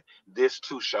Cleveland. "This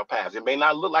too shall pass." It may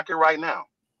not look like it right now,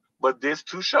 but this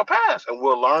too shall pass, and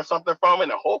we'll learn something from it,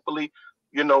 and hopefully,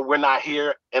 you know, we're not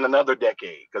here in another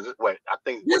decade, because I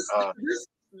think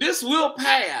this will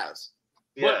pass.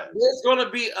 Yeah. But there's gonna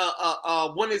be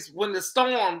when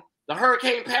the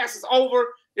hurricane passes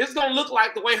over, it's gonna look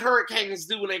like the way hurricanes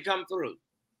do when they come through.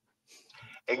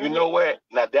 And you know what?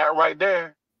 Now that right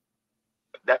there,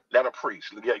 that'll preach.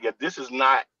 Yeah, this is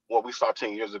not what we saw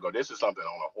 10 years ago. This is something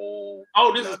on a whole.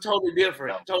 Oh, this is totally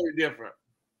different. Totally different.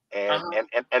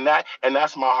 And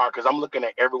that's my heart, because I'm looking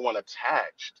at everyone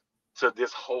attached to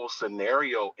this whole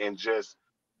scenario, and just,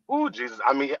 oh Jesus.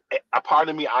 I mean, a part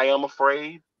of me, I am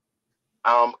afraid,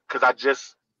 because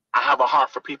I have a heart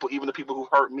for people, even the people who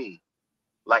hurt me.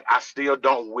 Like, I still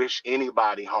don't wish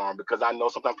anybody harm, because I know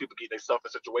sometimes people get themselves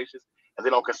in situations and they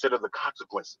don't consider the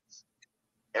consequences.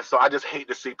 And so I just hate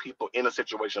to see people in a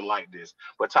situation like this.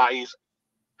 But Tyesse,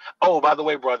 oh, by the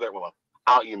way, brother, well,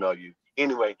 I'll email you.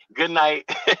 Anyway, good night.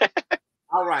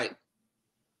 All right.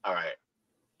 All right.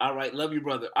 All right. Love you,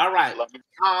 brother. All right. Love you.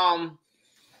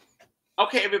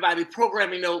 Okay, everybody,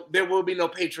 programming note, there will be no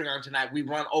Patreon tonight. We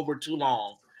run over too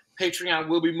long. Patreon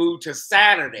will be moved to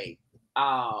Saturday,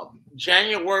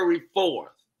 January 4th.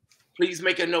 Please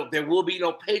make a note. There will be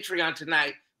no Patreon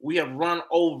tonight. We have run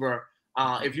over.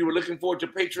 If you were looking forward to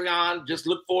Patreon, just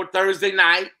look for Thursday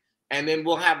night, and then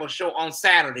we'll have a show on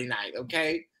Saturday night,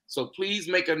 okay? So please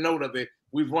make a note of it.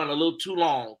 We've run a little too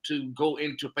long to go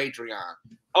into Patreon.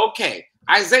 Okay,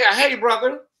 Isaiah, hey,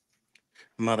 brother.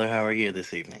 Mother, how are you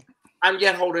this evening? I'm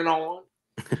yet holding on.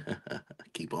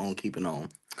 Keep on keeping on.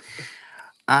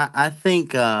 I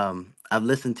think I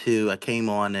came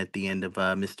on at the end of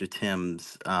Mr.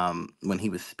 Tim's when he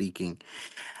was speaking.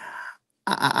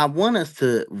 I want us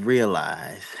to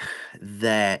realize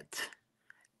that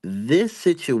this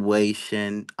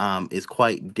situation is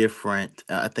quite different.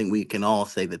 I think we can all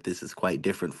say that this is quite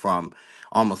different from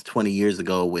almost 20 years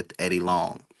ago with Eddie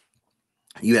Long.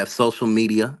 You have social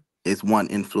media is one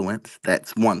influence.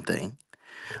 That's one thing.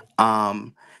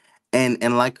 Um,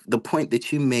 and like the point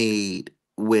that you made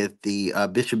with the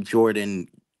Bishop Jordan,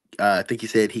 I think you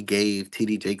said he gave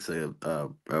TD Jakes a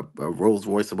Rolls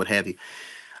Royce or what have you.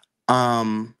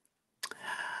 Um,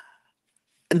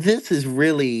 this is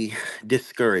really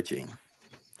discouraging.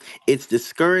 It's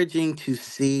discouraging to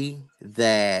see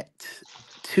that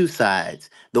two sides,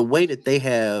 the way that they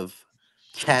have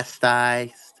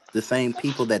chastised the same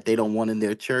people that they don't want in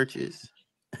their churches,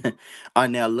 are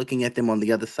now looking at them on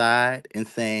the other side and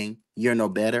saying, "You're no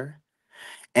better."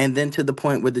 And then to the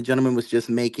point where the gentleman was just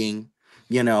making,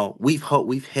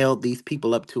 we've held these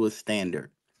people up to a standard.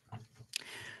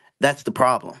 That's the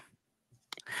problem.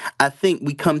 I think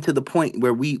we come to the point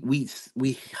where we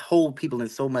hold people in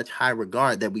so much high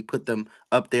regard that we put them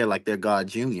up there like they're God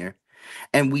Junior,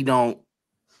 and we don't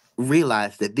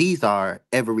realize that these are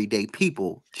everyday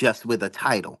people just with a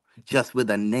title, just with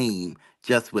a name,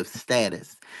 just with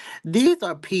status. These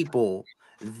are people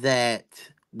that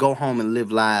go home and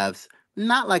live lives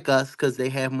not like us because they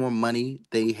have more money,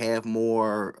 they have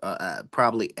more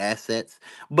probably assets,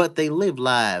 but they live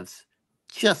lives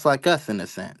just like us in a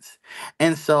sense.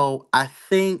 And so I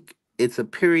think it's a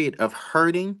period of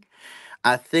hurting.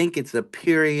 I think it's a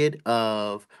period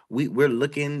of we're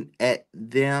looking at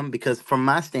them because from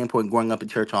my standpoint, growing up in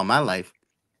church all my life,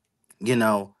 you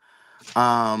know,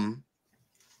 um,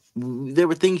 there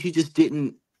were things you just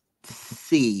didn't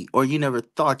see or you never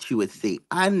thought you would see.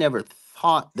 I never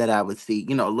thought that I would see,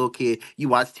 a little kid, you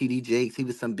watch TD Jakes, he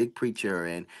was some big preacher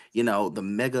and, the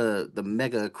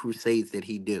mega crusades that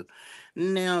he do.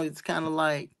 Now it's kind of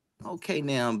like, okay,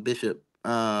 now Bishop,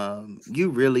 you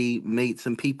really made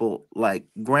some people like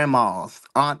grandmas,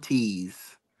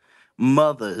 aunties,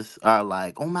 mothers are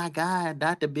like, oh my God,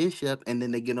 Dr. Bishop. And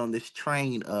then they get on this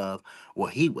train of, well,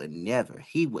 he would never.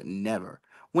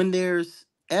 When there's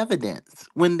evidence,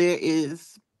 when there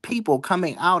is people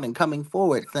coming out and coming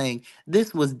forward saying,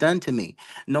 this was done to me.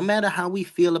 No matter how we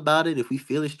feel about it, if we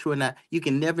feel it's true or not, you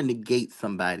can never negate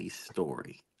somebody's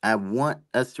story. I want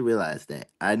us to realize that.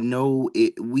 I know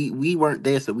we weren't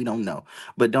there, so we don't know.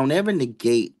 But don't ever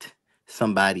negate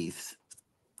somebody's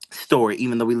story,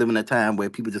 even though we live in a time where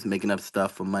people just making up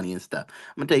stuff for money and stuff.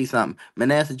 I'm gonna tell you something.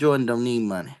 Manasseh Jordan don't need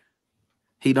money.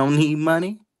 He don't need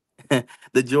money.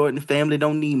 The Jordan family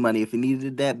don't need money. If he needed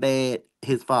it that bad,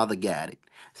 his father got it.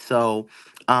 So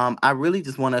I really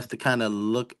just want us to kind of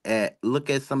look at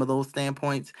some of those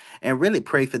standpoints and really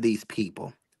pray for these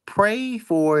people. Pray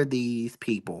for these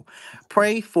people.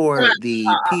 Pray for the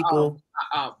people.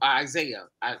 Isaiah,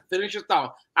 finish your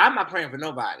thought. I'm not praying for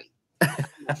nobody.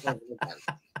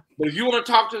 But if you want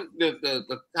to talk to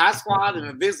the high squad and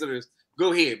the visitors,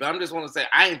 go ahead. But I'm just want to say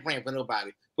I ain't praying for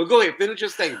nobody. But go ahead, finish your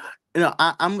statement.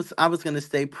 I was gonna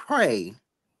say pray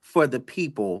for the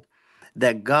people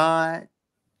that God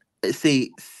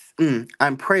see.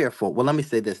 I'm prayerful. Well, let me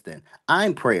say this then.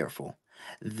 I'm prayerful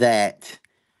that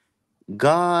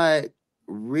God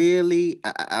really.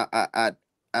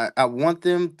 I want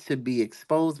them to be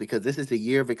exposed because this is a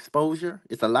year of exposure.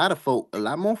 It's a lot of folk, a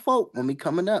lot more folk when we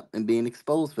coming up and being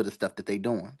exposed for the stuff that they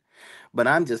doing. But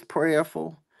I'm just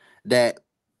prayerful that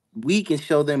we can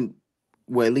show them,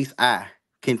 well, at least I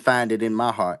can find it in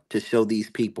my heart to show these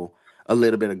people a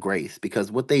little bit of grace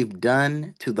because what they've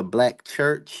done to the black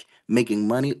church, making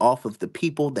money off of the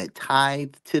people that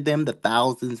tithe to them, the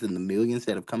thousands and the millions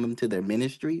that have come into their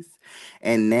ministries.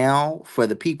 And now for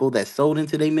the people that sold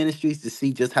into their ministries to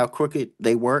see just how crooked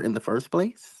they were in the first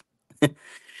place,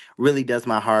 really does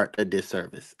my heart a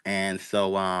disservice. And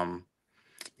so,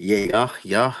 yeah,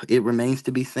 y'all, it remains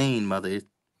to be seen, mother. It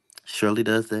surely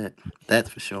does that. That's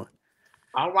for sure.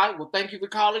 All right. Well, thank you for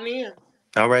calling in.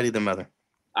 Alrighty, the mother.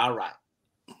 All right.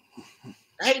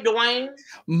 Hey, Dwayne.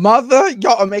 Mother,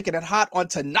 y'all are making it hot on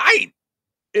tonight.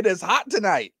 It is hot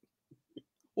tonight.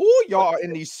 Ooh, y'all are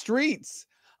in these streets.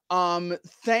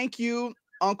 Thank you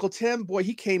Uncle Tim, boy,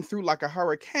 he came through like a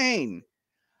hurricane.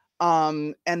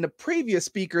 And the previous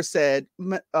speaker said,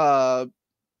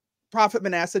 Prophet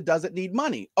Manasseh doesn't need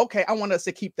money. Okay, I want us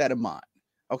to keep that in mind.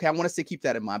 Okay, I want us to keep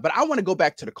that in mind. But I want to go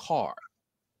back to the car,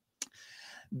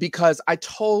 because I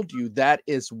told you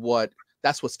that's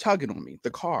what's tugging on me,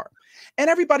 the car. And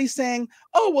everybody's saying,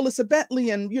 oh, well, it's a Bentley,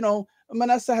 and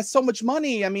Manasseh has so much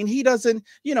money. I mean, he doesn't,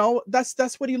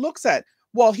 that's what he looks at.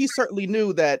 Well, he certainly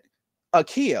knew that a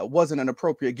Kia wasn't an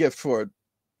appropriate gift for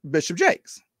Bishop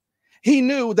Jakes. He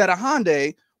knew that a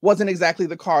Hyundai wasn't exactly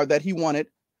the car that he wanted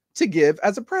to give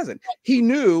as a present. He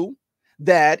knew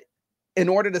that in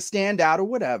order to stand out or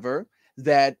whatever,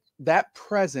 that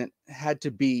present had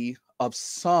to be of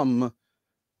some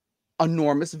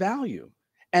enormous value.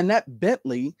 And that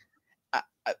Bentley,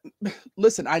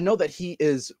 listen, I know that he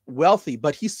is wealthy,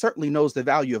 but he certainly knows the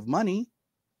value of money.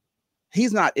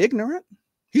 He's not ignorant.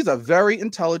 He's a very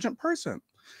intelligent person,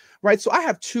 right? So I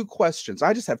have two questions.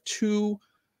 I just have two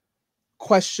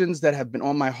questions that have been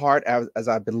on my heart as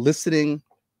I've been listening.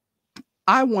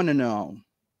 I want to know,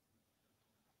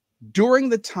 during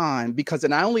the time,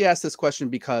 and I only ask this question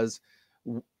because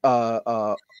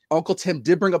Uncle Tim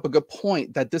did bring up a good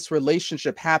point, that this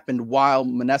relationship happened while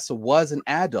Manasseh was an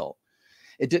adult.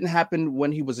 It didn't happen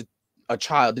when he was a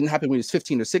child. It didn't happen when he was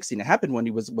 15 or 16. It happened when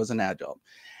he was an adult.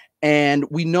 And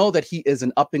we know that he is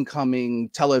an up-and-coming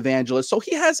televangelist. So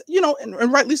he has,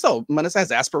 and rightly so, Manasseh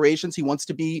has aspirations. He wants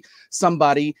to be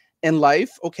somebody in life.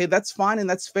 Okay, that's fine and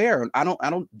that's fair. I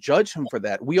don't judge him for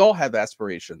that. We all have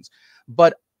aspirations.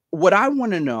 But what I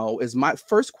want to know is, my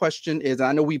first question is, and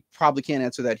I know we probably can't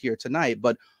answer that here tonight,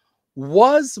 but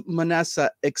was Manasseh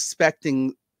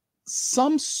expecting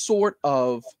some sort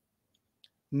of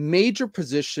major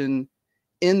position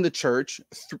in the church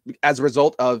as a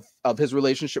result of his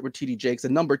relationship with TD Jakes?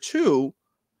 And number two,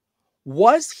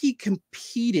 was he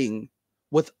competing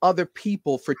with other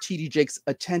people for TD Jakes'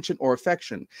 attention or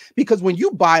affection? Because when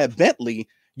you buy a Bentley,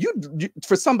 you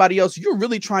for somebody else, you're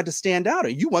really trying to stand out,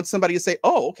 and you want somebody to say,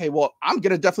 oh, okay, well, I'm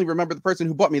going to definitely remember the person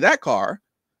who bought me that car.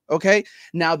 Okay.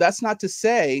 Now, that's not to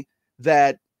say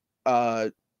that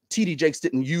TD Jakes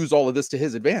didn't use all of this to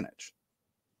his advantage.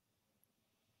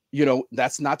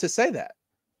 That's not to say that.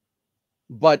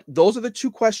 But those are the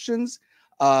two questions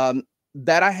that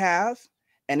I have.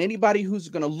 And anybody who's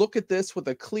going to look at this with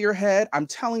a clear head, I'm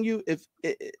telling you,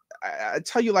 I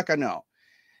tell you like I know,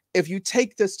 if you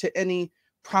take this to any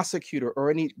prosecutor or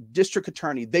any district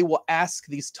attorney, they will ask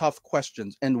these tough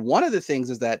questions. And one of the things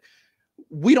is that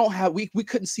we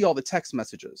couldn't see all the text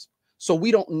messages. So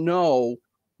we don't know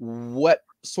what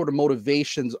sort of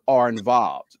motivations are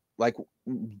involved. Like,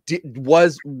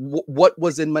 what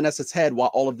was in Manasseh's head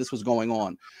while all of this was going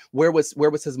on? Where was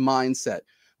his mindset?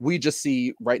 We just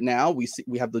see right now, we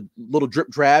have the little drip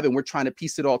drab, and we're trying to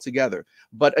piece it all together.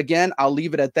 But again, I'll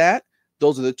leave it at that.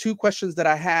 Those are the two questions that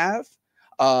I have.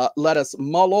 Let us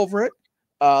mull over it.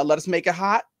 Let us make it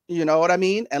hot. You know what I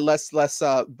mean? And let's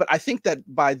but I think that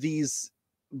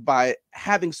by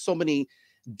having so many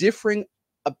differing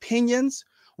opinions,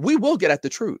 we will get at the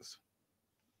truth.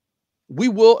 We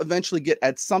will eventually get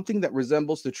at something that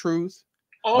resembles the truth.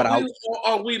 Or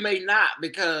we may not,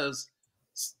 because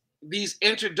these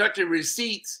introductory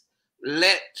receipts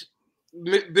let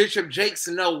Bishop Jakes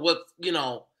know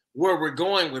where we're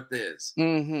going with this.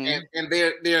 Mm-hmm. And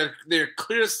they're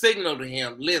clear signal to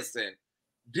him, listen,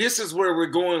 this is where we're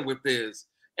going with this.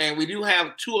 And we do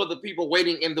have two other people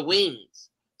waiting in the wings.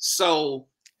 So,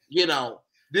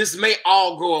 this may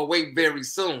all go away very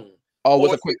soon. Oh,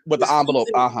 with the envelope.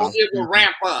 It will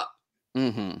ramp up.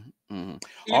 Mm-hmm. Mm-hmm.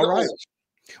 All right.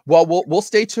 Well, we'll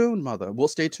stay tuned, Mother. We'll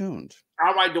stay tuned.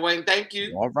 All right, Dwayne. Thank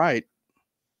you. All right.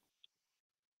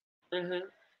 Mm-hmm.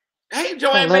 Hey,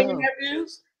 Joanne, Baby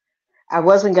Nephews. I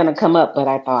wasn't going to come up, but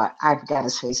I thought I've got to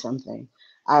say something.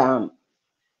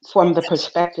 From the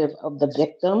perspective of the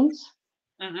victims,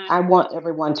 I want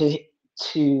everyone to.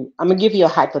 I'm going to give you a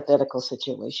hypothetical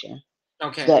situation.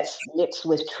 Okay. That's mixed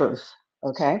with truth.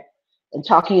 Okay. And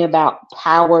talking about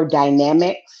power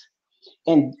dynamics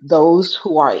and those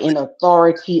who are in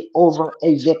authority over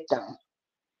a victim.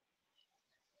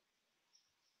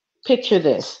 Picture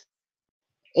this.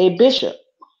 A bishop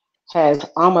has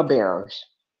armor bearers.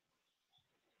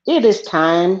 It is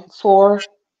time for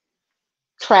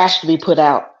trash to be put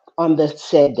out on the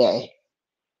said day.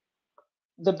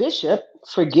 The bishop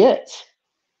forgets,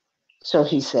 so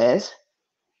he says,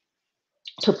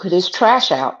 to put his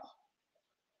trash out.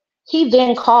 He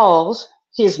then calls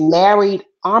his married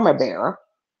armor bearer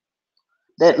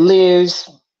that lives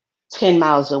 10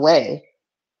 miles away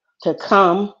to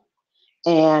come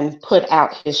and put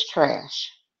out his trash.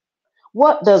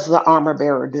 What does the armor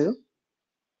bearer do?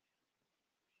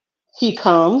 He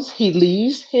comes, he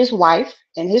leaves his wife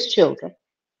and his children,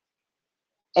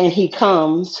 and he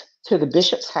comes to the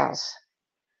bishop's house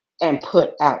and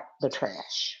put out the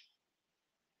trash.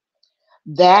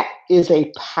 That is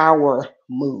a power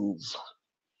move.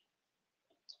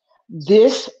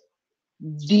 These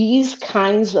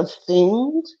kinds of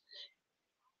things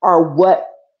are what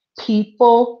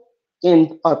people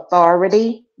in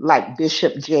authority like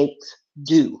Bishop Jakes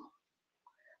do.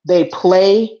 They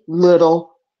play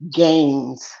little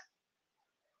games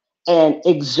and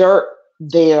exert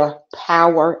their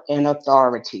power and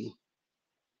authority.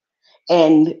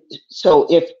 And so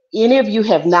if any of you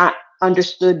have not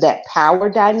understood that power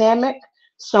dynamic,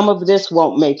 some of this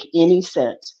won't make any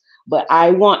sense. But I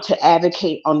want to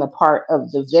advocate on the part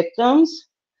of the victims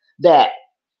that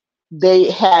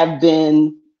they have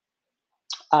been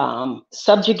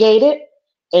subjugated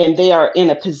and they are in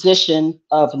a position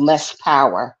of less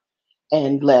power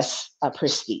and less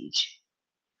prestige.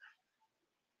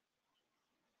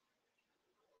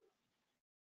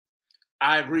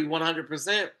 I agree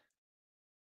 100%.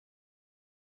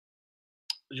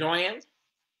 Joanne?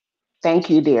 Thank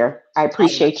you, dear. I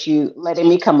appreciate you letting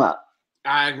me come up.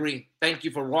 I agree. Thank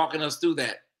you for walking us through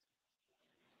that.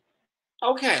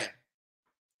 Okay.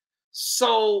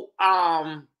 So,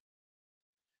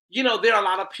 you know, there are a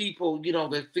lot of people, you know,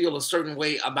 that feel a certain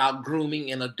way about grooming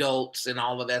in adults and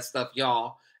all of that stuff,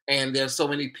 y'all. And there's so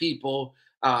many people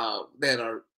that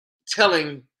are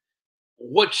telling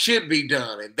what should be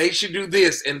done, and they should do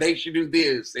this, and they should do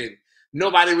this, and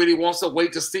nobody really wants to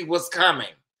wait to see what's coming.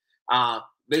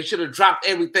 They should have dropped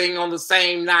everything on the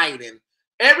same night, and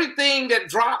everything that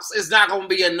drops is not going to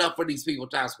be enough for these people,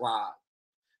 Tyesse Report.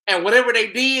 And whatever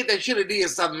they did, they should have did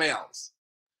something else.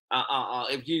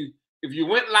 If you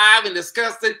went live and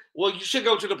discussed it, well, you should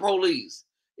go to the police.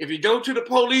 If you go to the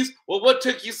police, well, what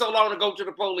took you so long to go to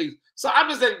the police? So I'm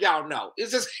just letting y'all know.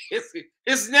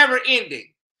 It's never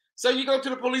ending. So you go to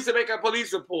the police and make a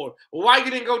police report. Well, why you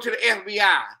didn't go to the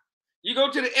FBI? You go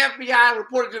to the FBI and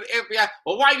report it to the FBI.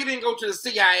 Well, why you didn't go to the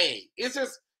CIA?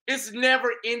 It's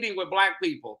never ending with Black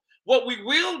people. What we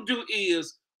will do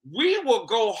is we will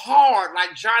go hard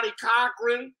like Johnny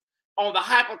Cochran on the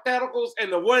hypotheticals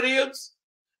and the what ifs,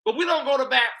 but we don't go to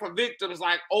bat for victims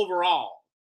like overall.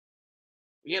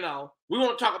 You know, we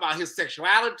want to talk about his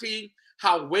sexuality,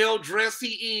 how well dressed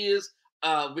he is,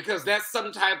 because that's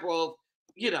some type of,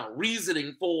 you know,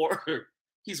 reasoning for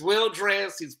he's well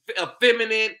dressed, he's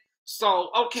effeminate. So,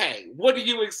 okay, what do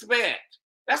you expect?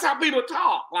 That's how people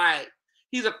talk. Like,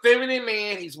 he's a feminine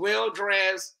man, he's well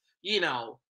dressed, you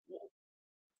know.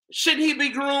 Shouldn't he be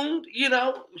groomed? You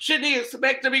know, shouldn't he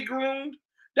expect to be groomed?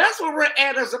 That's where we're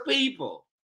at as a people,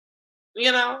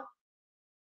 you know.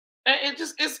 And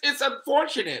it's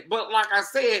unfortunate, but like I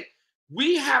said,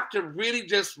 we have to really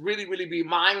just really be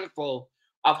mindful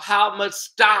of how much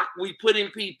stock we put in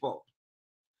people,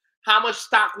 how much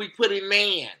stock we put in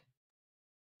man,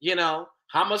 you know,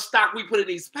 how much stock we put in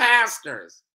these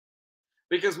pastors,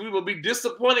 because we will be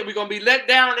disappointed. We're going to be let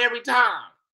down every time.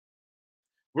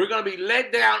 We're going to be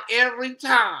let down every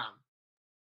time.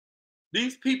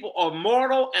 These people are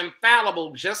mortal and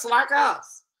fallible just like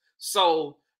us.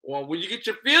 So when you get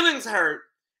your feelings hurt,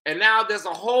 and now there's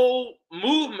a whole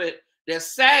movement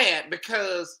that's sad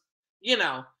because, you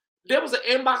know, there was an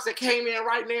inbox that came in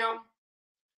right now.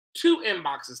 2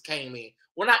 inboxes came in.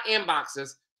 Well, not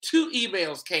inboxes, 2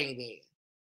 emails came in.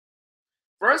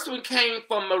 First one came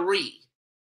from Marie.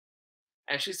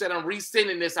 And she said, I'm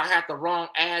resending this. I had the wrong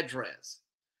address.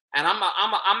 And I'm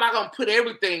not going to put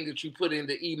everything that you put in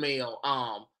the email,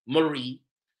 Marie.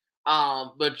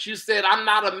 But you said, I'm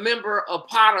not a member of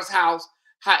Potter's House.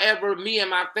 However, me and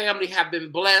my family have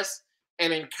been blessed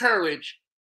and encouraged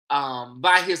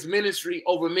by his ministry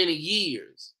over many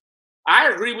years. I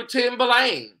agree with Tim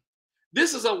Blaine.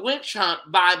 This is a witch hunt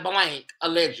by blank,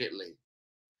 allegedly.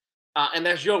 And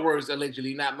that's your words,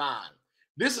 allegedly, not mine.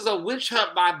 This is a witch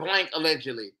hunt by blank,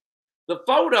 allegedly. The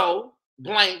photo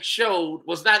blank showed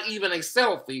was not even a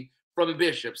selfie from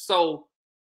Bishop. So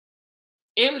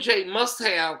MJ must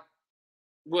have,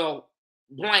 well,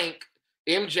 blank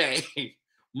MJ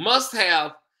must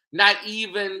have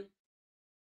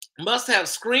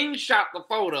screenshot the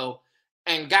photo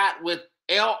and got with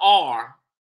LR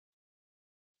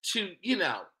to, you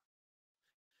know,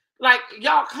 like,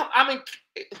 y'all come, I mean,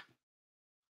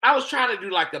 I was trying to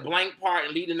do like the blank part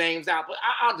and leave the names out, but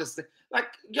I'll just say, like,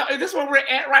 y'all, is this where we're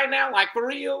at right now? Like, for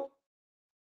real?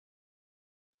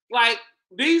 Like,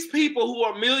 these people who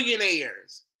are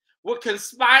millionaires would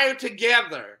conspire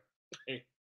together.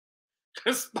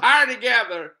 Conspire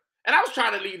together. And I was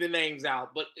trying to leave the names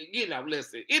out, but, you know,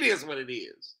 listen, it is what it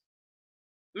is.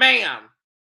 Ma'am,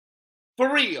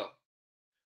 For real.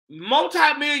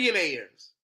 Multi-millionaires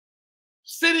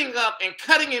sitting up and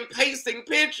cutting and pasting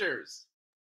pictures.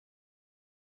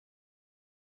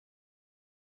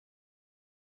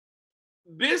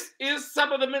 This is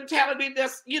some of the mentality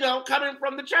that's, coming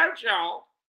from the church, y'all.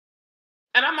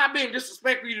 And I'm not being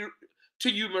disrespectful to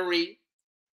you, Marie.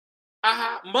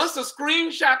 Must have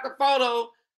screenshot the photo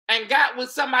and got with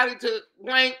somebody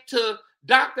to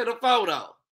doctor the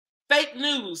photo. Fake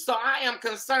news. So I am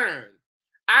concerned.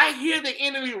 I hear the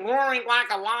enemy roaring like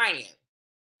a lion.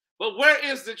 But where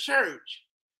is the church?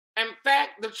 In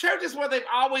fact, the church is where they've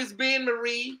always been,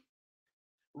 Marie.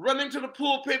 Running to the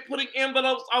pulpit, putting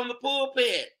envelopes on the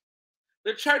pulpit.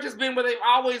 The church has been where they've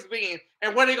always been.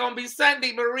 And where they're going to be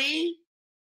Sunday, Marie.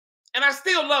 And I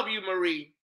still love you,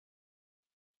 Marie.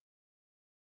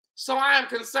 So I am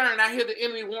concerned. I hear the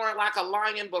enemy roaring like a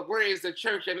lion, but where is the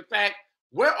church? In fact,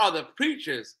 where are the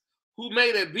preachers who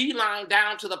made a beeline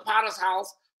down to the potter's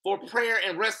house for prayer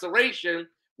and restoration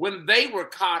when they were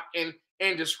caught in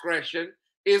indiscretion?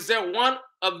 Is there one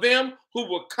of them who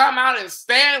will come out and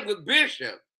stand with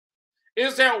Bishop?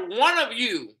 Is there one of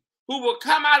you who will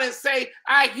come out and say,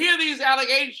 I hear these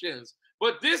allegations,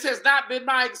 but this has not been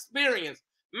my experience?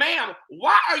 Ma'am,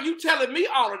 why are you telling me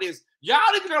all of this? Y'all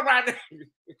need to go right now.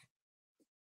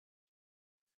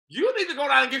 You need to go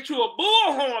down and get you a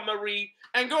bullhorn, Marie,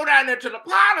 and go down there to the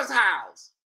potter's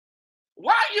house.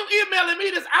 Why are you emailing me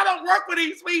this? I don't work with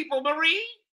these people, Marie.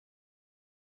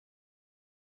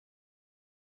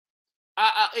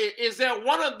 Is there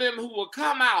one of them who will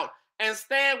come out and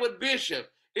stand with Bishop?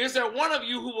 Is there one of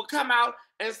you who will come out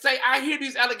and say, I hear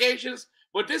these allegations,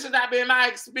 but this has not been my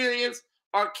experience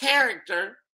or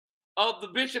character of the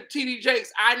Bishop T.D.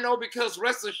 Jakes? I know, because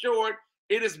rest assured,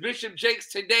 it is Bishop Jakes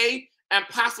today and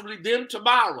possibly them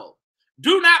tomorrow.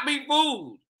 Do not be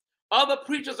fooled. Other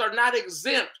preachers are not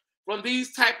exempt from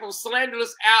these type of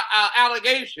slanderous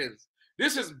allegations.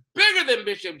 This is bigger than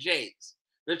Bishop Jakes.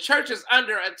 The church is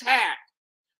under attack.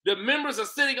 The members are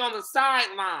sitting on the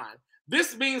sideline.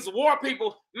 This means war,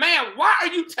 people. Man, why are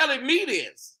you telling me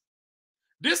this?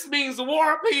 This means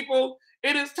war, people.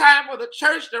 It is time for the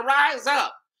church to rise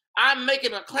up. I'm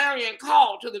making a clarion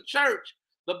call to the church,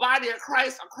 the body of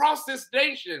Christ across this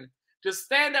nation, to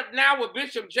stand up now with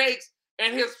Bishop Jakes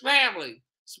and his family.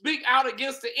 Speak out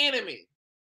against the enemy.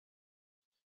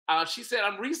 She said,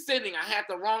 I'm resending. I had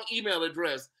the wrong email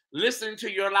address. Listening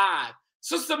to your live.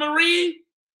 Sister Marie,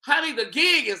 honey, the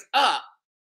gig is up.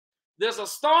 There's a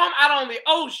storm out on the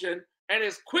ocean, and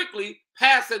it's quickly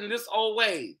passing this old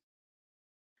wave.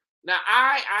 Now,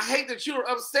 I hate that you're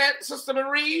upset, Sister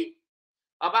Marie,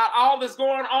 about all this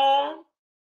going on.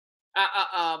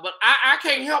 But I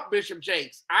can't help Bishop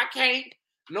Jakes. I can't.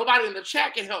 Nobody in the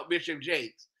chat can help Bishop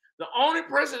Jakes. The only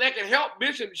person that can help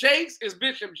Bishop Jakes is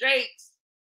Bishop Jakes.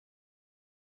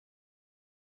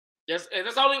 Yes, and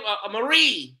it's only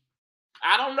Marie.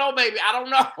 I don't know, baby. I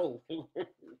don't know.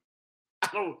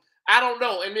 I don't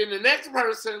know. And then the next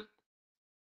person,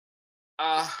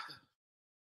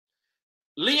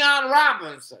 Leon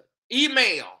Robinson,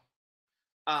 email.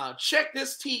 Check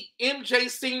this tea. MJ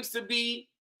seems to be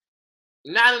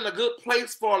not in a good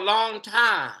place for a long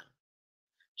time.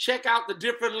 Check out the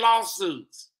different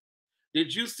lawsuits.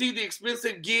 Did you see the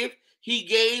expensive gift he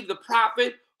gave the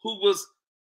prophet who was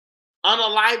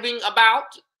unaliving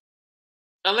about,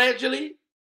 allegedly?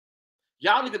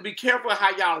 Y'all need to be careful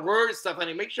how y'all word stuff,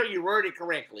 honey. Make sure you word it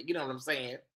correctly. You know what I'm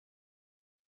saying?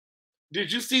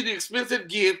 Did you see the expensive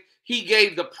gift he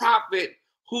gave the prophet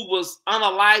who was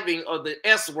unaliving, or the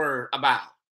S word, about?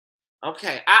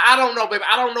 Okay, I don't know, baby.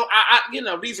 I don't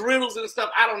know. These riddles and stuff.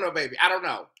 I don't know, baby. I don't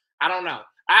know.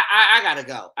 I gotta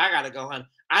go. Honey.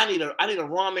 I need a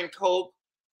rum and coke.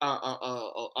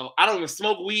 I don't even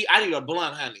smoke weed. I need a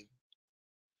blunt, honey.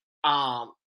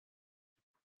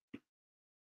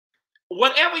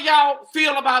 Whatever y'all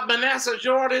feel about Manasseh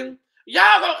Jordan,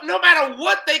 y'all no matter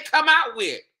what they come out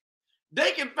with,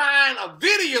 they can find a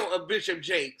video of Bishop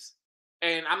Jakes,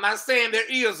 and I'm not saying there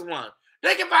is one.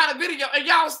 They can find a video, and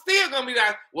y'all still gonna be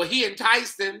like, well, he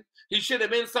enticed him. He should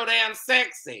have been so damn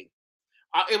sexy.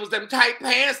 It was them tight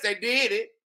pants that did it.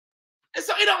 And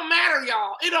so it don't matter,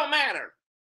 y'all. It don't matter.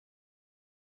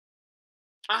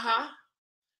 I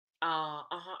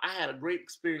had a great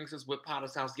experiences with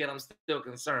Potter's House, yet I'm still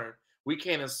concerned. We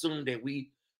can't assume that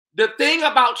the thing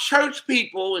about church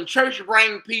people and church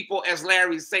brain people, as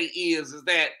Larry say, is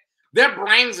that their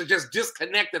brains are just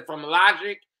disconnected from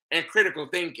logic and critical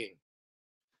thinking.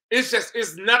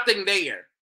 It's nothing there.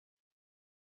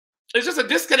 It's just a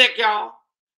disconnect, y'all.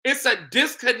 It's a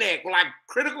disconnect. Like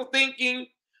critical thinking,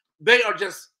 they are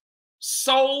just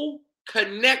so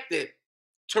connected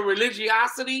to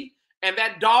religiosity And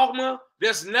that dogma,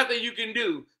 there's nothing you can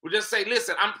do. We'll just say,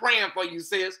 listen, I'm praying for you,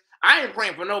 sis. I ain't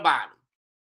praying for nobody.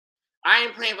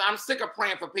 I'm sick of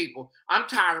praying for people. I'm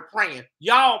tired of praying.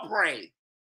 Y'all pray.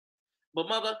 But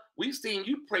mother, we've seen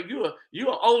you pray.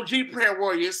 You're an OG prayer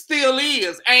warrior. Still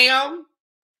is.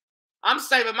 I'm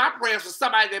saving my prayers for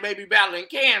somebody that may be battling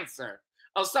cancer,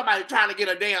 or somebody trying to get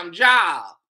a damn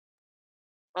job,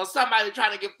 or somebody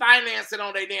trying to get financing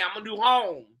on their damn new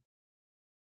home.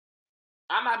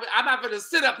 I'm not going to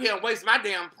sit up here and waste my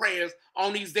damn prayers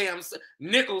on these damn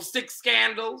nickel stick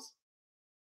scandals.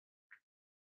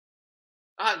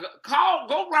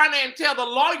 Go around there and tell the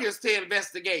lawyers to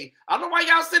investigate. I don't know why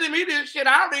y'all sending me this shit.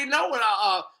 I already know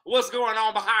what's going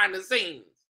on behind the scenes.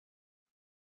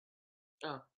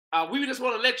 We just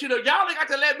want to let you know. Y'all ain't got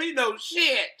to let me know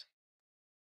shit.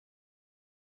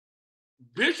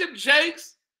 Bishop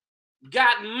Jakes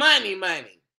got money.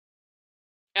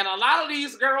 And a lot of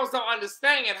these girls don't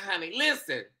understand it, honey.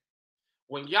 Listen,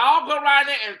 when y'all go around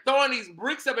there and throwing these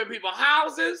bricks up in people's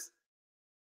houses,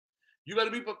 you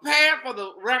better be prepared for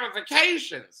the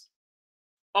ramifications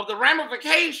of the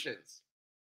ramifications.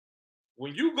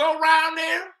 When you go around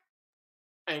there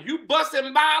and you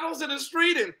busting bottles in the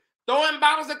street and throwing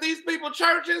bottles at these people's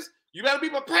churches, you better be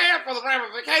prepared for the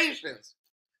ramifications.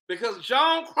 Because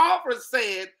John Crawford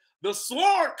said the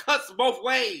sword cuts both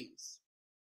ways.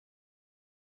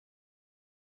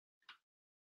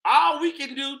 All we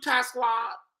can do, Ty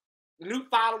Squad, new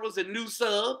followers and new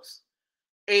subs,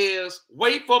 is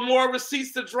wait for more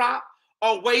receipts to drop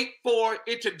or wait for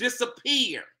it to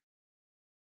disappear.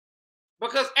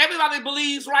 Because everybody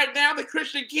believes right now that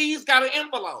Christian Keys got an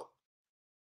envelope.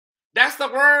 That's the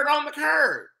word on the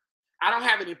curb. I don't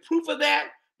have any proof of that,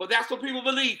 but that's what people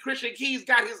believe. Christian Keys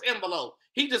got his envelope.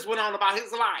 He just went on about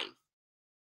his life.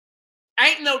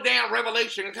 Ain't no damn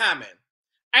revelation coming.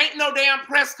 Ain't no damn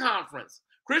press conference.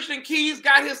 Christian Keys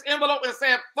got his envelope and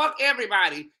said, fuck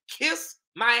everybody. Kiss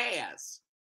my ass.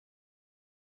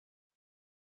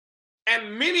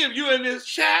 And many of you in this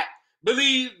chat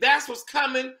believe that's what's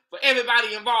coming for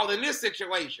everybody involved in this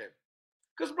situation.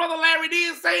 Because Brother Larry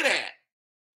did say that.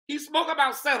 He spoke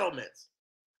about settlements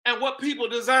and what people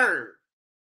deserve.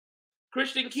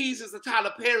 Christian Keys is the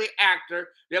Tyler Perry actor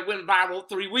that went viral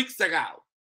 3 weeks ago.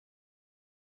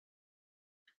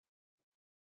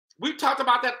 We talked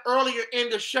about that earlier in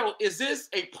the show. Is this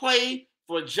a play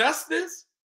for justice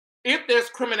if there's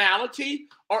criminality,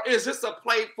 or is this a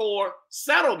play for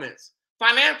settlements,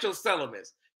 financial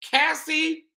settlements?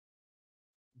 Cassie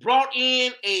brought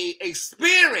in a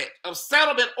spirit of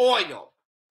settlement oil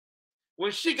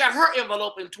when she got her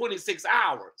envelope in 26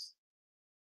 hours.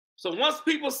 So once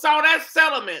people saw that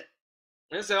settlement,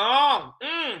 they said, oh,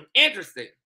 interesting.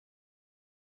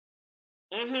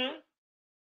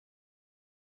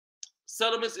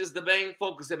 Settlements is the main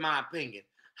focus, in my opinion.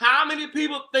 How many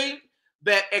people think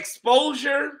that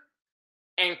exposure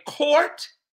and court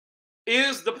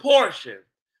is the portion?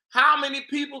 How many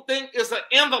people think it's an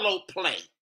envelope play?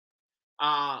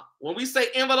 When we say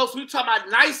envelopes, we talk about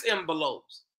nice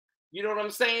envelopes. You know what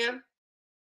I'm saying?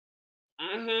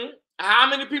 How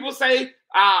many people say,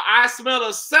 I smell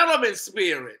a settlement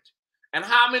spirit? And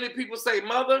how many people say,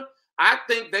 Mother, I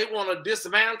think they want to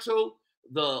dismantle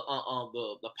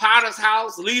the Potter's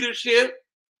House leadership,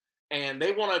 and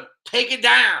they want to take it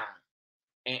down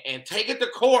and take it to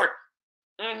court.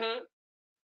 I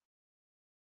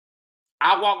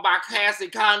walk by Cassie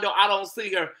condo, I don't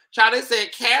see her. Child, they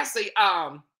said Cassie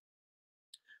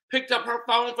picked up her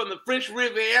phone from the French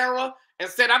Riviera and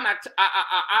said, I'm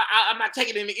not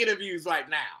taking any interviews right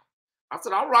now. I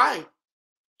said, all right.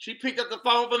 She picked up the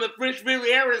phone from the French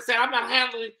Riviera and said, I'm not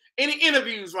handling any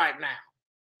interviews right now.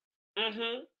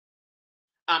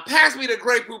 Pass me the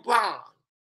Grey Poupon.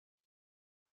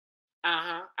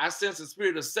 I sense a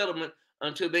spirit of settlement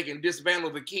until they can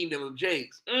dismantle the kingdom of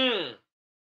Jakes.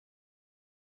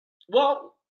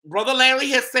 Well, Brother Larry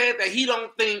has said that he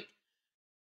don't think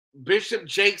Bishop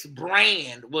Jakes'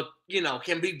 brand would,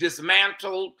 can be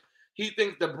dismantled. He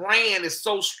thinks the brand is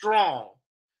so strong.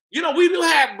 We do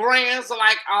have brands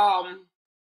like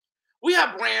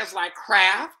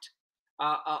Kraft,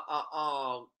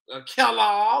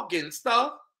 Kellogg and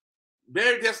stuff.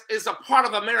 It's a part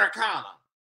of Americana.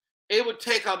 It would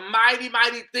take a mighty,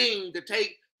 mighty thing to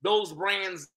take those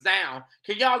brands down.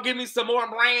 Can y'all give me some more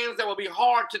brands that would be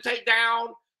hard to take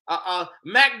down?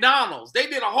 McDonald's. They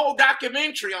did a whole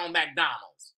documentary on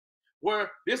McDonald's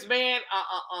where this man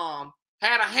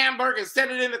had a hamburger and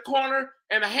set it in the corner,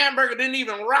 and the hamburger didn't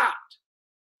even rot.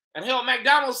 And hell,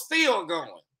 McDonald's still going.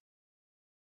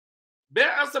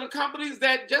 There are some companies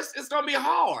that it's going to be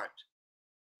hard.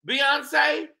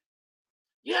 Beyonce,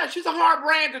 Yeah, she's a hard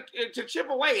brand to chip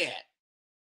away at.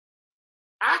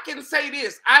 I can say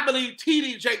this. I believe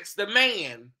T.D. Jakes, the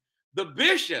man, the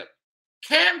bishop,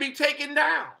 can be taken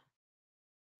down.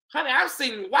 Honey, I've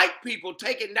seen white people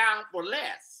taken down for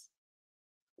less.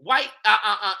 White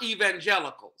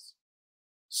evangelicals.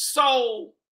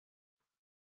 So,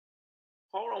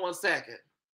 hold on one second.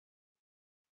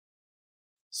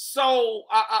 So,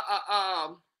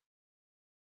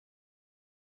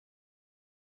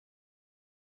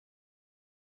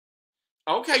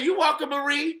 okay, you're welcome,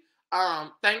 Marie.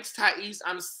 Thanks, Tyesse.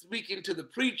 I'm speaking to the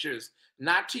preachers,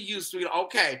 not to you, sweet.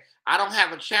 Okay, I don't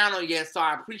have a channel yet, so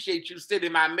I appreciate you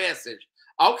sending my message.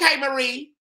 Okay,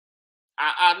 Marie.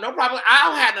 No problem. I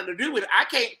don't have nothing to do with it.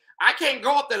 I can't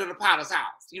go up there to the Potter's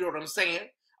house. You know what I'm saying?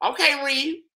 Okay,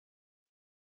 Reed.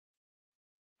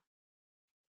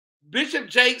 Bishop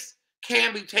Jakes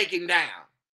can be taken down.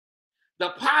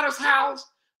 The Potter's house,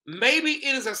 maybe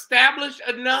it is established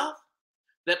enough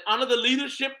that under the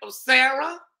leadership of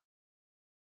Sarah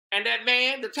and that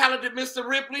man, the talented Mr.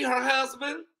 Ripley, her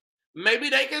husband, maybe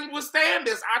they can withstand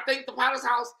this. I think the Potter's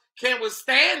house can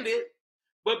withstand it.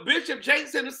 But Bishop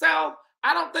Jakes himself,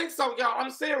 I don't think so, y'all.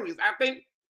 I'm serious. I think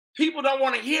people don't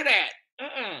want to hear that.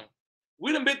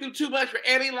 We done been through too much for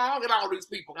Eddie Long and all these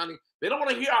people, honey. They don't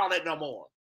want to hear all that no more.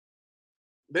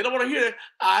 They don't want to hear that.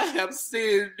 I have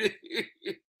sinned.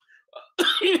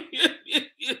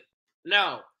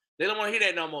 No, they don't want to hear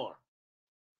that no more.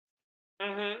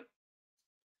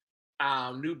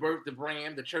 New birth, the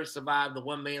brand. The church survived the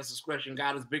one man's discretion.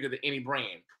 God is bigger than any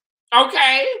brand.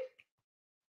 Okay.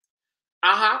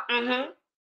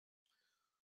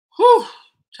 Whew.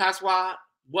 That's why.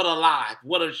 What a live.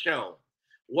 What a show.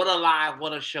 What a live.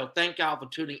 What a show. Thank y'all for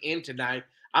tuning in tonight.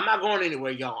 I'm not going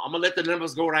anywhere, y'all. I'm going to let the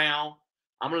numbers go down.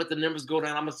 I'm going to let the numbers go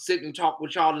down. I'm going to sit and talk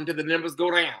with y'all until the numbers go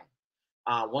down.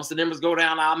 Once the numbers go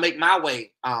down, I'll make my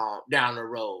way down the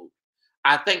road.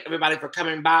 I thank everybody for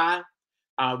coming by.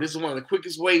 This is one of the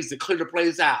quickest ways to clear the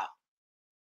place out.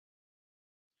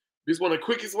 This is one of the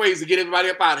quickest ways to get everybody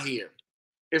up out of here.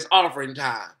 It's offering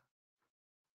time.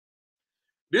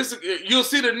 You'll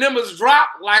see the numbers drop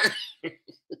like,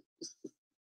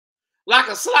 like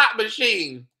a slot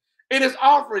machine. It is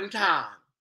offering time.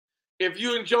 If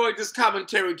you enjoyed this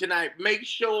commentary tonight, make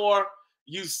sure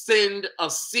you send a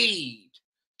seed.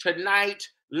 Tonight,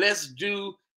 let's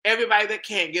do, everybody that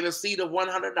can get a seed of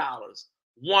 $100.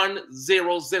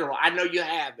 100. I know you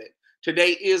have it.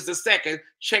 Today is the 2nd.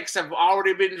 Checks have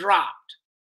already been dropped.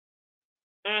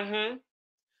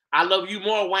 I love you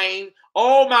more, Wayne.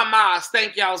 Oh, my Mars,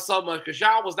 thank y'all so much because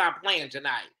y'all was not playing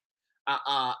tonight.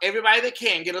 Everybody that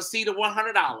can get a seed of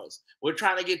 $100. We're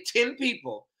trying to get 10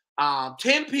 people.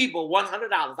 10 people,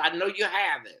 $100. I know you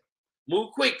have it.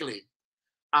 Move quickly.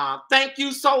 Thank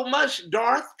you so much,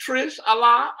 Darth, Trish,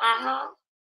 Allah.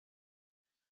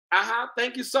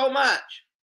 Thank you so much.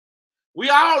 We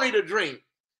all need a drink.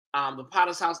 The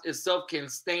Potter's house itself can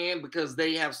stand because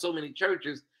they have so many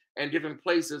churches and different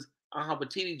places.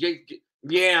 But T.D. Jakes,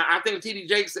 yeah, I think T.D.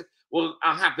 Jakes will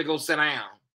have to go sit down.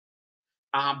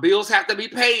 Bills have to be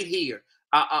paid here.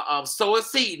 Sow a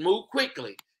seed. Move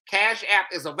quickly. Cash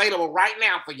App is available right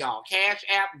now for y'all. Cash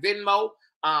App, Venmo.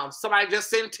 Somebody just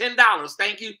sent $10.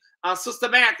 Thank you, Sister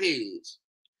Matthews.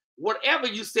 Whatever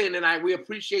you send tonight, we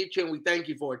appreciate you and we thank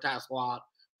you for it, Ty Squad.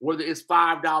 Whether it's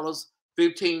 $5,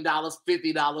 $15,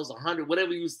 $50, $100,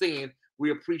 whatever you send,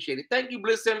 we appreciate it. Thank you,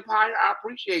 Bliss Empire. I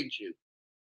appreciate you.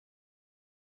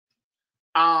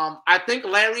 I think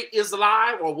Larry is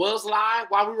live or was live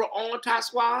while we were on Ty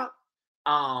Squad.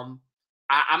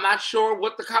 I'm not sure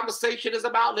what the conversation is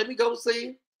about. Let me go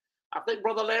see. I think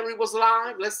Brother Larry was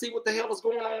live. Let's see what the hell is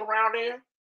going on around there.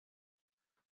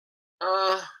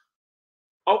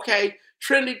 Okay,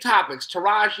 trendy topics.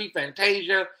 Taraji,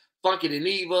 Fantasia, Funky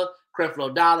Deneva,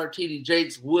 Creflo Dollar, T.D.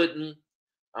 Jakes, Wooden.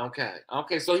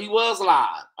 Okay, so he was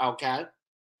live. Okay.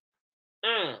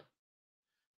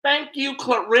 Thank you,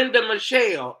 Clarinda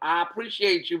Michelle. I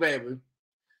appreciate you, baby.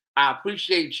 I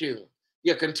appreciate you.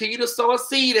 Yeah, continue to sow a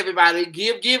seed, everybody.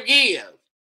 Give.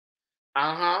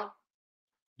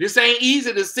 This ain't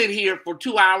easy to sit here for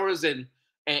 2 hours and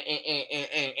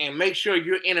make sure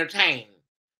you're entertained.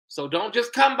 So don't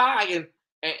just come by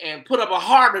and put up a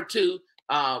heart or two.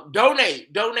 Donate.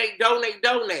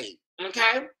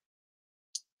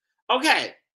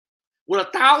 Okay. With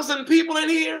 1,000 people in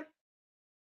here,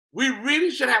 we really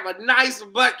should have a nice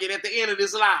bucket at the end of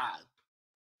this live.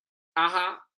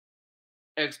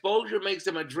 Exposure makes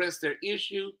them address their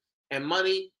issue and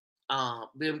money.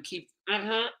 Them keep.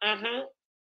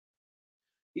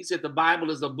 He said the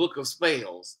Bible is a book of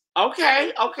spells.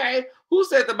 Okay. Who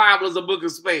said the Bible is a book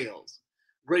of spells?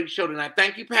 Great show tonight.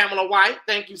 Thank you, Pamela White.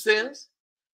 Thank you, sis.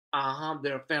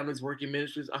 Their families working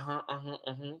ministries.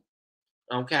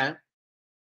 Okay.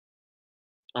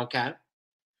 Okay.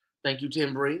 Thank you,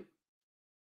 Tim Bree.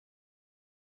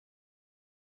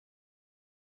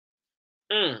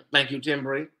 Thank you, Tim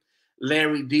Bree.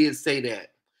 Larry did say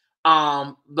that.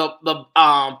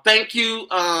 Thank you.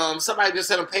 Somebody just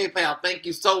sent a PayPal. Thank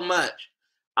you so much.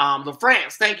 The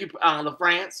France. Thank you, the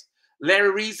France.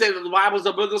 Larry Reed said that the Bible is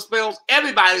a book of spells.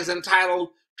 Everybody's entitled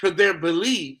to their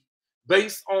belief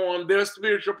based on their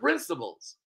spiritual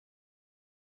principles.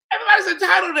 Everybody's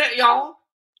entitled to that, y'all.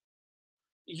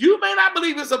 You may not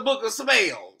believe it's a book of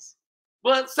spells,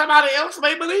 but somebody else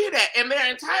may believe that, and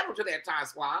they're entitled to that, Ty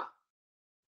Squad.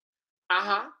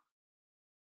 I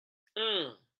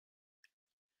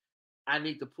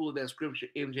need to pull that scripture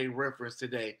MJ reference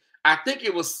today. I think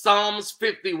it was Psalms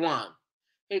 51.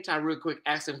 Hey, Ty, real quick,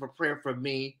 asking for prayer for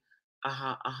me.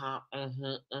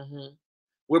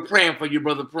 We're praying for you,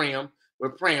 Brother Prim. We're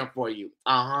praying for you.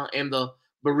 And the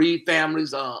bereaved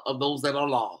families of those that are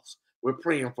lost. We're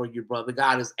praying for you, brother.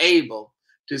 God is able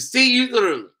to see you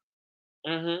through.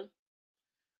 Now,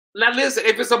 listen,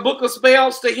 if it's a book of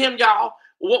spells to him, y'all,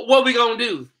 what are we going to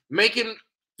do? Make him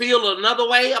feel another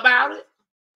way about it?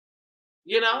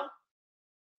 You know?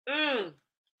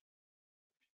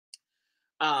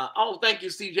 Oh, thank you,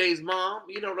 CJ's mom.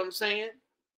 You know what I'm saying?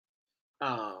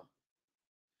 Now,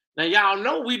 y'all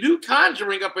know we do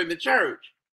conjuring up in the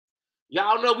church.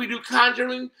 Y'all know we do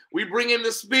conjuring. We bring in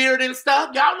the spirit and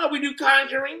stuff. Y'all know we do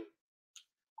conjuring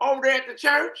over there at the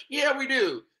church. Yeah, we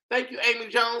do. Thank you, Amy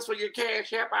Jones, for your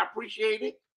cash app. I appreciate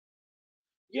it.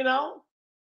 You know?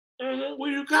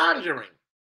 We do conjuring.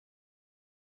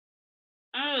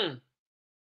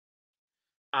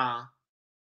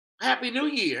 Happy New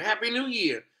Year. Happy New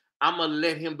Year. I'm going to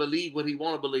let him believe what he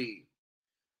want to believe.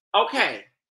 Okay.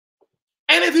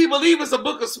 And if he believes it's a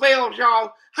book of spells,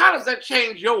 y'all, how does that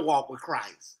change your walk with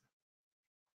Christ?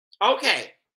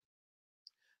 Okay.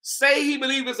 Say he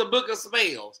believes it's a book of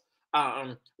spells.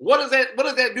 What does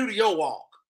that do to your walk?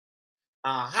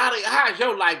 How has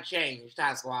your life changed,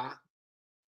 Ty Squad?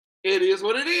 It is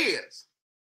what it is.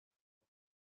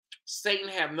 Satan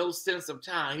have no sense of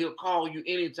time. He'll call you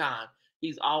anytime.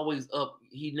 He's always up.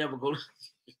 He never goes.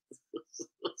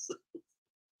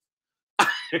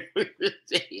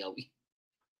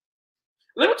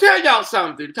 Let me tell y'all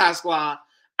something, Ty Squad.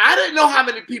 I didn't know how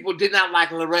many people did not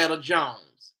like Loretta Jones.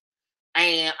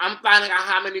 And I'm finding out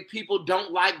how many people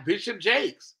don't like Bishop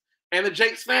Jakes and the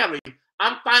Jakes family.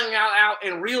 I'm finding out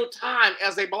in real time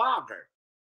as a blogger.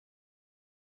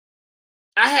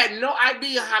 I had no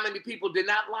idea how many people did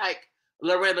not like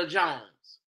Loretta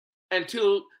Jones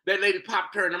until that lady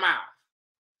popped her in the mouth.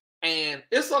 And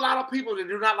it's a lot of people that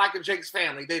do not like the Jakes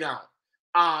family. They don't.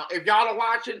 If y'all are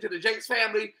watching to the Jakes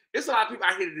family, it's a lot of people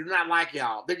out here that do not like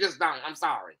y'all. They just don't. I'm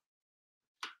sorry.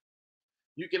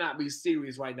 You cannot be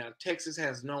serious right now. Texas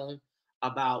has known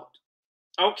about.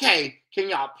 Okay, can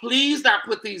y'all please not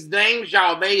put these names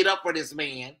y'all made up for this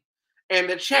man in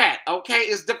the chat? Okay,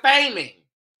 it's defaming.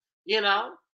 You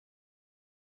know,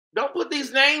 don't put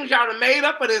these names y'all made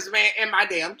up for this man in my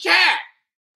damn chat.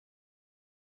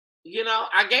 You know,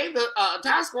 I gave the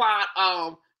Ty Squad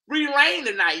free reign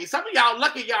tonight. Some of y'all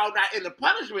lucky y'all not in the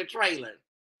punishment trailer.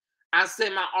 I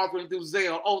sent my offering through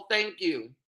Zelle. Oh, thank you.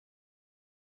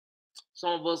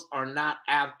 Some of us are not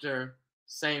after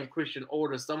same Christian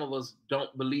order. Some of us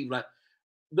don't believe like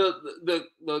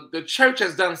the church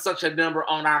has done such a number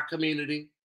on our community.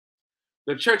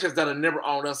 The church has done a number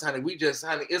on us, honey.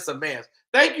 Honey, it's a mess.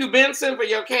 Thank you, Benson, for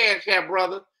your cash app,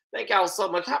 brother. Thank y'all so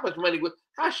much. How much money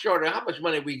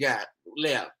we got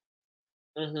left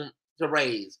to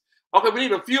raise? Okay, we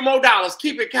need a few more dollars.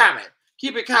 Keep it coming.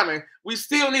 Keep it coming. We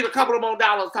still need a couple of more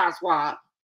dollars, Ty Squad.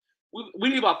 We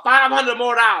need about $500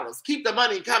 more. Keep the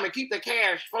money coming. Keep the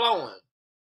cash flowing.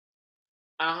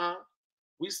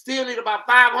 We still need about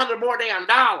 $500 more damn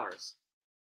dollars.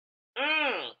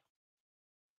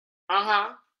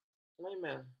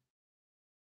 Amen.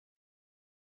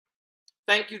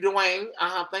 Thank you, Dwayne.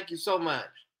 Thank you so much.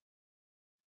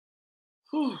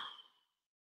 Whew.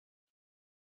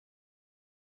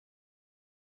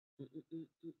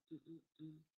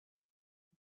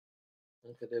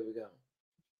 Okay, there we go.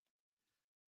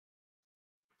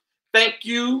 Thank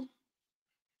you,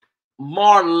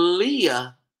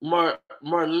 Marlia.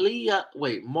 Marlia.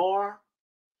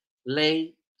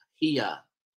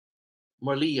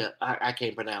 Marlia. I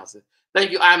can't pronounce it.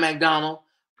 Thank you, I. McDonald.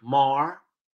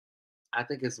 I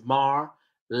think it's Marleya.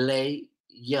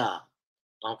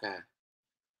 Okay.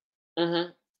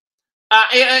 I'm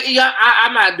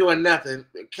not doing nothing.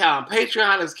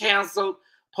 Patreon is canceled.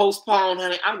 postpone,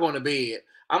 honey. I'm going to bed.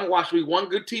 I'm going to watch me one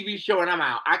good TV show and I'm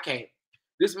out. I can't.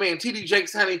 This man, TD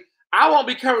Jakes, honey, I won't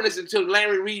be covering this until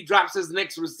Larry Reid drops his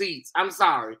next receipts. I'm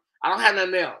sorry. I don't have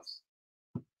nothing else.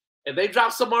 If they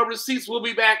drop some more receipts, we'll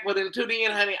be back. But until the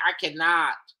end, honey, I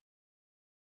cannot.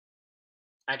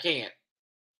 I can't.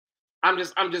 I'm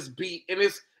just beat. And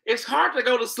it's hard to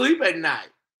go to sleep at night.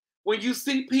 When you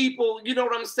see people, you know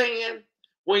what I'm saying?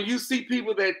 When you see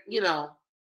people that, you know.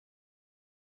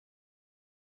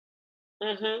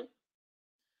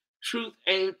 Truth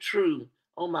ain't true.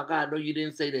 Oh my God, no, you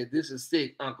didn't say that. This is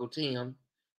sick, Uncle Tim.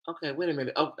 Okay, wait a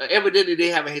minute. Oh, evidently they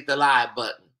haven't hit the live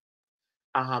button.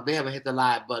 They haven't hit the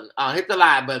live button. Hit the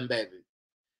live button, baby.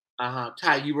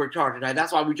 Ty, you worked hard tonight.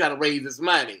 That's why we try to raise this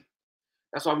money.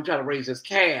 That's why we try to raise this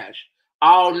cash.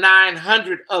 All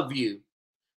 900 of you.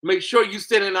 Make sure you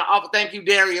sit in the office. Thank you,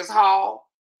 Darius Hall.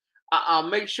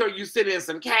 Make sure you sit in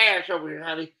some cash over here,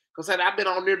 honey. Because I've been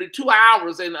on nearly 2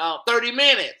 hours and 30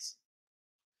 minutes.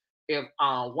 If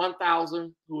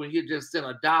 1,000 who are here just sent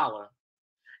 $1.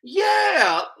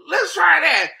 Yeah, let's try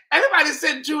that. Everybody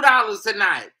sent $2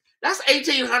 tonight. That's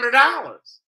 $1,800.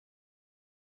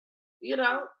 You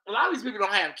know, a lot of these people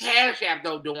don't have Cash App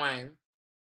though, Dwayne.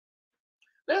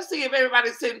 Let's see if everybody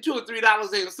sent $2 or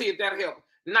 $3 in and see if that helps.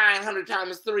 900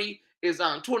 times 3 is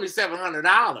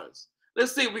 $2,700.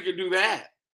 Let's see if we can do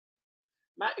that.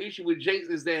 My issue with Jakes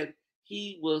is that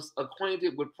he was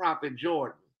acquainted with Prophet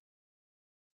Jordan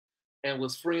and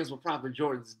was friends with Prophet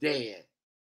Jordan's dad.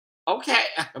 Okay,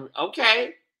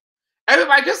 okay.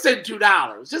 Everybody just send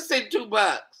 $2. Just send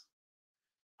 $2.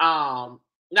 Now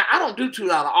I don't do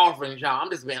 $2 offerings, y'all. I'm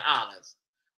just being honest.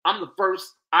 I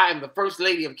am the first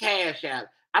lady of Cash App.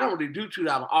 I don't really do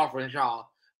 $2 offerings, y'all.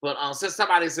 But since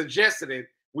somebody suggested it,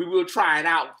 we will try it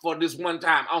out for this one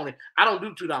time only. I don't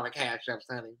do $2 Cash Apps,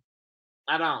 honey.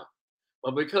 I don't.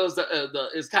 But because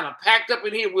it's kind of packed up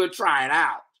in here, we'll try it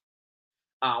out.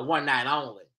 One night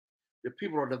only. The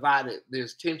people are divided.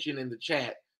 There's tension in the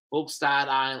chat. Both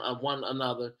side-eyeing of one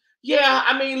another. Yeah,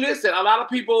 I mean, listen, a lot of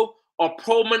people are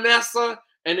pro-Manassa,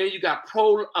 and then you got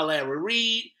pro-Larry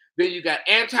Reid. Then you got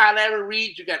anti-Larry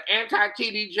Reid. You got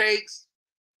anti-TD Jakes.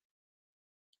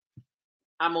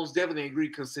 I most definitely agree,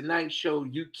 because tonight's show,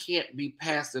 you can't be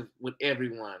passive with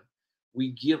everyone.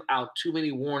 We give out too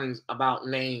many warnings about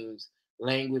names,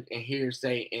 language, and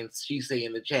hearsay, and she say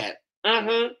in the chat.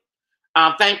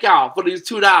 Thank y'all for these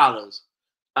 $2. Child,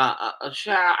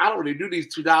 I don't really do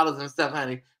these $2 and stuff,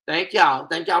 honey. Thank y'all.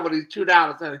 Thank y'all for these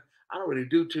 $2, honey. I don't really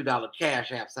do $2 Cash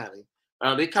Apps, honey.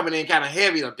 They coming in kind of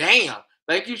heavy. Damn.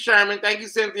 Thank you, Sherman. Thank you,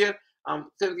 Cynthia.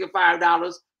 Cynthia,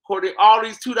 $5. Courtney, all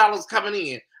these $2 coming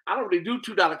in. I don't really do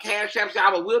 $2 Cash Apps,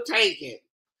 y'all, but we'll take it.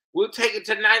 We'll take it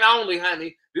tonight only,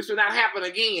 honey. This will not happen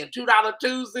again. $2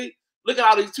 Tuesday. Look at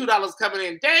all these $2 coming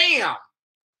in. Damn.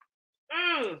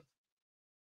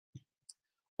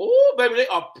 Oh, baby, they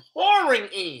are pouring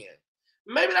in.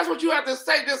 Maybe that's what you have to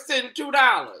say. Just send $2.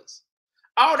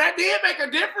 Oh, that did make a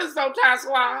difference, though, Tyesse.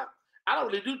 I don't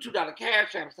really do $2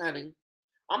 Cash Apps, honey.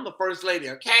 I'm the first lady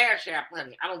of Cash App,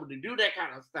 honey. I don't really do that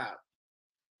kind of stuff.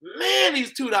 Man,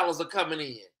 these $2 are coming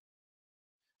in.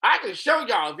 I can show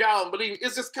y'all if y'all don't believe it.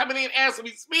 It's just coming in as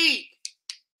we speak.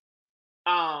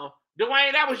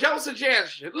 Dwayne, that was your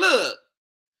suggestion. Look,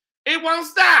 it won't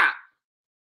stop.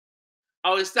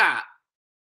 Oh, it stopped.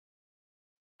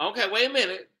 Okay, wait a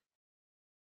minute.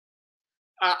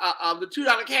 The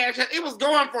 $2 Cash App, it was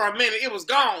going for a minute. It was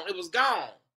gone. It was gone.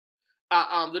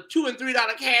 The $2 and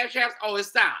 $3 Cash Apps, oh, it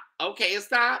stopped. Okay, it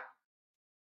stopped.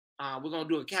 We're going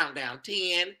to do a countdown.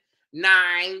 10,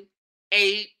 9,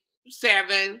 8,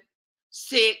 7,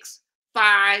 6,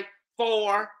 5,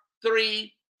 4,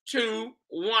 3, 2,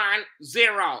 1,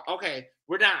 0. Okay,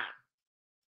 we're done.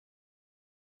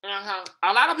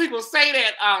 A lot of people say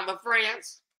that, the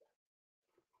friends.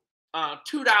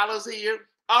 $2 here.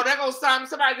 Oh, there goes something.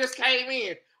 Somebody just came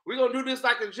in. We're going to do this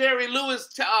like a Jerry Lewis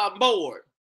board.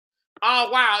 Oh,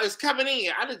 wow, it's coming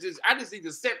in. I just need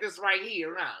to set this right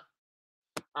here.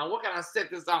 What can I set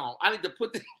this on? I need to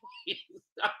put this.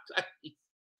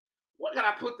 What can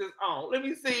I put this on? Let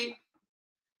me see.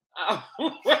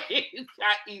 Wait,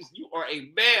 Tyesse, you are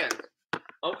a mess.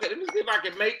 Okay, let me see if I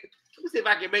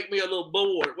can make me a little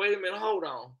board. Wait a minute, hold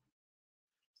on.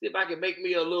 See if I can make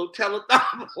me a little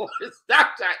telethon board.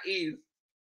 Stop, Tyesse.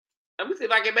 Let me see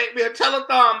if I can make me a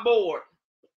telethon board.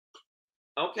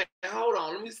 Okay, hold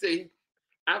on. Let me see.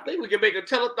 I think we can make a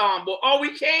telethon board. Oh,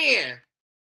 we can.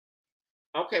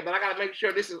 Okay, but I gotta make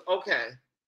sure this is okay.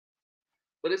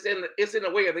 But it's in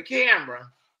the way of the camera.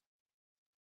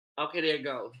 Okay, there it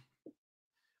goes.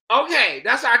 Okay,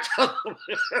 that's our telethon.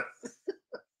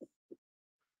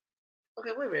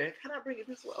 Okay, wait a minute. Can I bring it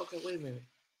this way? Okay, wait a minute.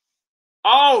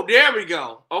 Oh, there we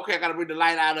go. Okay, I gotta bring the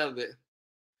light out of it.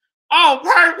 Oh,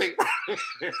 perfect.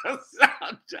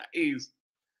 Jeez.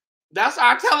 That's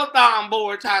our telethon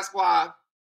board, Ty Squad.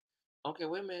 Okay,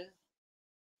 wait a minute.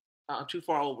 Too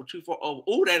far over, too far over.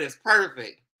 Oh, that is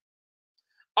perfect.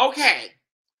 Okay.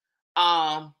 We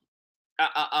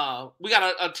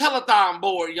got a telethon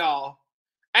board, y'all.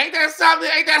 Ain't that something?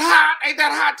 Ain't that hot? Ain't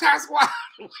that hot, Ty Squad?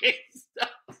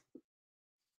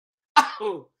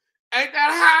 Oh, ain't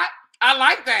that hot? I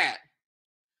like that.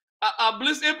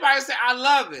 Bliss Empire said, I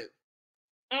love it.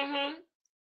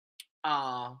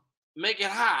 Make it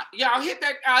hot. Y'all hit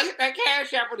that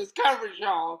cash app for this coverage,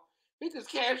 y'all. Hit this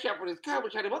cash app for this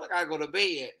coverage. I mother gotta go to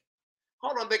bed.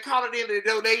 Hold on, they call it in the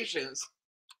donations.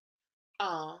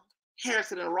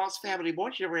 Harrison and Ross Family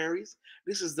Mortuaries.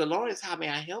 This is Dolores. How may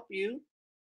I help you?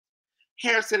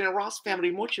 Harrison and Ross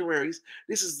Family Mortuaries.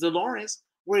 This is Dolores.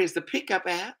 Where is the pickup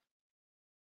at?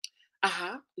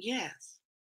 Yes.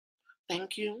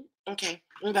 Thank you. Okay.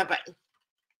 Bye-bye.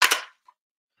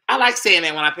 I like saying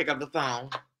that when I pick up the phone.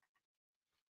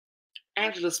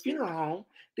 Angela's Funeral Home.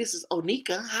 This is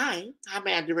Onika. Hi. How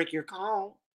may I direct your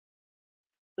call?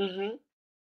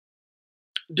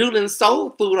 Doolin's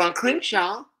Soul Food on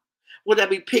Crenshaw. Would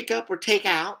that be pick up or take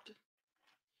out?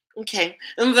 Okay.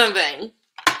 And then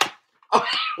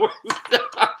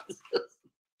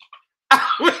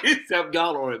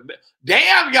y'all are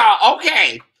damn y'all.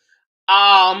 Okay.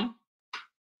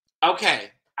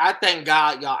 Okay. I thank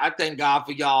God, y'all. I thank God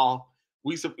for y'all.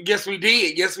 Yes, we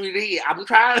did. Yes, we did. I'm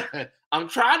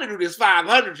trying to do this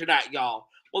 500 tonight, y'all.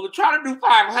 Well, we're trying to do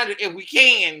 500 if we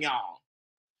can, y'all.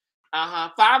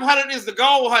 500 is the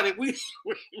goal, honey. We're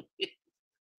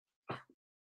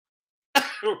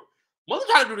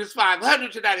trying to do this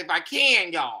 500 tonight if I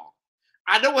can, y'all.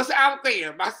 I know what's out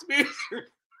there. My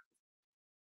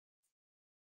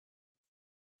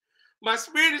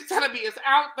spirit is telling me it's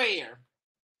out there.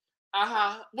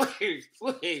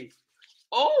 Wait.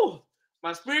 Oh,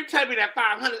 my spirit telling me that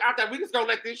 500 out there. We just gonna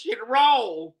let this shit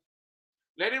roll.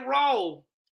 Let it roll.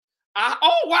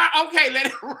 Oh, wow. Okay, let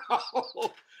it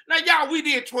roll. Now, y'all, we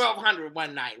did 1,200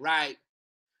 one night, right?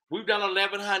 We've done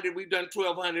 1,100. We've done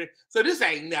 1,200. So this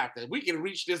ain't nothing. We can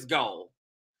reach this goal.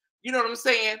 You know what I'm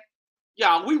saying?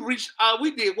 Y'all, we reached,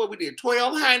 we did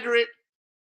 1,200.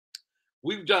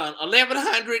 We've done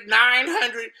 1,100,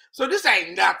 900. So this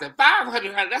ain't nothing.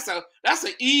 500, that's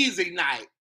an easy night.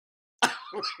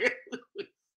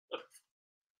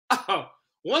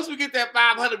 Once we get that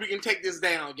 500, we can take this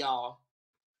down, y'all.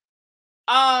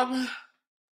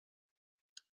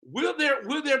 Will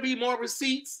there be more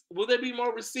receipts? Will there be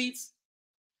more receipts?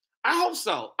 I hope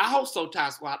so. I hope so, Ty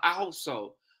Squad. I hope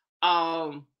so.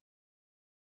 I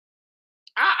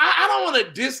don't want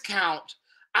to discount.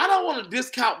 I don't want to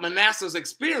discount Manasseh's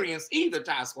experience either,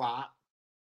 Ty Squad.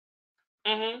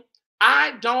 I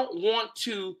don't want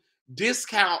to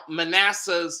discount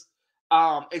Manasseh's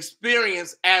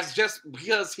experience as just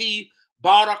because he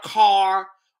bought a car,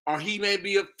 or he may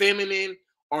be a feminine,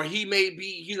 or he may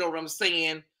be, you know what I'm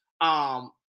saying?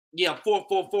 Yeah,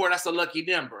 444, that's a lucky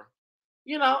number.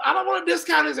 You know, I don't want to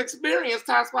discount his experience,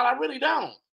 Ty Spot. I really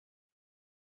don't.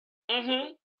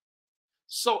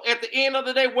 So at the end of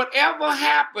the day, whatever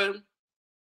happened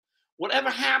with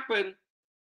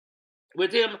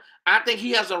him, I think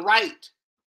he has a right.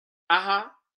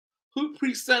 Who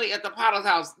preached Sunday at the Potter's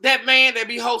house? That man that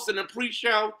be hosting the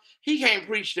pre-show, he can't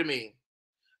preach to me.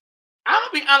 I'm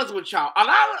gonna be honest with y'all.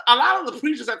 A lot of the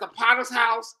preachers at the Potter's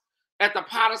house,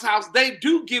 they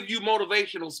do give you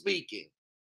motivational speaking.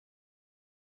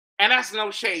 And that's no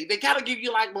shade. They kind of give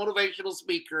you like motivational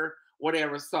speaker,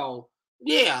 whatever. So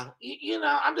yeah, you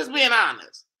know, I'm just being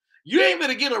honest. You ain't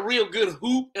gonna get a real good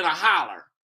hoop and a holler.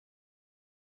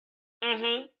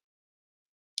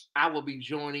 I will be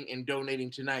joining and donating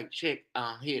tonight. Check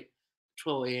hit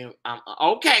 12 a.m.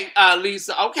 Okay,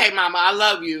 Lisa. Okay, Mama, I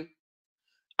love you.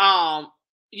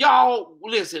 Y'all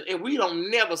listen. If we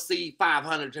don't never see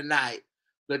 500 tonight,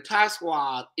 the Ty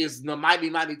Squad is the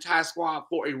mighty Ty Squad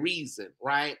for a reason,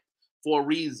 right? For a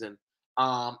reason.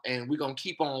 And we're gonna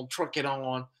keep on trucking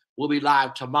on. We'll be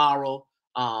live tomorrow.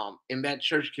 In that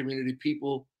church community,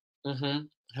 people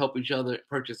help each other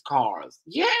purchase cars.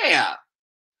 Yeah.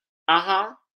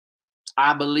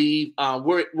 I believe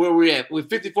where we're at. We're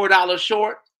 $54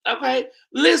 short. Okay.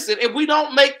 Listen, if we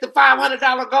don't make the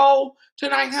 $500 goal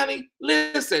tonight, honey,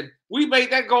 listen, we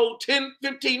made that goal 10,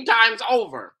 15 times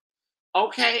over.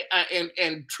 Okay.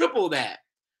 And triple that.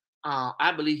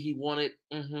 I believe he wanted.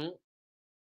 That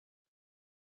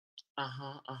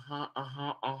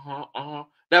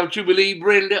what you believe,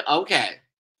 Brenda? Okay.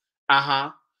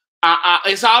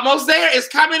 It's almost there. It's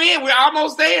coming in. We're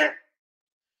almost there.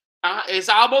 It's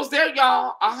almost there,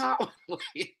 y'all.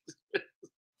 We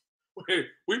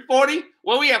 40.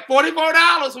 Well, we have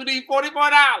 $44. We need $44.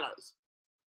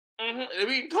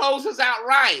 We can close this out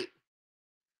right.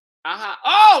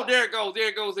 Oh, there it goes. There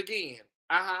it goes again.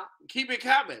 Keep it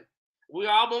coming. We're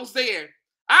almost there.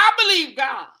 I believe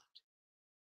God.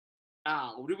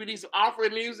 Do we need some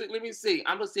offering music? Let me see.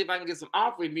 I'm gonna see if I can get some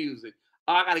offering music.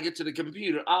 Oh, I gotta get to the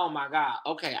computer. Oh my God.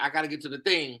 Okay, I gotta get to the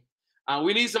thing.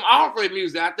 We need some offering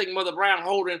music. I think Mother Brown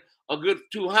holding a good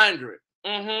 200.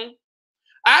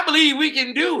 I believe we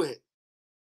can do it.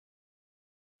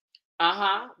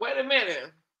 Wait a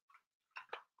minute.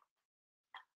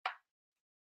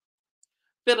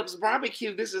 Phillips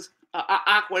Barbecue. This is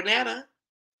Aquanetta.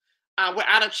 We're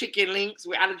out of chicken links.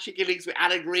 We're out of chicken links. We're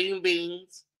out of green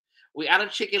beans. We're out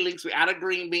of chicken links. We're out of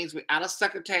green beans. We're out of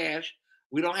succotash.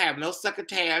 We don't have no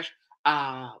succotash.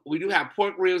 We do have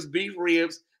pork ribs, beef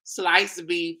ribs, sliced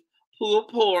beef, pulled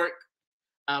pork.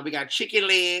 We got chicken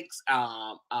legs.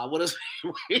 What else?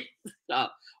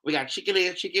 We got chicken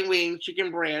legs, chicken wings,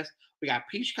 chicken breast. We got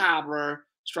peach cobbler,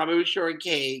 strawberry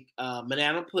shortcake,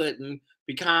 banana pudding,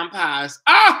 pecan pies.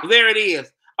 Oh, there it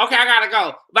is. Okay, I gotta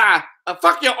go. Bye.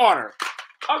 Fuck your order.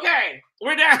 Okay,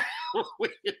 we're done.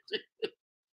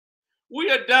 We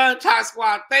are done, Ty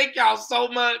Squad. Thank y'all so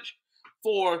much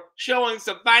for showing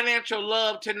some financial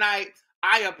love tonight.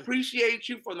 I appreciate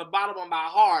you from the bottom of my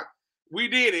heart. We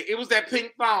did it. It was that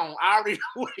pink phone. I already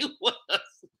know what it was.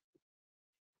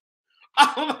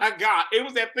 Oh my God. It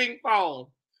was that pink phone.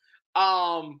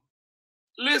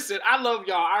 Listen, I love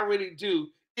y'all. I really do.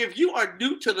 If you are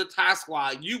new to the Ty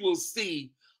Squad, you will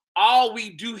see all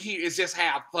we do here is just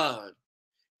have fun.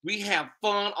 We have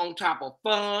fun on top of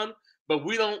fun, but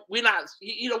we don't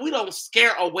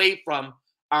scare away from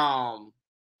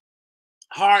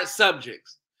hard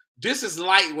subjects. This is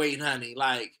lightweight, honey.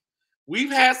 Like, we've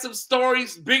had some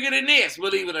stories bigger than this,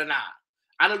 believe it or not.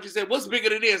 I know what you said, what's bigger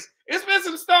than this? It's been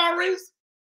some stories,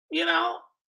 you know.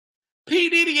 P.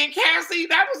 Diddy and Cassie,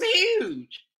 that was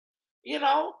huge. You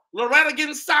know, Loretta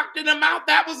getting socked in the mouth,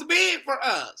 that was big for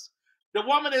us. The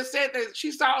woman that said that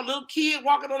she saw a little kid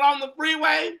walking along the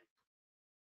freeway.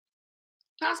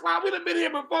 That's why we'd have been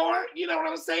here before. You know what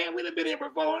I'm saying? We'd have been here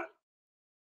before.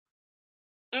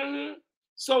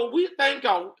 So we thank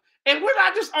y'all. And we're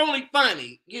not just only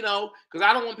funny, you know, because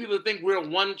I don't want people to think we're a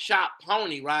one-shot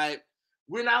pony, right?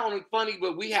 We're not only funny,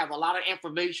 but we have a lot of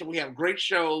information. We have great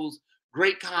shows,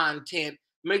 great content.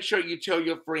 Make sure you tell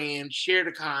your friends, share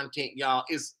the content, y'all.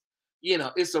 It's, you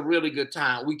know, it's a really good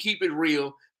time. We keep it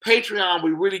real. Patreon,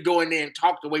 we really go in there and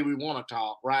talk the way we want to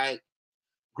talk, right?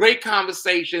 Great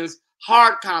conversations,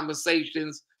 hard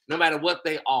conversations, no matter what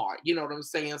they are. You know what I'm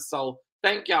saying? So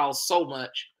thank y'all so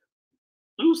much.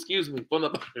 Ooh, excuse me, from the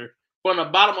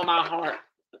bottom of my heart,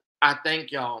 I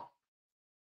thank y'all.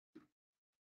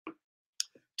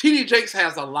 TD Jakes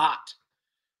has a lot.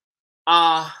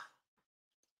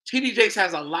 TD Jakes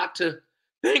has a lot to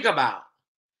think about.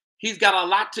 He's got a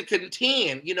lot to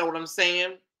contend. You know what I'm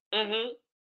saying?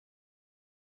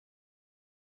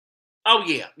 Oh,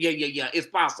 yeah. It's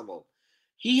possible.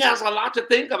 He has a lot to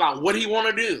think about. What do you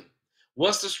want to do?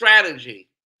 What's the strategy?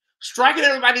 Striking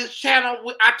everybody's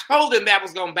channel, I told him that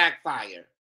was going to backfire.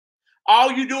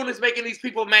 All you doing is making these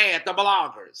people mad, the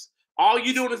bloggers. All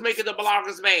you doing is making the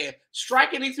bloggers mad.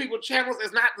 Striking these people's channels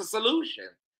is not the solution.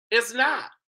 It's not.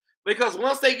 Because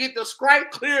once they get the stripe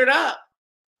cleared up,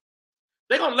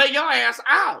 they're going to lay your ass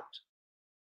out.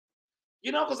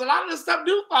 You know, because a lot of this stuff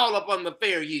do fall up on the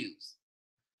fair use.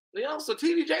 You know, so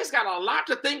TDJ's got a lot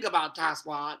to think about, Ty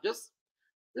Squad. Just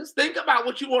think about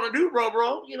what you want to do,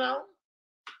 bro, you know.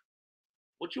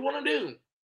 What you want to do.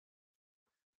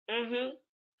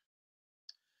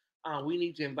 We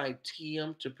need to invite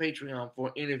Tim to Patreon for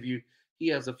an interview. He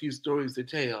has a few stories to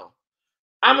tell.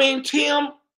 I mean,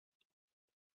 Tim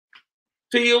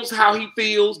feels how he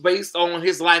feels based on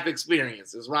his life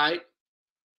experiences, right?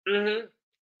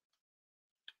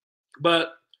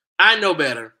 But I know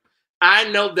better.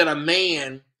 I know that a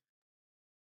man,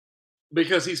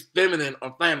 because he's feminine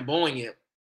or flamboyant,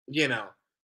 you know,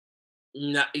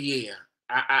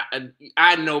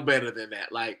 I know better than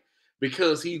that. Like,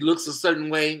 because he looks a certain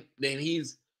way, then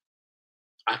he's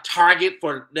a target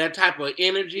for that type of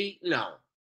energy. No.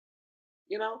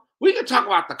 You know, we can talk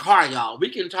about the car, y'all. We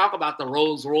can talk about the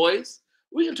Rolls Royce.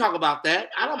 We can talk about that.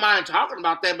 I don't mind talking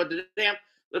about that, but the thing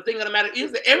of the matter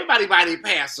is that everybody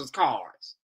bypasses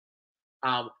cars.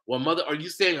 Well, mother, are you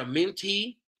saying a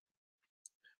mentee?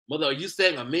 Mother, are you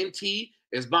saying a mentee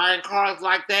is buying cars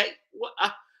like that? Well,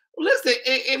 listen,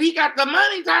 if he got the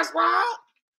money, that's why.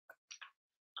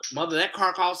 Mother, that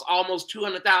car costs almost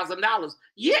 $200,000.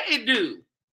 Yeah, it do.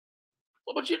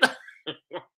 Well, but you know,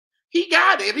 he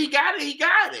got it. He got it. He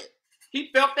got it. He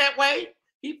felt that way.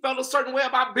 He felt a certain way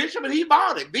about Bishop, and he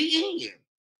bought it. Be in.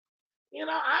 You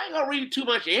know, I ain't gonna read too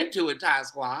much into it, Ty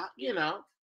Squad. You know.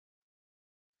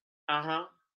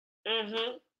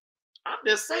 Mm-hmm. I'm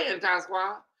just saying, Ty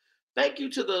Squad. Thank you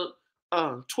to the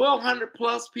 1,200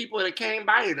 plus people that came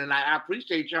by here tonight. I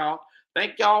appreciate y'all.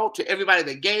 Thank y'all to everybody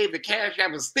that gave. The Cash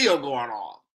App is still going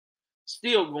on.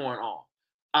 Still going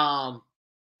on.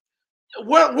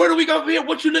 Where do we go from here?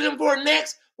 What you looking for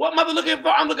next? What mother looking for?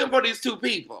 I'm looking for these two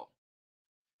people.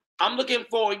 I'm looking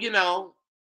for, you know,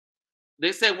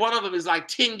 they said one of them is like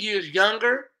 10 years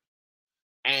younger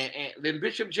and than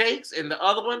Bishop Jakes, and the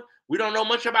other one, we don't know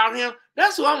much about him.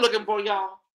 That's who I'm looking for,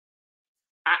 y'all.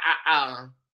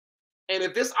 And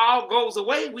if this all goes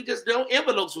away, we just know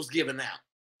envelopes was given out.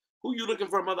 Who you looking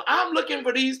for, mother? I'm looking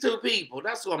for these two people.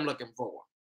 That's who I'm looking for.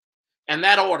 In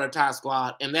that order, Ty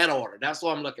Squad. In that order. That's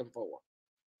what I'm looking for.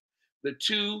 The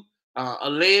two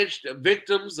alleged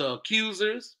victims,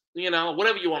 accusers, you know,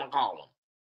 whatever you want to call them.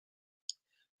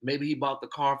 Maybe he bought the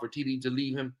car for TD to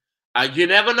leave him. You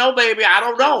never know, baby. I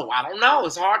don't know. I don't know.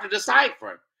 It's hard to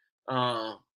decipher.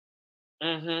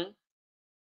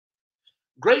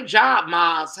 Great job,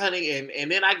 Maz, honey. And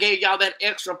then I gave y'all that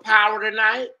extra power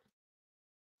tonight.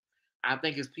 I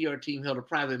think his PR team held a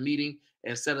private meeting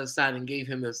and set aside and gave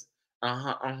him this,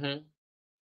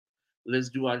 let's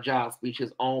do our job speech.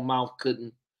 His own mouth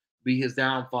couldn't be his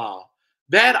downfall.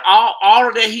 That all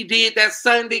of that he did that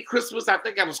Sunday, Christmas, I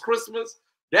think that was Christmas,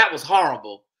 that was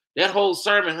horrible. That whole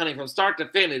sermon, honey, from start to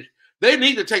finish, they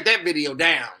need to take that video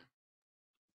down.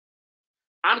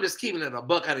 I'm just keeping it a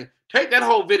buck, honey. Take that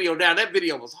whole video down. That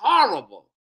video was horrible.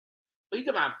 You talking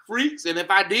about freaks, and if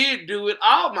I did do it,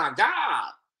 oh my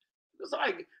God. It's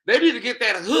like they need to get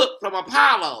that hook from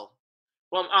Apollo,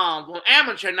 from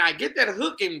Amateur Night. Get that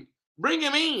hook and bring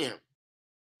him in.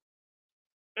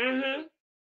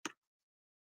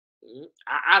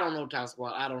 I don't know, Ty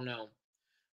Squad. I don't know.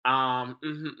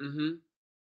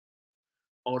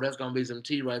 Oh, that's gonna be some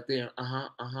tea right there.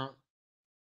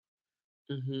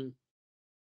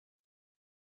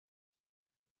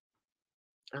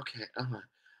 Okay.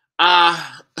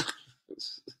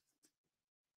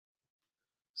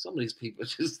 Some of these people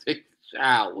just take a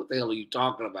shower. What the hell are you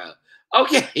talking about?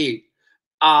 Okay.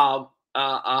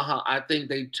 I think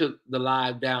they took the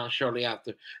live down shortly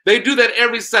after. They do that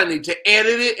every Sunday to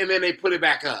edit it, and then they put it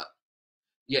back up.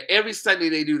 Yeah, every Sunday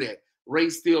they do that.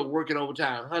 Ray's still working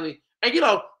overtime, honey. And you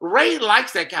know, Ray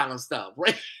likes that kind of stuff.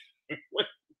 Ray,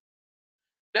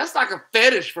 that's like a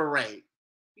fetish for Ray.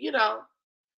 You know,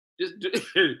 just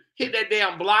hit that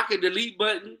damn block and delete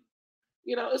button.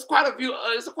 You know, it's quite a few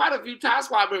Ty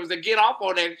Squad members that get off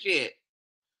on that shit.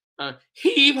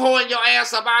 Heave hoeing your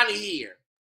ass up out of here.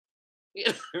 You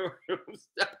know,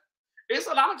 it's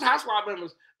a lot of Ty Squad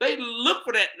members. They look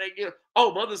for that. They get,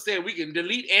 oh, mother said we can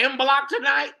delete and block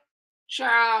tonight.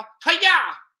 Child, hiya.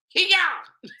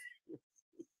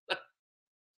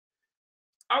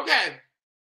 Okay,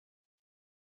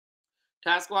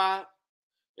 Ty Squad,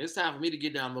 it's time for me to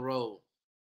get down the road.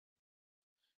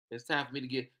 It's time for me to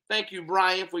get. Thank you,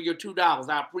 Brian, for your $2.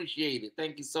 I appreciate it.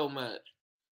 Thank you so much.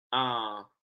 My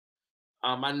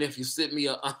nephew sent me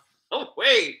a. Oh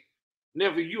wait,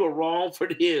 nephew, you are wrong for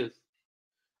this.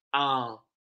 I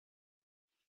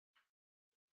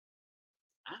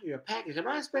hear a package. Am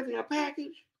I expecting a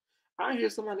package? I hear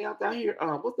somebody out there. I hear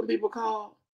what's the people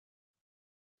called?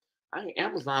 I hear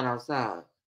Amazon outside.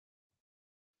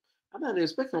 I'm not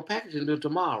expecting a package until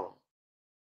tomorrow.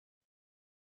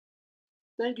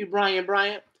 Thank you,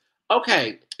 Brian.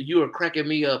 Okay, you are cracking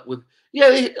me up with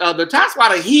the Ty Squad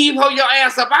to heave your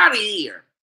ass up out of here.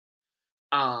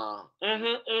 Oh,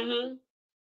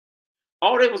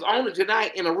 they was on it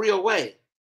tonight in a real way.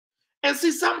 And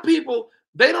see, some people,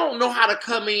 they don't know how to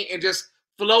come in and just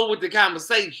flow with the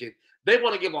conversation. They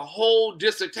want to give a whole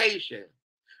dissertation.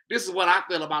 This is what I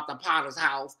feel about the Potter's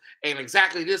house, and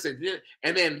exactly this and this,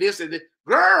 and then this and this.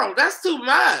 Girl, that's too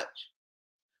much.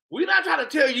 We're not trying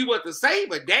to tell you what to say,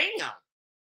 but damn.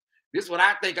 This is what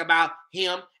I think about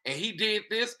him, and he did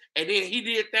this, and then he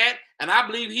did that, and I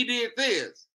believe he did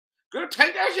this. Girl,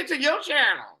 take that shit to your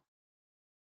channel.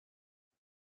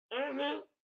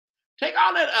 Take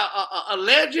all that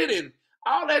alleged and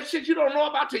all that shit you don't know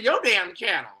about to your damn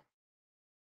channel.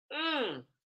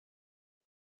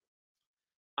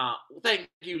 Thank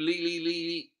you,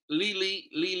 Lily.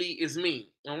 Lily is me.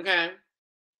 Okay.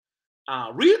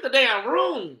 Read the damn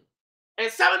room.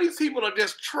 And some of these people are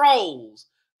just trolls.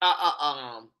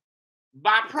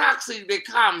 By proxy, they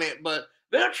comment, but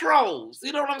they're trolls.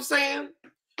 You know what I'm saying?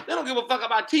 They don't give a fuck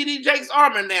about TD Jakes or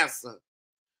Manasseh.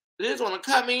 They just want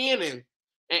to come in and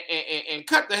and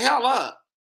cut the hell up.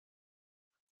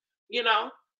 You know?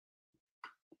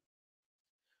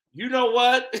 You know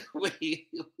what?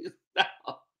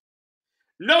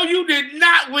 No, you did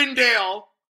not, Wendell.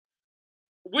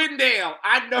 Wendell,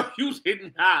 I know you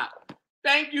did not.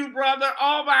 Thank you, brother.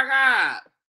 Oh my God.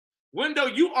 Wendell,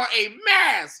 you are a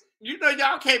mess. You know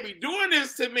y'all can't be doing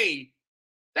this to me.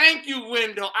 Thank you,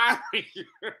 Wendell.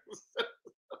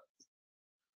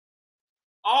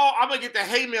 Oh, I'm gonna get the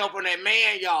hate mail from that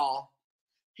man, y'all.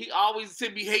 He always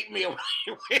send me hate mail.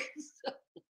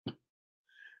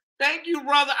 Thank you,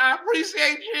 brother. I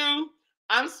appreciate you.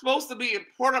 I'm supposed to be in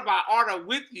Puerto Vallarta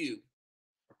with you.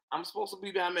 I'm supposed to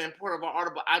be down there in Puerto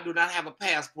Vallarta, but I do not have a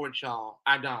passport, y'all.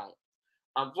 I don't.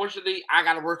 Unfortunately, I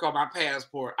got to work on my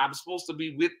passport. I'm supposed to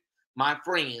be with my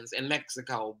friends in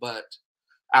Mexico, but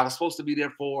I was supposed to be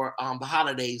there for the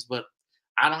holidays, but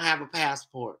I don't have a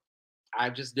passport. I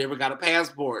just never got a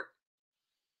passport.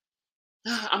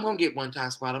 I'm going to get one, Ty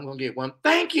Squad. I'm going to get one.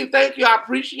 Thank you. Thank you. I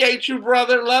appreciate you,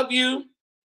 brother. Love you.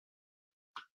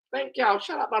 Thank y'all.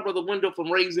 Shout out my brother Wendell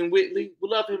from Raising Whitley. We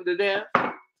love him to death.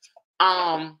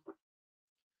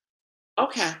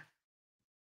 Okay.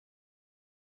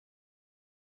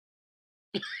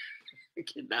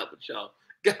 Getting out with y'all.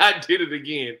 God did it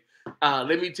again.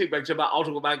 Let me take back to my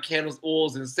altar with my candles,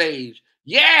 oils, and sage.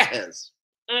 Yes.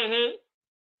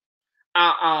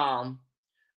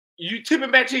 You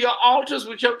tipping back to your altars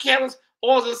with your candles,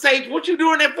 oils, and sage. What you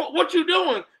doing there for? What you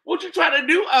doing? What you trying to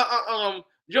do?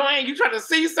 Joanne, you trying to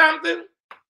see something?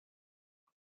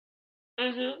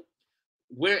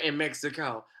 We're in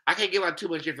Mexico. I can't give out too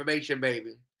much information,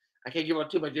 baby. I can't give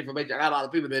out too much information. I got a lot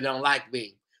of people that don't like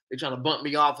me. They're trying to bump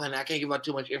me off, and I can't give out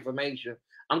too much information.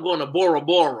 I'm going to Bora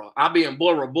Bora. I'll be in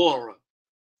Bora Bora.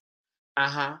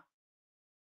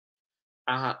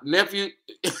 Nephew,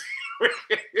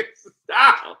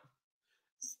 stop.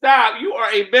 Stop. You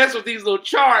are a mess with these little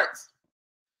charts.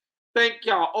 Thank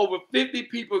y'all. Over 50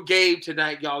 people gave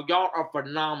tonight, y'all. Y'all are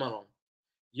phenomenal.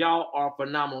 Y'all are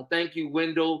phenomenal. Thank you,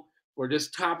 Wendell, for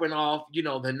just topping off,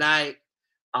 the night.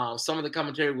 Some of the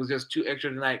commentary was just too extra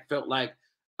tonight. Felt like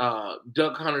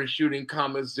duck hunter shooting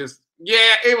comments.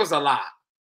 It was a lot.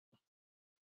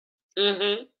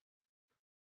 Yeah,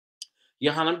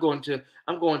 honey, I'm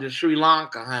going to Sri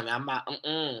Lanka, honey. I'm not.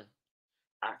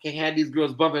 I can't have these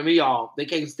girls bumping me off. They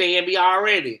can't stand me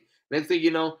already. Next thing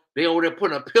you know, they over there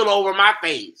putting a pillow over my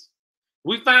face.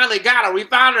 We finally got her. We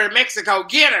found her in Mexico.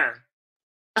 Get her.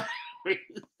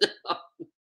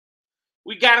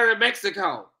 We got her in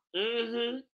Mexico.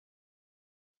 We're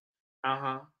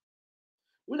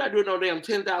not doing no damn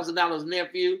 $10,000,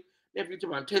 nephew. Nephew, to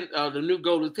my the new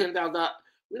goal is $10,000.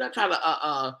 We're not trying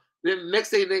to. The next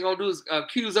thing they're gonna do is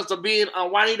accuse us of being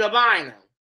Juanita Bynum.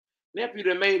 Nephew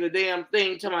that made a damn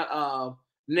thing to my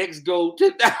next goal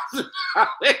 $10,000.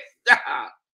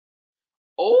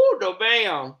 Oh no,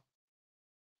 bam.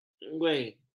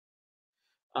 Wait.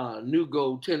 New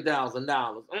goal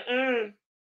 $10,000.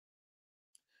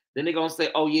 Then they're gonna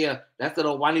say, oh yeah, that's that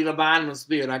old Juanita Bynum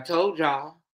spirit. I told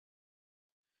y'all.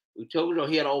 We told y'all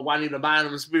he had old Juanita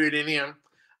Bynum spirit in him.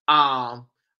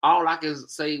 All I can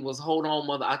say was, hold on,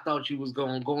 mother. I thought you was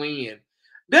gonna go in.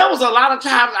 There was a lot of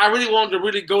times I really wanted to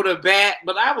really go to bat,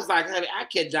 but I was like, honey, I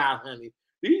can't die, honey.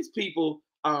 These people,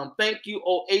 thank you,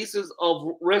 Oasis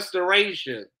of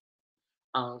Restoration.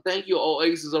 Thank you,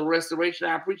 Oasis of Restoration.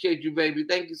 I appreciate you, baby.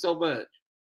 Thank you so much.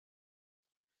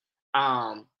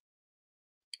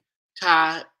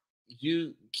 Ty,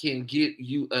 you can get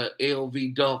you a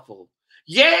LV duffel.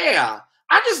 Yeah,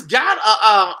 I just got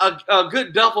a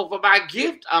good duffel for my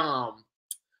gift.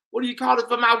 What do you call it,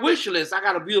 for my wish list? I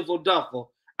got a beautiful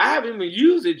duffel. I haven't even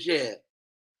used it yet.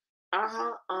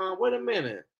 Wait a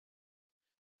minute.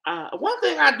 One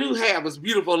thing I do have is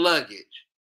beautiful luggage.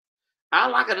 I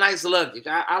like a nice luggage.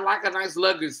 I like a nice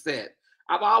luggage set.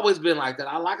 I've always been like that.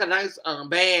 I like a nice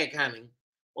bag, honey.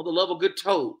 Or the love of good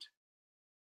tote.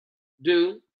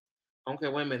 Do. Okay,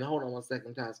 wait a minute. Hold on one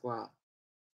second, Ty Squad.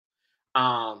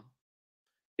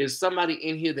 Is somebody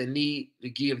in here that need to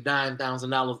give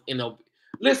 $9,000 in a...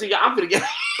 Listen, y'all, I'm gonna get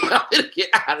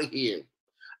out of here.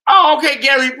 Oh, okay,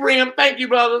 Gary Prim. Thank you,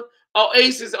 brother.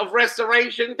 Oasis of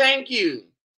Restoration. Thank you.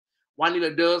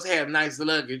 Juanita does have nice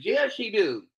luggage. Yeah, she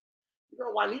do. You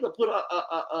know, Juanita pull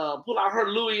out her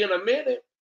Louis in a minute.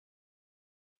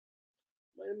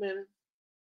 Wait a minute.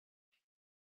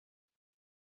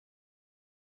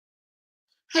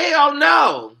 Hell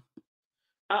no.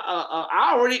 I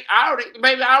already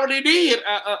did.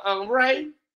 Ray.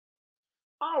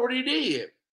 I already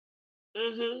did.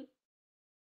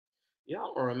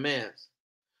 Y'all are a mess.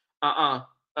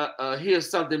 Here's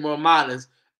something more modest.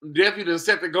 Nephew done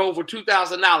set the goal for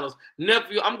 $2,000.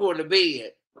 Nephew, I'm going to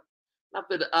bed.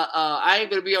 I ain't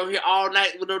gonna be on here all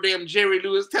night with no damn Jerry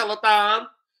Lewis telethon,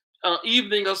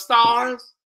 Evening of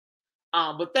Stars.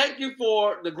 But thank you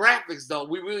for the graphics, though.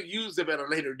 We will use them at a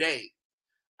later date.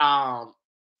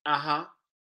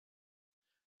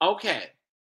 Okay.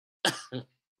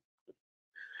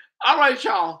 All right,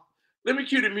 y'all. Let me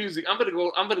cue the music. I'm gonna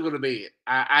go to bed.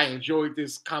 I enjoyed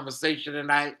this conversation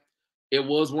tonight. It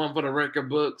was one for the record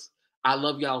books. I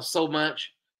love y'all so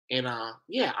much. And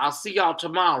yeah, I'll see y'all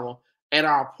tomorrow at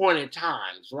our appointed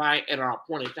times, right? At our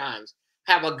appointed times.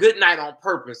 Have a good night on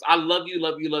purpose. I love you,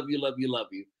 love you, love you, love you, love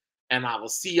you. And I will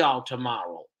see y'all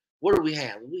tomorrow. What do we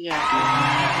have? We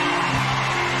have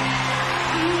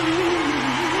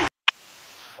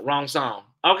wrong song.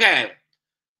 Okay.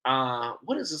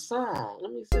 What is the song?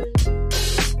 Let me see.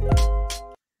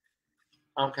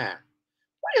 Okay.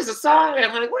 What is the song,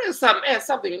 honey? What is something? Add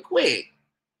something quick.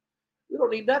 We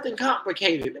don't need nothing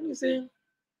complicated. Let me see.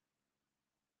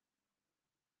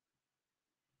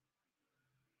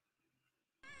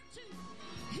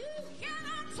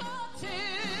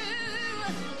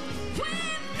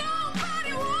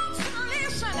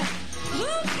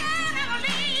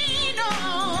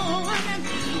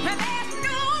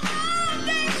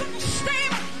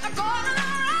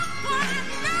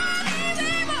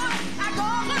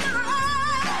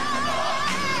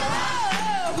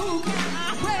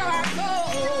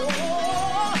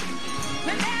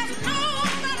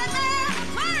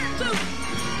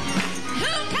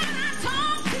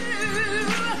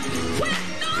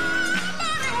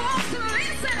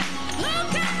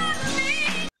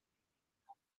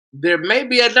 There may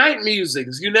be a night music.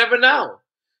 You never know.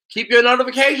 Keep your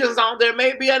notifications on. There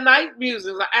may be a night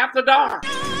music after dark.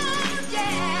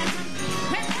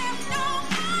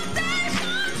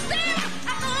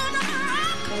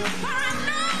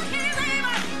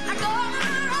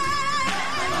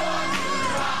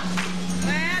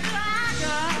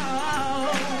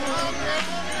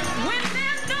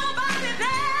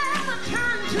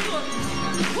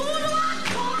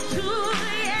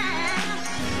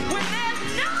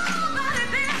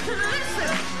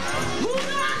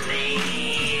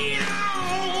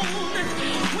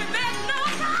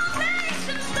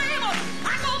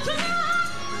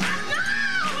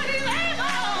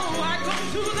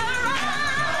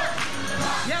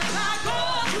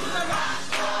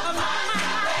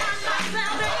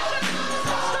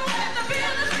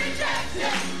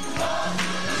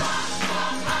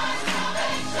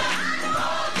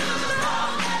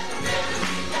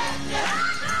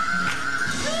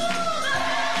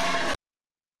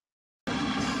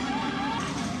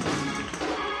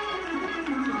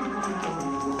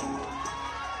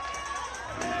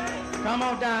 Come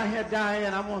on down here,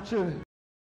 Diane. I want you.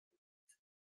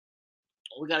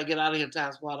 We got to get out of here,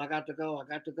 Time Squad. I got to go.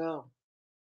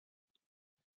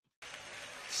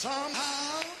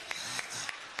 Somehow,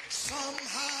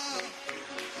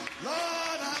 Lord.